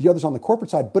side. The other's on the corporate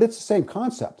side, but it's the same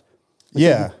concept.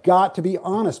 Yeah. You've got to be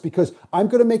honest, because I'm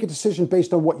going to make a decision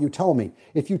based on what you tell me.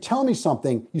 If you tell me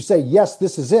something, you say, yes,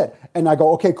 this is it. And I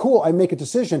go, okay, cool. I make a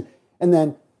decision. And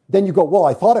then you go, well,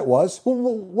 I thought it was.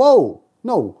 Whoa,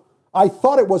 no. I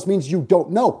thought it was means you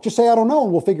don't know. Just say, I don't know,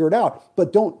 and we'll figure it out.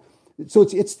 But don't. So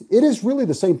it is really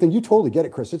the same thing. You totally get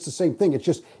it, Chris. It's the same thing.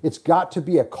 It's got to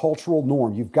be a cultural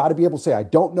norm. You've got to be able to say, I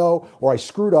don't know, or I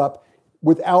screwed up,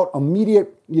 without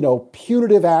immediate,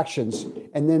 punitive actions,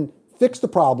 and then fix the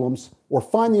problems or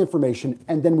find the information,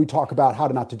 and then we talk about how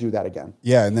not to do that again.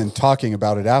 Yeah, and then talking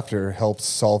about it after helps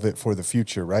solve it for the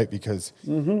future, right? Because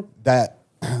that,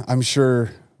 I'm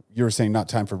sure you were saying not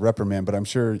time for reprimand, but I'm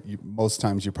sure most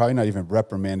times you're probably not even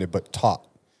reprimanded, but taught.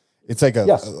 It's like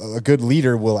a good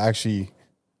leader will actually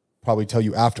probably tell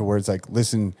you afterwards, like,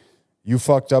 listen, you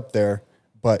fucked up there,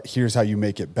 but here's how you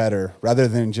make it better, rather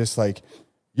than just like,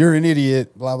 you're an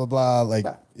idiot, blah, blah,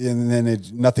 blah, and then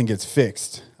nothing gets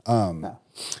fixed. That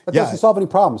doesn't solve any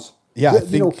problems. Yeah,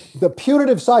 the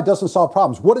punitive side doesn't solve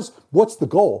problems. What's the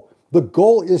goal? The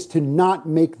goal is to not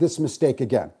make this mistake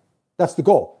again. That's the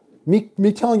goal.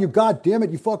 Me telling you, God damn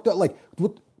it, you fucked up. Like,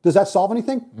 does that solve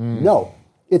anything? No.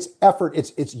 It's effort.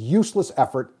 It's useless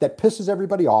effort that pisses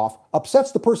everybody off,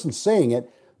 upsets the person saying it,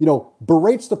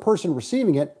 berates the person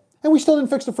receiving it, and we still didn't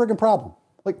fix the friggin' problem.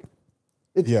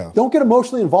 Don't get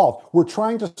emotionally involved. We're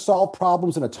trying to solve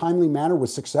problems in a timely manner with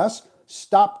success.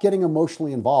 Stop getting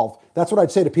emotionally involved. That's what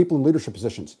I'd say to people in leadership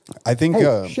positions. I think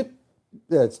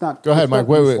it's not. Go ahead, Mike.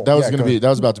 Wait. That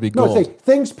was about to be gold. No,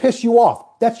 things piss you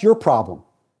off. That's your problem.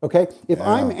 Okay. If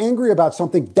I'm angry about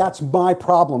something, that's my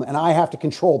problem, and I have to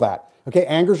control that. Okay.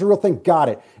 Anger's a real thing. Got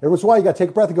it. Every once in a while, you got to take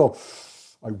a breath and go,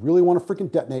 I really want to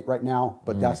freaking detonate right now,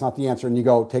 but that's not the answer. And you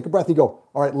go, take a breath and you go,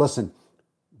 all right, listen.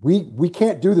 We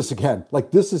can't do this again. Like,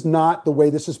 this is not the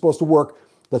way this is supposed to work.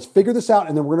 Let's figure this out,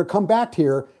 and then we're going to come back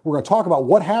here. We're going to talk about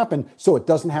what happened so it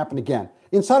doesn't happen again.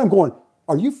 Inside, I'm going,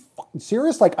 are you fucking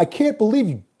serious? Like, I can't believe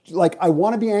you. Like, I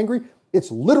want to be angry. It's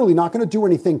literally not going to do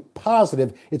anything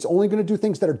positive. It's only going to do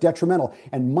things that are detrimental.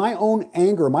 And my own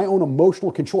anger, my own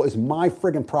emotional control is my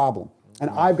friggin' problem. And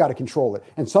I've got to control it.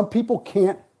 And some people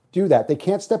can't do that. They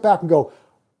can't step back and go,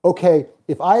 okay,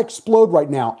 if I explode right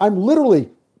now,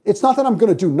 it's not that I'm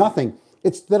going to do nothing.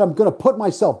 It's that I'm going to put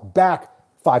myself back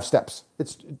 5 steps.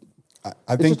 It's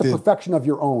just the perfection of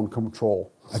your own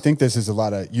control. I think this is a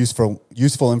lot of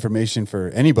useful information for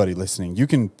anybody listening. You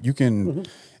can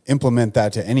implement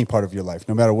that to any part of your life,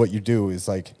 no matter what you do. Is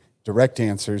like direct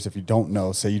answers. If you don't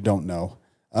know, say you don't know.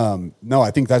 No,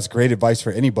 I think that's great advice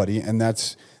for anybody, and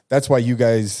that's why you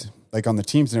guys, like on the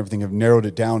teams and everything, have narrowed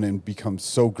it down and become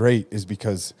so great, is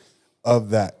because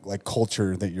of that like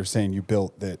culture that you're saying you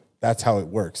built. That's how it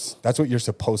works. That's what you're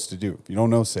supposed to do. If you don't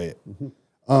know, say it.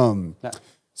 Yeah.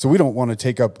 So we don't want to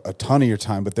take up a ton of your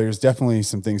time, but there's definitely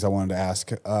some things I wanted to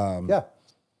ask. Yeah.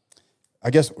 I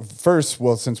guess first,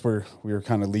 well, since we were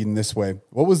kind of leading this way,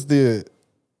 what was the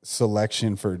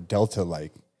selection for Delta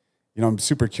like? You know, I'm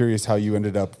super curious how you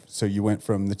ended up. So you went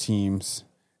from the teams,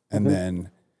 and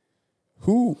then I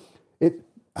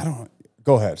don't know.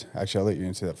 Go ahead. Actually, I'll let you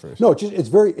answer that first. No, it's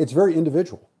very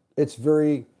individual. It's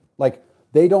very like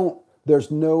they have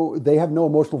no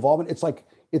emotional involvement. It's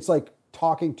like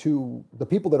talking to the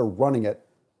people that are running it,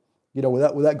 you know,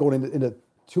 without going into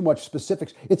too much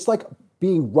specifics. It's like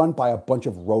being run by a bunch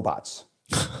of robots.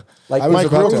 Like,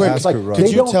 Mike, real quick,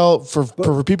 could you tell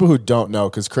for people who don't know,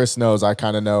 because Chris knows, I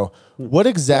kind of know, what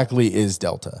exactly is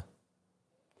Delta?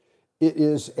 It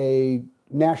is a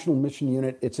national mission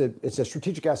unit. It's a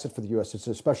strategic asset for the U.S. It's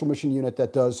a special mission unit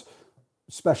that does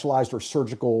specialized or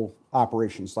surgical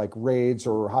operations like raids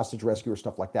or hostage rescue or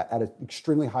stuff like that at an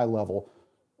extremely high level.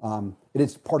 It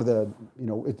is part of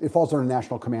it falls under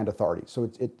National Command Authority, so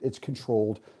it's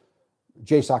controlled.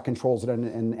 JSOC controls it,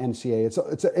 and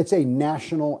NCA. It's a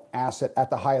national asset at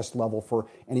the highest level for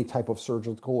any type of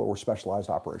surgical or specialized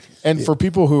operations. And for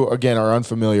people who again are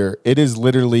unfamiliar, it is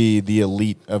literally the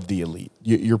elite of the elite.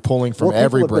 You're pulling from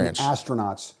every branch.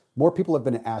 More people have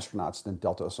been astronauts than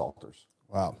Delta assaulters.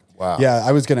 Wow. Yeah,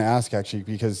 I was going to ask actually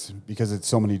because it's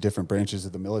so many different branches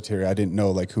of the military. I didn't know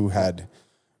like who had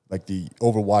like the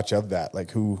overwatch of that.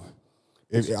 Like who?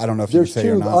 I don't know if you say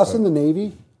or not. There's us in the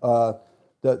Navy.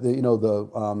 The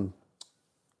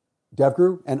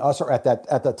DevGru and us are at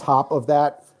the top of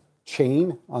that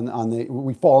chain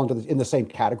we fall in the same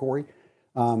category,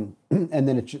 and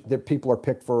then the people are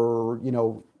picked for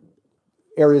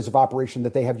areas of operation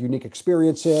that they have unique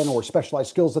experience in or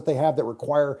specialized skills that they have that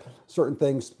require certain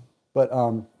things. But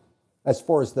as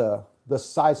far as the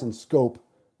size and scope,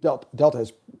 Delta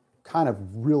has kind of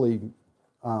really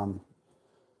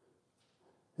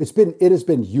it has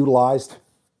been utilized.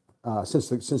 Since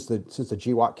the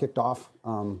GWOT kicked off,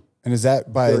 and is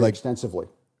that by like extensively?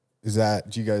 Do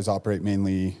you guys operate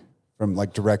mainly from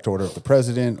like direct order of the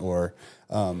president or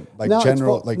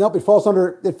general? It falls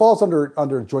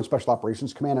under Joint Special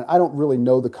Operations Command, and I don't really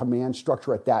know the command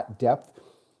structure at that depth,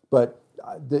 but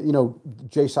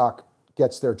JSOC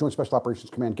gets their Joint Special Operations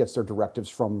Command gets their directives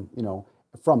from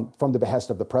the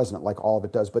behest of the president, like all of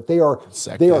it does. But they are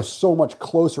so much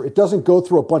closer. It doesn't go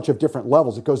through a bunch of different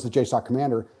levels. It goes to the JSOC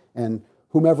commander, and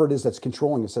whomever it is that's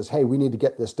controlling it says, hey, we need to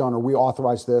get this done, or we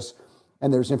authorize this.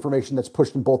 And there's information that's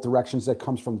pushed in both directions that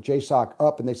comes from JSOC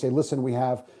up, and they say, listen, we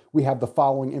have the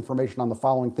following information on the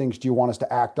following things. Do you want us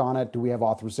to act on it? Do we have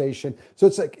authorization? So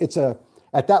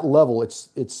at that level, it's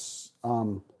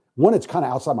kind of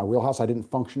outside my wheelhouse. I didn't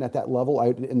function at that level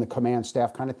in the command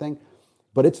staff kind of thing.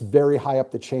 But it's very high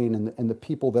up the chain, and the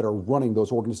people that are running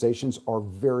those organizations are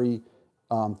very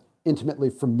intimately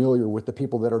familiar with the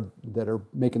people that are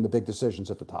making the big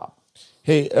decisions at the top.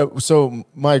 Hey, so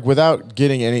Mike, without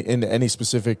getting into any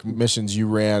specific missions you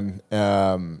ran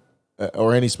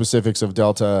or any specifics of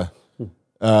Delta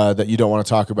that you don't want to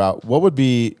talk about, what would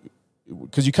be,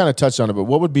 because you kind of touched on it, but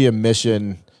what would be a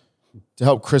mission to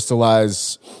help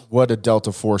crystallize what a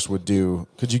Delta force would do?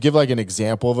 Could you give like an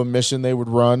example of a mission they would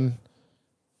run?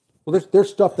 Well,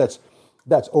 there's stuff that's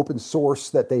open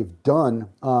source that they've done.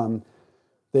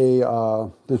 There's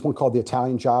one called the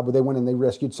Italian Job, where they went and they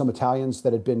rescued some Italians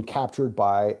that had been captured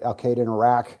by Al Qaeda in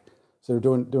Iraq. So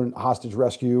they're doing hostage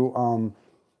rescue,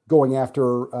 going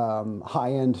after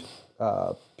high-end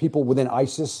people within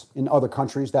ISIS in other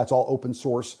countries. That's all open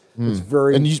source. It's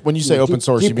very when you say open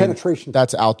source, you mean penetration.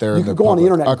 That's out there. You can go on the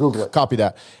internet and Google it. Copy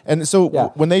that. And so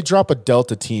when they drop a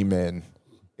Delta team in,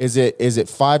 is it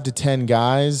 5 to 10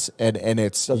 guys and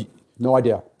it's no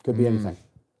idea. Could be anything.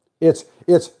 It's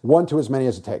one to as many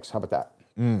as it takes. How about that?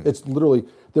 It's literally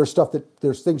there's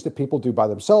things that people do by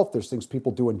themselves. There's things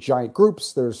people do in giant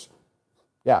groups.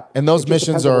 And those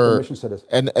missions are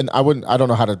and I don't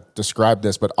know how to describe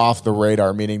this, but off the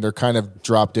radar, meaning they're kind of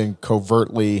dropped in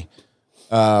covertly.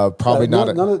 Probably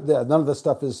not. None of this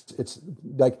stuff is. It's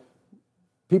like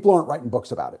people aren't writing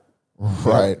books about it.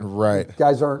 Right.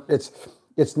 Guys aren't.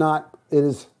 It's not. It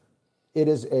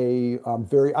is a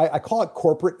I call it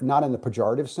corporate, not in the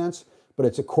pejorative sense, but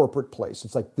it's a corporate place.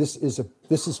 It's like this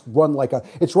is run like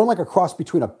a cross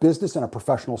between a business and a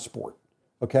professional sport.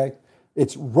 Okay,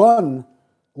 it's run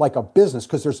like a business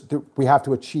because we have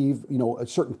to achieve, a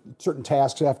certain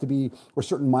tasks have to be, or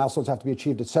certain milestones have to be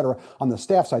achieved, et cetera. On the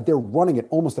staff side, they're running it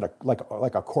almost at like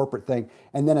a corporate thing.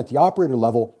 And then at the operator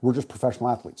level, we're just professional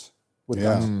athletes with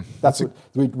guys. That's what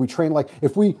we train like.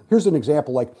 Here's an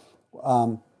example, like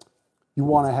you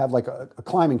want to have like a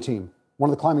climbing team. One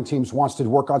of the climbing teams wants to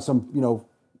work on some,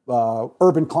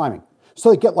 urban climbing.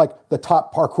 So they get like the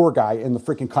top parkour guy in the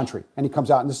freaking country, and he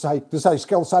comes out, and this is how you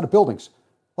scale the side of buildings.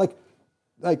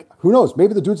 Like, who knows?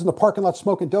 Maybe the dude's in the parking lot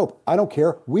smoking dope. I don't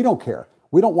care. We don't care.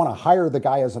 We don't want to hire the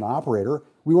guy as an operator.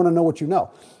 We want to know what you know.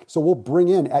 So we'll bring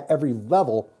in at every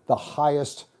level the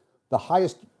highest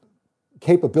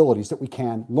capabilities that we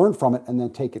can, learn from it, and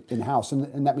then take it in-house.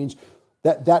 And that means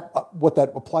what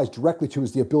that applies directly to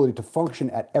is the ability to function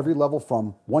at every level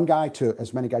from one guy to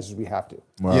as many guys as we have to.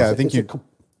 Wow. Yeah,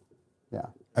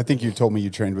 I think you told me you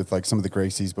trained with like some of the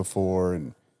Gracies before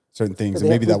and certain things, and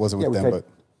maybe that wasn't with them, but...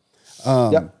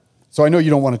 So I know you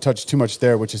don't want to touch too much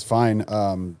there, which is fine,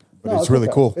 but it's really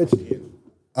cool. It's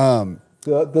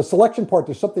the selection part.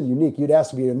 There's something unique. You'd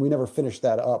asked me, and we never finished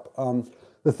that up.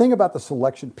 The thing about the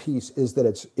selection piece is that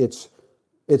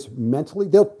it's mentally.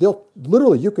 They'll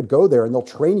literally, you could go there and they'll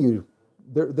train you.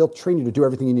 They'll train you to do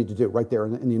everything you need to do right there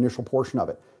in the initial portion of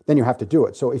it. Then you have to do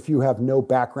it. So if you have no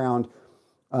background,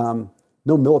 no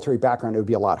military background, it would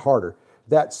be a lot harder.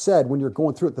 That said, when you're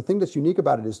going through it, the thing that's unique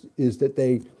about it is that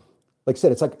they. Like I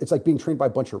said, it's like being trained by a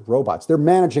bunch of robots. They're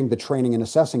managing the training and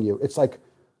assessing you. It's like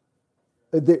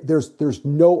there's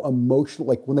no emotional.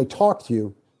 Like when they talk to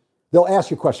you, they'll ask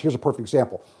you a question. Here's a perfect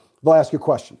example. They'll ask you a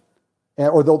question,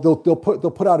 or they'll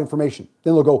put out information.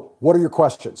 Then they'll go, "What are your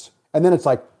questions?" And then it's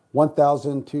like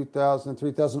 1,000, 2,000,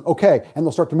 3,000. Okay, and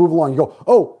they'll start to move along. You go,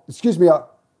 "Oh, excuse me,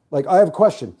 I have a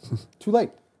question." Too late.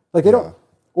 Like they don't,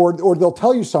 or they'll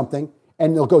tell you something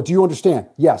and they'll go, "Do you understand?"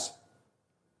 Yes.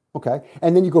 Okay,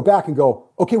 and then you go back and go,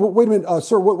 okay, well, wait a minute,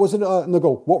 sir, what was it? And they'll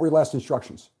go, what were your last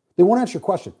instructions? They won't answer your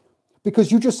question because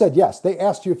you just said yes. They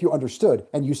asked you if you understood,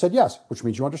 and you said yes, which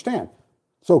means you understand.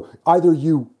 So either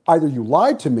you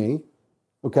lied to me,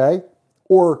 okay,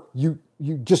 or you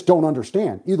just don't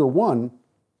understand. Either one,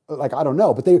 like I don't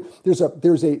know, but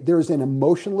there's an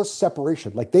emotionless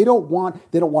separation. Like they don't want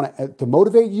to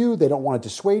motivate you. They don't want to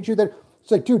dissuade you.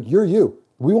 It's like, dude, you're you.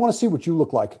 We want to see what you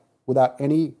look like without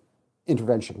any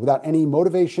intervention, without any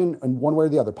motivation in one way or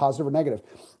the other, positive or negative.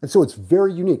 And so it's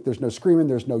very unique. There's no screaming,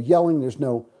 there's no yelling, there's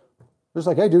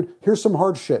like, hey dude, here's some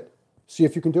hard shit. See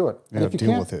if you can do it. And if you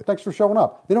can't, thanks for showing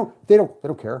up. They don't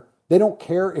care. They don't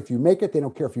care if you make it, they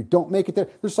don't care if you don't make it. They're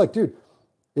just like, dude,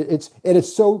 it's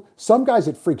so some guys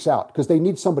it freaks out because they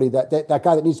need somebody that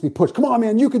guy that needs to be pushed. Come on,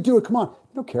 man, you can do it. Come on.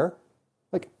 They don't care.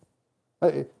 Like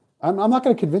I'm not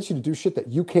going to convince you to do shit that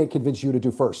you can't convince you to do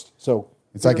first. So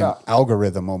it's like an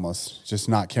algorithm almost, just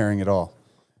not caring at all.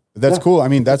 But that's cool. I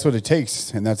mean, that's what it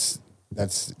takes, and that's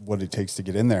what it takes to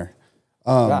get in there.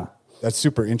 That's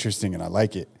super interesting, and I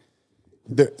like it.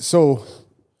 So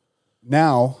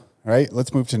now, right,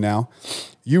 let's move to now.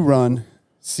 You run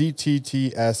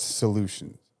CTTS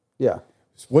Solutions. Yeah.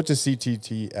 What does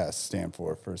CTTS stand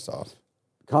for, first off?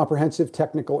 Comprehensive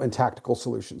Technical and Tactical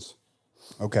Solutions.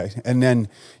 Okay. And then,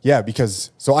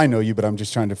 so I know you, but I'm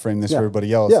just trying to frame this for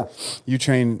everybody else. Yeah. You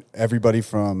train everybody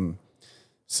from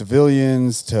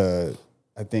civilians to,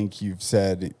 I think you've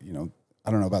said,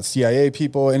 I don't know about CIA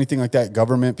people, anything like that,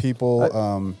 government people.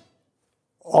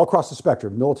 All across the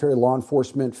spectrum, military, law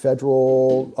enforcement,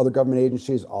 federal, other government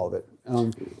agencies, all of it.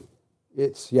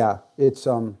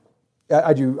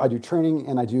 I do training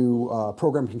and I do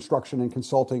program construction and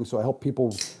consulting. So I help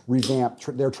people revamp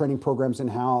their training programs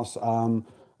in-house.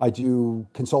 I do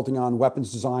consulting on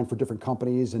weapons design for different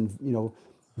companies and,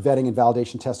 vetting and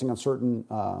validation testing on certain,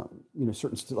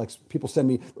 like people send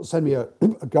me a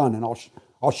gun and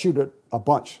I'll shoot it a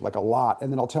bunch, like a lot.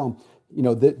 And then I'll tell them,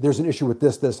 there's an issue with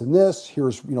this, this, and this.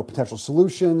 Here's, potential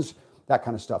solutions, that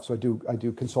kind of stuff. So I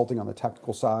do consulting on the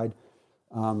technical side.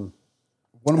 I've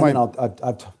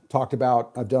talked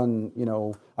about, I've done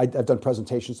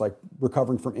presentations like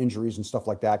recovering from injuries and stuff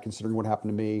like that, considering what happened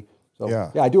to me.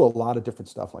 So I do a lot of different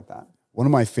stuff like that. One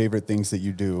of my favorite things that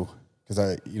you do, because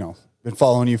I, been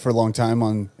following you for a long time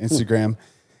on Instagram,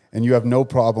 and you have no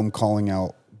problem calling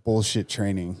out bullshit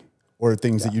training or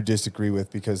things that you disagree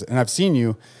with, and I've seen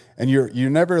you, and you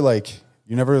never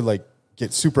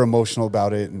get super emotional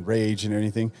about it and rage and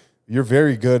anything. You're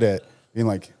very good at being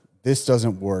like, this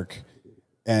doesn't work.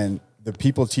 And the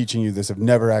people teaching you this have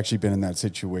never actually been in that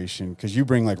situation, because you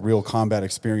bring like real combat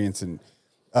experience and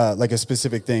like a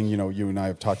specific thing, you know, you and I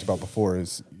have talked about before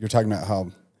is you're talking about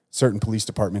how certain police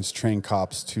departments train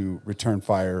cops to return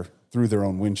fire through their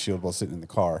own windshield while sitting in the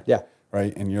car. Yeah.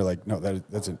 Right. And you're like, no,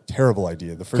 that's a terrible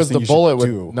idea. The first thing because the bullet would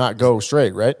do, not go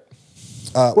straight, right?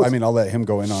 I mean, I'll let him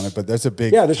go in on it, but that's a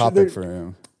big topic for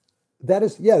him. That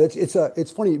is,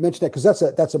 it's funny you mentioned that,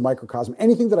 because that's a microcosm.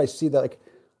 Anything that I see that, like,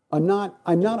 I'm not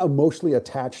emotionally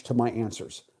attached to my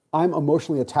answers. I'm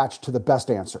emotionally attached to the best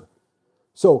answer.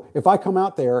 So if I come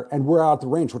out there and we're out at the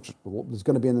range, which is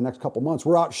going to be in the next couple months,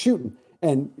 we're out shooting,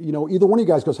 and you know, either one of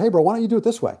you guys goes, "Hey, bro, why don't you do it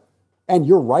this way?" And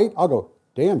you're right. I'll go,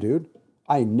 "Damn, dude,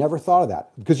 I never thought of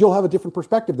that," because you'll have a different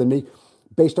perspective than me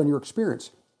based on your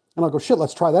experience. And I'll go, "Shit,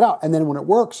 let's try that out." And then when it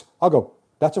works, I'll go,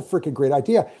 "That's a freaking great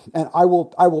idea." And I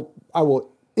will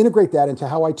integrate that into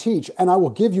how I teach, and I will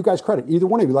give you guys credit. Either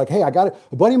one of you, like, "Hey, I got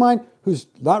a buddy of mine who's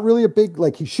not really a big,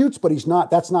 like, he shoots, but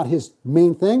that's not his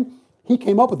main thing. He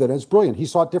came up with it, and it's brilliant. He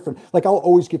saw it different." Like, I'll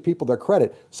always give people their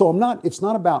credit. So it's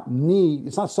not about me.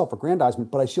 It's not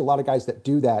self-aggrandizement, but I see a lot of guys that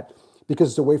do that because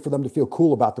it's a way for them to feel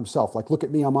cool about themselves. Like, look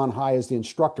at me, I'm on high as the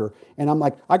instructor, and I'm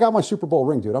like, I got my Super Bowl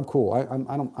ring, dude. I'm cool. I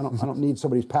don't need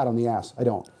somebody's pat on the ass. I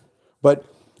don't. But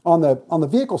on the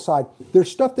vehicle side,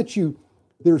 there's stuff that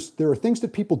there are things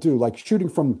that people do, like shooting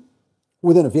from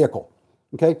within a vehicle.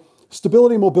 Okay,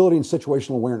 stability, mobility, and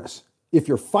situational awareness. If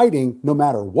you're fighting, no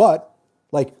matter what,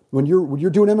 like when you're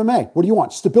doing MMA, what do you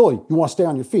want? Stability. You want to stay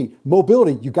on your feet.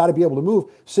 Mobility. You got to be able to move.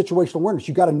 Situational awareness.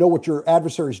 You got to know what your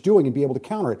adversary is doing and be able to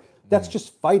counter it. That's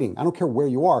just fighting. I don't care where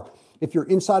you are. If you're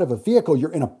inside of a vehicle,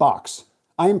 you're in a box.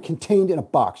 I am contained in a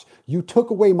box. You took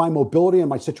away my mobility and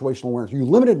my situational awareness. You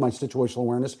limited my situational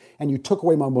awareness and you took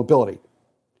away my mobility.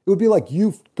 It would be like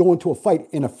you go into a fight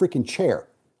in a freaking chair.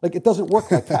 Like, it doesn't work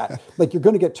like that. Like, you're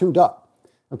going to get tuned up.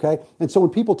 Okay. And so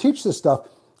when people teach this stuff,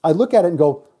 I look at it and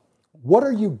go, what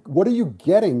are you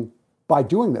getting by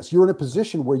doing this? You're in a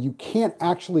position where you can't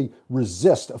actually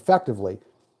resist effectively.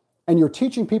 And you're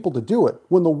teaching people to do it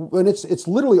when it's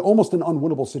literally almost an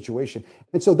unwinnable situation.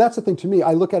 And so that's the thing to me.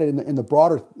 I look at it in the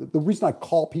broader, the reason I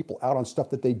call people out on stuff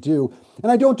that they do,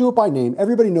 and I don't do it by name.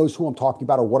 Everybody knows who I'm talking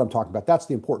about or what I'm talking about. That's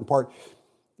the important part,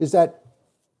 is that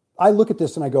I look at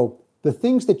this and I go, the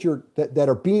things that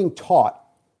are being taught,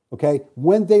 okay,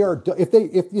 when they are,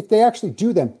 if they actually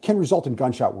do them, can result in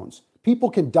gunshot wounds.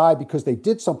 People can die because they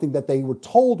did something that they were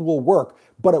told will work,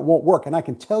 but it won't work. And I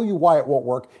can tell you why it won't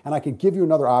work, and I can give you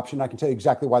another option. I can tell you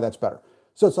exactly why that's better.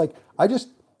 So it's like, I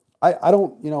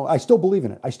don't, I still believe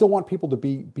in it. I still want people to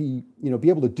be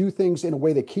able to do things in a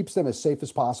way that keeps them as safe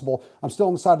as possible. I'm still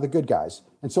on the side of the good guys.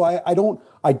 And so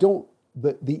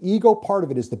the ego part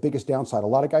of it is the biggest downside. A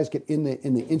lot of guys get in the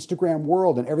Instagram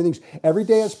world and every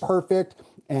day is perfect.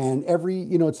 And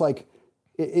it's like,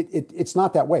 it's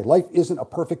not that way. Life isn't a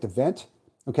perfect event.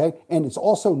 Okay. And it's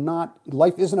also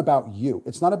life isn't about you.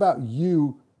 It's not about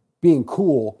you being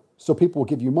cool so people will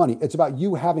give you money. It's about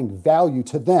you having value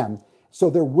to them so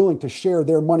they're willing to share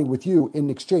their money with you in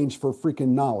exchange for freaking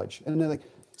knowledge. And they're like,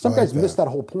 some guys miss that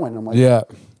whole point. And I'm like, yeah,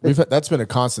 that's been a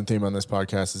constant theme on this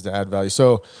podcast, is to add value.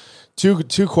 So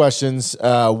two questions.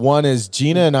 One is,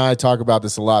 Gina and I talk about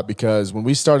this a lot because when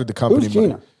we started the company, who's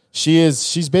Gina? She's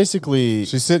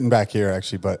sitting back here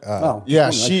actually, but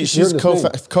she's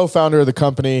co-founder of the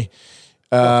company.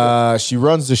 She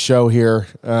runs the show here.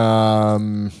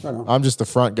 I'm just the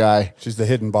front guy. She's the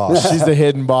hidden boss. She's the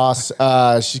hidden boss.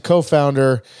 She's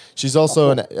co-founder. She's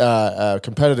also a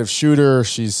competitive shooter.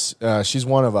 She's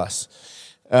one of us.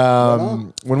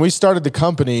 When we started the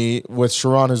company with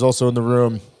Sharon, who's also in the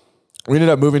room, we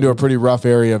ended up moving to a pretty rough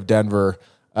area of Denver.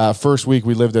 First week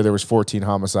we lived there was 14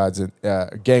 homicides and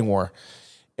gang war.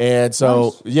 And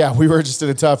so, we were just in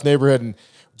a tough neighborhood. And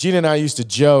Gina and I used to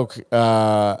joke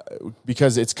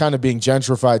because it's kind of being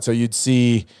gentrified. So you'd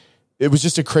see, it was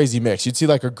just a crazy mix. You'd see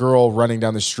like a girl running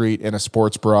down the street in a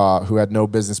sports bra who had no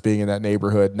business being in that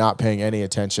neighborhood, not paying any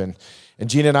attention. And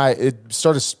Gina and I, it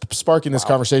started sparking this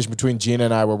conversation between Gina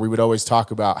and I where we would always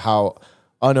talk about how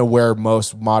unaware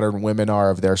most modern women are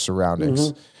of their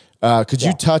surroundings. Mm-hmm. Could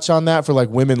you touch on that for like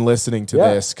women listening to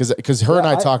this? Because her and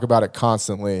I talk about it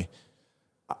constantly.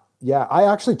 Yeah,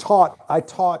 I taught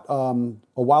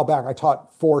a while back. I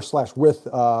taught with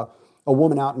a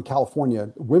woman out in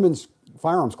California, women's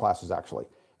firearms classes actually,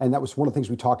 and that was one of the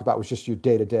things we talked about was just your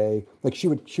day to day. Like she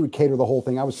would cater the whole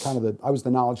thing. I was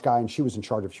the knowledge guy, and she was in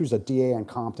charge of. She was a DA in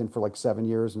Compton for like 7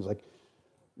 years, and was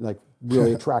like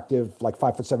really attractive, like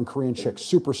 5'7" Korean chick,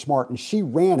 super smart, and she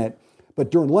ran it. But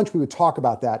during lunch, we would talk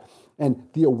about that and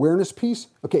the awareness piece.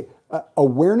 Okay,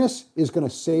 Awareness is going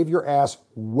to save your ass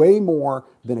way more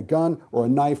than a gun or a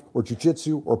knife or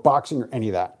jujitsu or boxing or any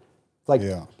of that. Like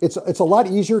it's a lot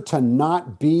easier to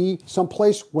not be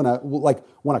someplace when a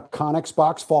Connex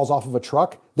box falls off of a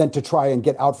truck than to try and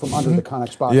get out from under the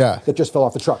Connex box that just fell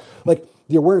off the truck. Like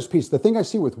the awareness piece. The thing I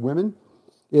see with women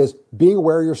is being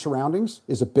aware of your surroundings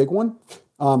is a big one.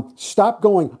 Stop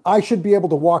going, I should be able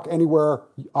to walk anywhere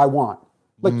I want.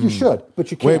 Like you should, but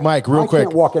you can't. Wait, Mike, real quick. I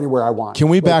can't walk anywhere I want. Can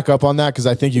we back up on that? Because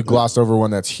I think you glossed over one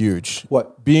that's huge.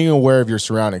 What? Being aware of your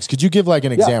surroundings. Could you give like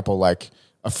an example, like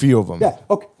a few of them? Yeah.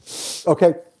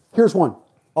 Okay. Here's one.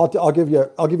 I'll give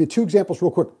you two examples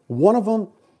real quick. One of them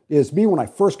is me when I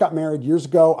first got married years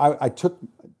ago. I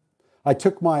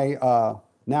took my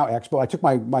now ex, but I took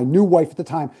my new wife at the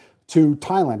time to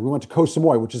Thailand. We went to Koh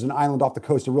Samui, which is an island off the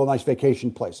coast, a real nice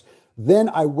vacation place. Then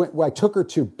I took her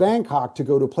to Bangkok to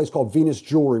go to a place called Venus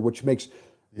Jewelry, which makes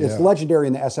it's legendary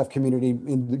in the SF community.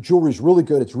 And the jewelry's really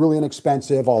good. It's really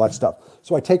inexpensive, all that stuff.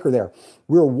 So I take her there.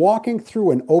 We were walking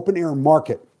through an open air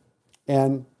market,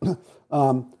 and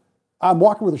I'm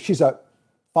walking with her. She's a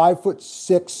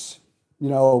 5'6",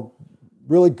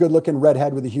 really good looking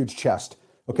redhead with a huge chest.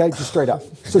 Okay, just straight up.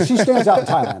 So she stands out in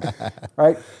Thailand,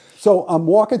 right? So I'm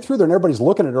walking through there, and everybody's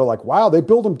looking at her like, "Wow, they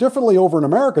build them differently over in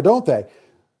America, don't they?"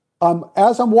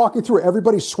 As I'm walking through,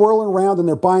 everybody's swirling around and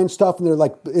they're buying stuff, and they're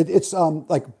like, it's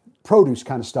like produce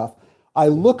kind of stuff. I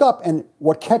look up, and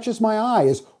what catches my eye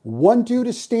is one dude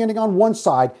is standing on one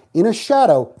side in a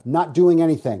shadow, not doing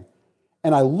anything.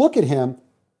 And I look at him,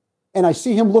 and I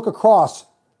see him look across,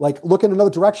 like look in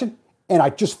another direction, and I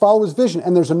just follow his vision,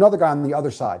 and there's another guy on the other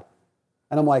side.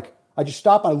 And I'm like, I just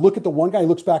stop, and I look at the one guy, he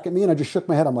looks back at me, and I just shook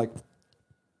my head. I'm like,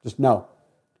 just no.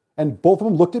 And both of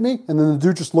them looked at me, and then the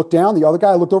dude just looked down. The other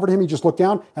guy, I looked over to him, he just looked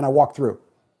down, and I walked through.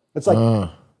 It's like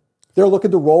they're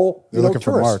looking to roll, they're looking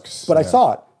tourists. for marks. But I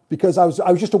saw it because I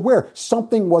was just aware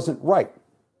something wasn't right.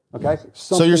 Okay.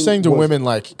 So you're saying to women,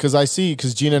 like, because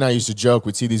Gina and I used to joke,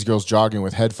 we'd see these girls jogging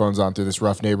with headphones on through this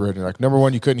rough neighborhood, and like, number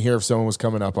one, you couldn't hear if someone was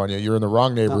coming up on you. You're in the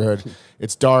wrong neighborhood. No.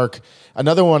 It's dark.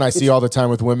 Another one I see all the time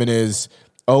with women is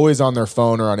always on their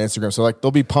phone or on Instagram. So like they'll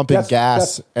be pumping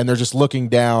gas and they're just looking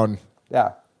down.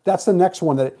 Yeah. That's the next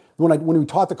one that when we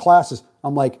taught the classes,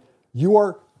 I'm like,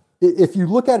 if you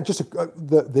look at it, just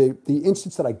the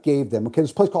instance that I gave them, okay, there's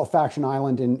a place called Fashion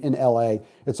Island in LA.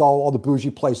 It's all the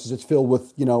bougie places. It's filled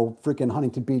with, freaking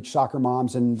Huntington Beach soccer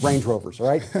moms and Range Rovers, all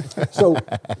right? So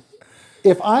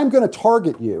if I'm going to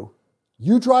target you,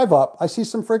 you drive up, I see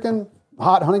some freaking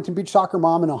hot Huntington Beach soccer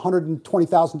mom in a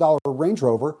 $120,000 Range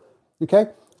Rover, okay?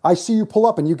 I see you pull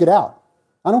up and you get out.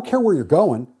 I don't care where you're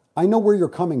going. I know where you're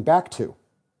coming back to.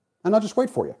 And I'll just wait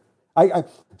for you.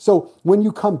 So when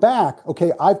you come back,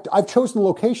 okay, I've chosen the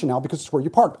location now because it's where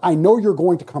you parked. I know you're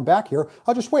going to come back here.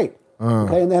 I'll just wait.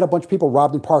 Okay, and they had a bunch of people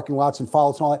robbed in parking lots and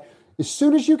followed and all that. As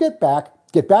soon as you get back,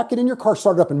 get in your car,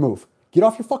 start it up and move. Get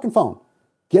off your fucking phone.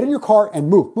 Get in your car and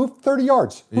move. Move 30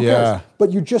 yards. Who cares?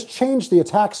 But you just changed the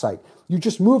attack site. You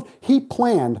just moved. He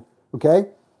planned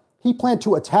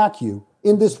to attack you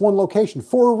in this one location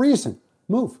for a reason.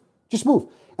 Move. Just move.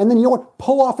 And then, you know what?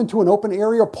 Pull off into an open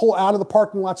area, pull out of the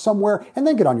parking lot somewhere, and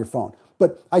then get on your phone.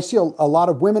 But I see a lot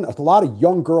of women, a lot of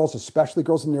young girls, especially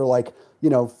girls in their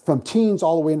from teens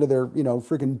all the way into their,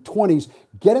 freaking 20s,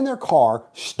 get in their car,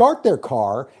 start their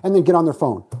car, and then get on their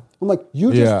phone. I'm like,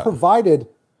 you just provided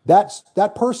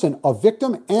that person a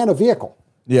victim and a vehicle.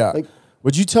 Yeah.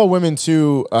 Would you tell women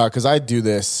too, because I do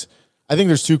this, I think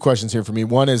there's two questions here for me.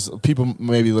 One is people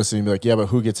maybe listening and be like, yeah, but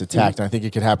who gets attacked? And I think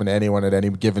it could happen to anyone at any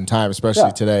given time,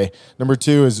 especially today. Number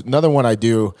two is another one I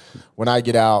do when I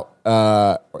get out,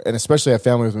 and especially I have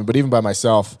family with me, but even by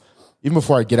myself, even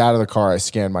before I get out of the car, I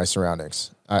scan my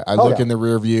surroundings. I look in the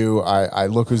rear view. I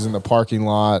look who's in the parking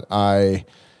lot.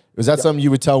 Is that something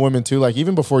you would tell women too? Like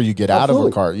even before you get out of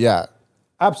a car? Yeah.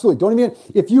 Absolutely. Don't even,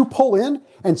 if you pull in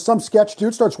and some sketch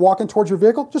dude starts walking towards your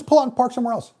vehicle, just pull out and park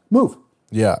somewhere else. Move.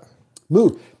 Yeah.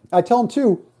 Move. I tell them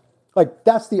too, like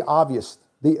that's the obvious,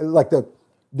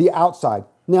 the outside.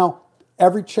 Now,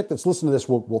 every chick that's listening to this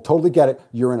will totally get it.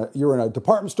 You're in a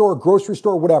department store, grocery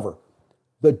store, whatever.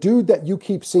 The dude that you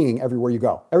keep seeing everywhere you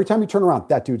go. Every time you turn around,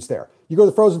 that dude's there. You go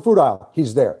to the frozen food aisle,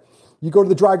 he's there. You go to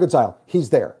the dry goods aisle, he's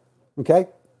there. Okay?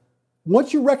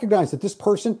 Once you recognize that this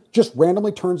person just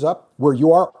randomly turns up where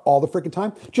you are all the freaking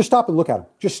time, just stop and look at him.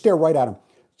 Just stare right at him.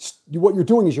 What you're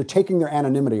doing is you're taking their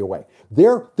anonymity away.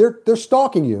 They're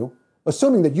stalking you,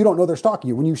 assuming that you don't know they're stalking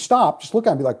you. When you stop, just look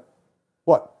at them and be like,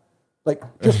 what? Like,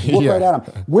 just look right at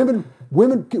them. Women,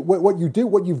 what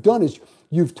you've done is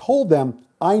you've told them,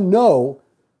 I know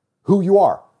who you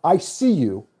are. I see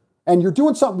you, and you're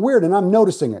doing something weird, and I'm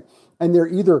noticing it. And they're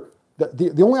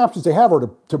the only options they have are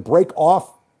to break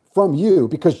off from you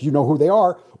because you know who they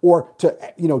are, or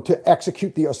to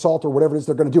execute the assault or whatever it is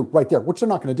they're going to do right there, which they're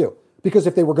not going to do, because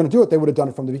if they were going to do it, they would have done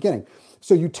it from the beginning.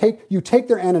 So you take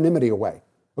their anonymity away.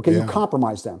 Okay, you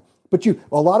compromise them. But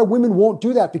a lot of women won't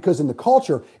do that because in the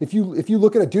culture, if you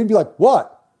look at a dude and be like,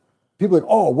 what? People are like,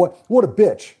 oh, what a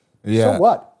bitch. Yeah. So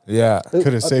what? Yeah.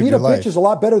 Could have saved being your a life. bitch is a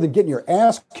lot better than getting your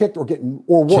ass kicked or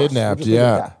worse. Kidnapped.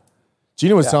 Yeah.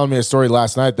 Gina was telling me a story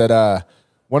last night that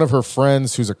one of her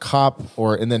friends who's a cop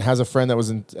and then has a friend that was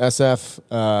in SF.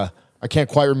 I can't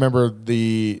quite remember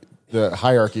the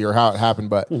hierarchy or how it happened,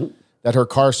 but that her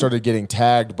car started getting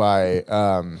tagged by,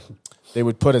 they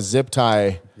would put a zip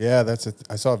tie. Yeah,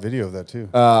 I saw a video of that too.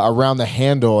 Around the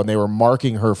handle, and they were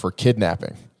marking her for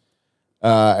kidnapping.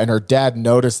 And her dad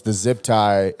noticed the zip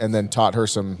tie and then taught her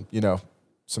some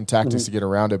tactics to get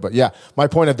around it. But yeah, my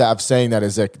point of saying that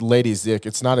is that, ladies,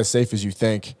 it's not as safe as you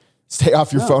think. Stay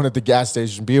off your phone at the gas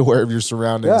station. Be aware of your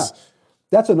surroundings. Yeah,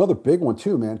 that's another big one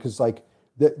too, man. Because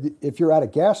if you're at a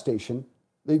gas station,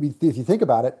 maybe if you think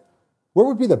about it, where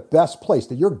would be the best place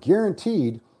that you're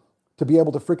guaranteed to be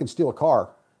able to freaking steal a car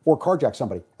or carjack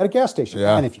somebody? At a gas station.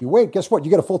 Yeah. And if you wait, guess what?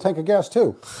 You get a full tank of gas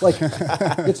too. Like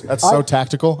that's so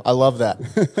tactical. I love that.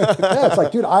 Yeah, it's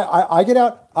like, dude, I get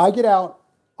out,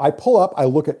 I pull up, I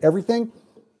look at everything,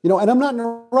 and I'm not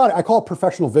neurotic. I call it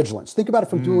professional vigilance. Think about it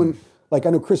from doing, like I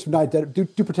know Chris and I do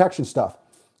protection stuff.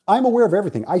 I'm aware of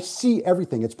everything. I see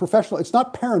everything. It's professional. It's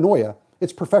not paranoia.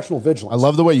 It's professional vigilance. I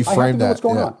love the way you framed that. I have to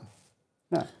know what's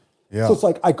going on. Yeah. So it's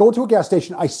like I go to a gas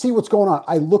station, I see what's going on,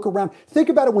 I look around. Think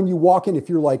about it when you walk in. If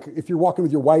you're walking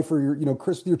with your wife or your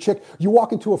Chris, your chick, you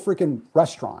walk into a freaking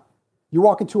restaurant. You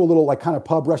walk into a little like kind of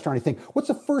pub restaurant. You think, what's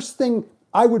the first thing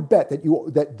I would bet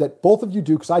that both of you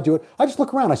do? Because I do it. I just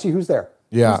look around. I see who's there.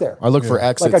 Yeah. Who's there? I look for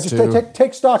exits. Like I just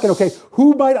take stock and okay,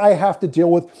 who might I have to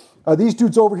deal with? Are these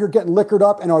dudes over here getting liquored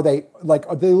up, and do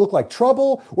they look like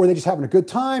trouble, or are they just having a good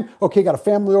time? Okay, got a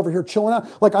family over here chilling out.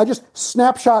 Like I just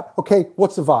snapshot. Okay,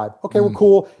 what's the vibe? Okay, we're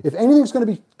cool. If anything's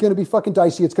going to be fucking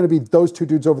dicey, it's going to be those two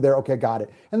dudes over there. Okay, got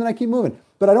it. And then I keep moving.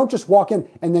 But I don't just walk in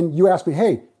and then you ask me,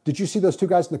 hey, did you see those two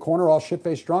guys in the corner all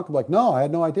shit-faced drunk? I'm like, no, I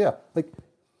had no idea. Like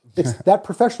it's that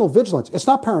professional vigilance. It's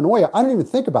not paranoia. I don't even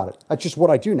think about it. That's just what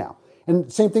I do now.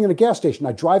 And same thing in a gas station.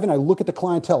 I drive in, I look at the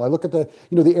clientele, I look at the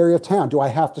area of town. Do I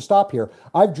have to stop here?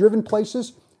 I've driven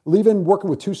places, leaving working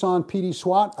with Tucson PD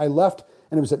SWAT. I left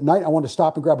and it was at night. I wanted to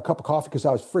stop and grab a cup of coffee because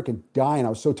I was freaking dying. I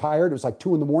was so tired. It was like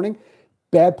 2 a.m,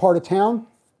 bad part of town.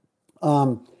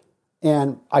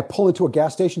 And I pull into a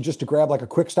gas station just to grab like a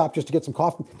quick stop just to get some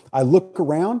coffee. I look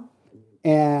around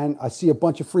and I see a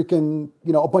bunch of freaking,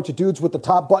 a bunch of dudes with the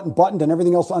top button buttoned and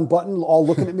everything else unbuttoned, all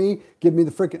looking at me, give me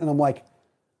the freaking, and I'm like,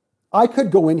 I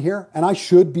could go in here and I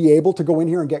should be able to go in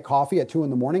here and get coffee at 2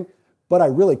 a.m, but I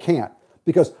really can't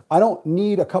because I don't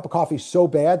need a cup of coffee so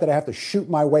bad that I have to shoot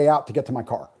my way out to get to my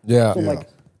car. Yeah. So I'm like,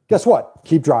 guess what?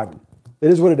 Keep driving.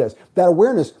 It is what it is. That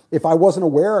awareness, if I wasn't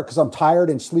aware because I'm tired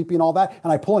and sleepy and all that,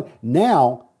 and I pull in,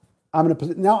 now I'm in a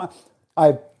position, now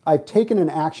I've taken an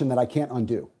action that I can't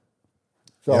undo.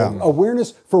 So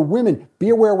awareness for women, be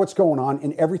aware of what's going on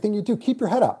in everything you do. Keep your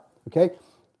head up, okay?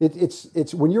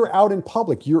 It's when you're out in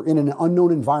public, you're in an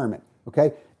unknown environment.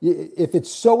 Okay, if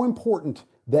it's so important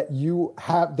that you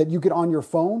get on your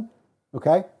phone,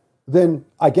 okay, then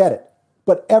I get it.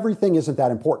 But everything isn't that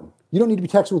important. You don't need to be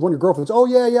texting with one of your girlfriends. Oh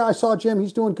yeah, I saw Jim.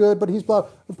 He's doing good, but he's blah.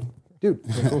 Dude,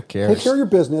 who cares? Take care of your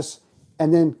business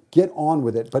and then get on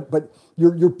with it. But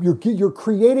you're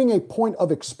creating a point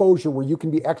of exposure where you can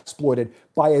be exploited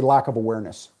by a lack of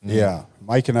awareness. Yeah,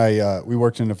 Mike and I we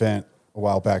worked an event a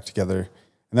while back together.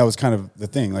 And that was kind of the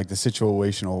thing, like the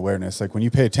situational awareness. Like when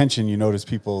you pay attention, you notice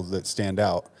people that stand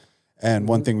out. And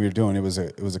one thing we were doing, it was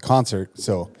a concert.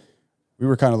 So we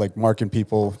were kind of like marking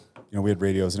people, we had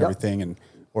radios and everything,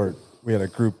 or we had a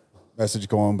group message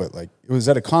going, but like it was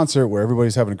at a concert where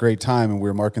everybody's having a great time and we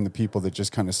were marking the people that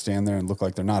just kind of stand there and look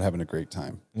like they're not having a great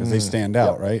time because they stand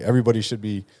out, right? Everybody should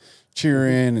be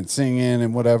cheering and singing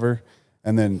and whatever.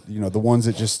 And then, the ones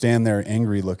that just stand there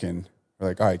angry looking, we're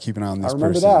like, all right, keep an eye on this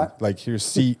person. That. Like, here's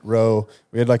seat, row.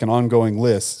 We had like an ongoing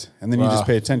list. And then you just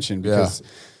pay attention because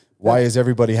why is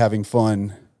everybody having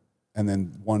fun? And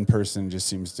then one person just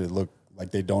seems to look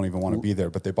like they don't even want to be there,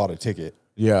 but they bought a ticket.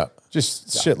 Yeah.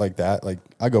 Just shit like that. Like,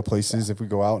 I go places if we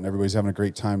go out and everybody's having a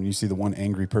great time and you see the one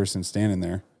angry person standing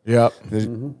there. Yep.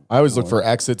 I always look for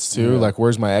exits too. Like,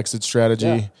 where's my exit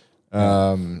strategy?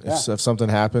 If something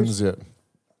happens,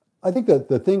 I think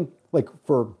the thing, like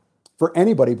for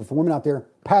anybody, but for women out there,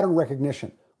 pattern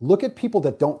recognition. Look at people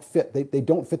that don't fit. They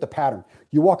don't fit the pattern.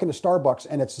 You walk into Starbucks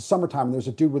and it's the summertime and there's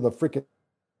a dude with a freaking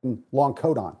long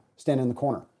coat on standing in the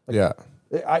corner. Like,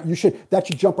 That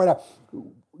should jump right out.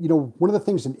 You know, one of the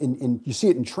things in you see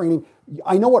it in training.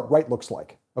 I know what right looks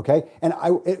like. Okay, and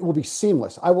it will be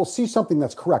seamless. I will see something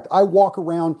that's correct. I walk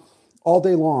around all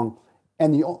day long,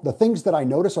 and the things that I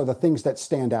notice are the things that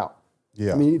stand out.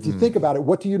 Yeah. I mean, if you think about it,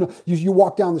 what do you know? You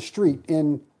walk down the street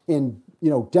in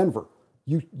Denver.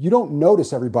 You don't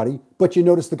notice everybody, but you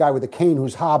notice the guy with a cane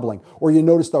who's hobbling, or you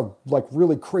notice the like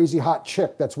really crazy hot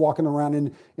chick that's walking around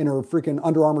in her freaking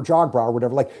Under Armour jog bra or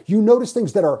whatever. Like, you notice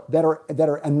things that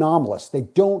are anomalous.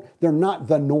 They're not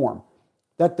the norm.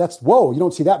 That's whoa, you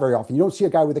don't see that very often. You don't see a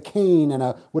guy with a cane and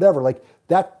a whatever. Like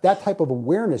that type of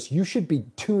awareness, you should be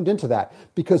tuned into that,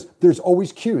 because there's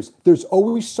always cues. There's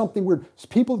always something weird.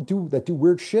 People that do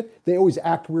weird shit, they always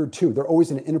act weird too. They're always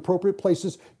in inappropriate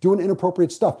places, doing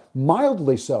inappropriate stuff,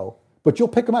 mildly so. But you'll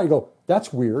pick them out and go,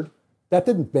 that's weird. That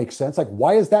didn't make sense. Like,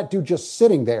 why is that dude just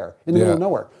sitting there in the middle of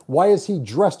nowhere? Why is he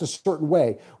dressed a certain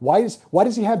way? Why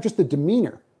does he have just the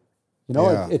demeanor? You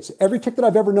know, it's every chick that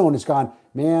I've ever known has gone,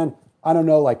 man, I don't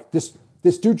know, like this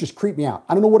dude just creeped me out.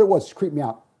 I don't know what it was, just creeped me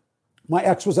out. My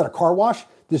ex was at a car wash.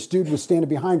 This dude was standing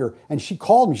behind her, and she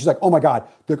called me. She's like, "Oh my God,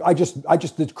 the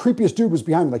creepiest dude was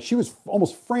behind me." Like, she was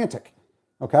almost frantic.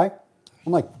 Okay,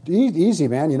 I'm like, easy,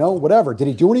 man. You know, whatever. Did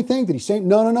he do anything? Did he say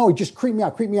no? He just creeped me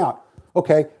out.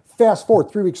 Okay. Fast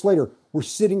forward 3 weeks later,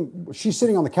 she's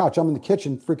sitting on the couch. I'm in the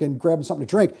kitchen, freaking grabbing something to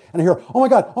drink, and I hear, "Oh my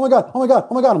God."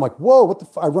 I'm like, "Whoa, what the?"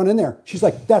 I run in there. She's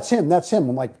like, "That's him.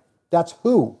 I'm like, "That's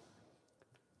who?"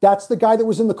 That's the guy that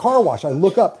was in the car wash. I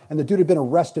look up, and the dude had been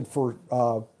arrested for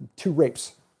 2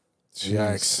 rapes.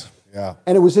 Yikes. Yeah.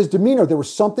 And it was his demeanor. There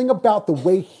was something about the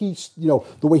way he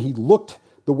looked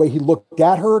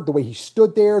at her, the way he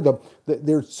stood there.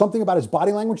 There's something about his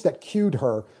body language that cued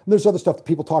her. And there's other stuff that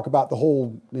people talk about, the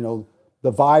whole,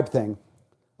 the vibe thing.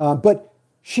 But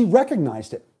she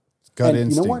recognized it. Gut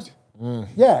instinct. You know what?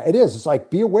 Yeah, it is. It's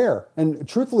like, be aware. And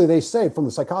truthfully, they say, from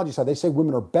the psychology side, they say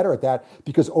women are better at that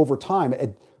because over time,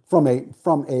 from a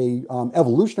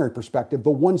evolutionary perspective, the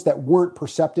ones that weren't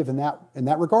perceptive in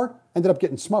that regard ended up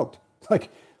getting smoked. Like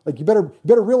you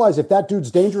better realize if that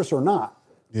dude's dangerous or not.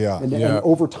 Yeah. And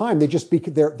over time, they just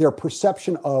their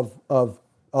perception of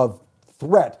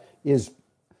threat is,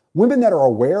 women that are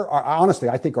aware are, honestly,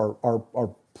 I think are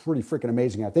pretty freaking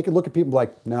amazing at it. They can look at people and be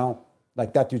like, no,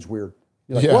 like, that dude's weird.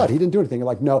 You're like, what? He didn't do anything. You're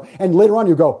like, no. And later on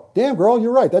you go, damn, girl,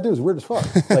 you're right. That dude's weird as fuck.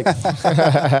 Like,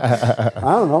 I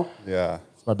don't know. Yeah.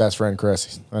 It's my best friend,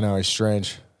 Chris. I know, he's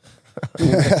strange.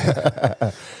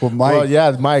 Well,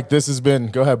 Mike. Mike, this has been,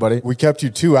 go ahead, buddy. We kept you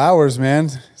 2 hours,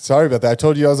 man. Sorry about that. I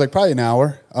told you I was like probably an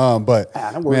hour. But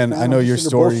man, I know your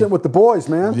story. Bullshit with the boys,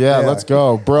 man. Yeah, let's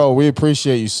go. Bro, we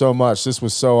appreciate you so much. This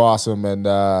was so awesome. And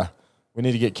we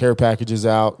need to get care packages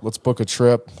out. Let's book a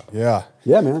trip. Yeah.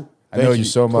 Yeah, man. Thank you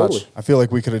so much. Totally. I feel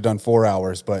like we could have done 4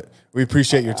 hours, but we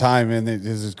appreciate your time, and this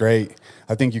is great.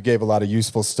 I think you gave a lot of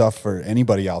useful stuff for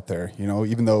anybody out there.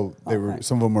 Even though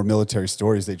some of them were military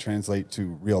stories, they translate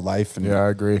to real life. And I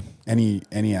agree. Any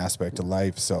aspect of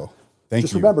life. So thank you.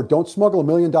 Just remember, don't smuggle $1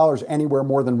 million anywhere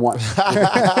more than once.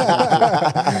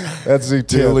 That's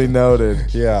Duly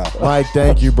noted. Yeah. Mike,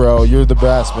 thank you, bro. You're the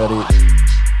best, buddy.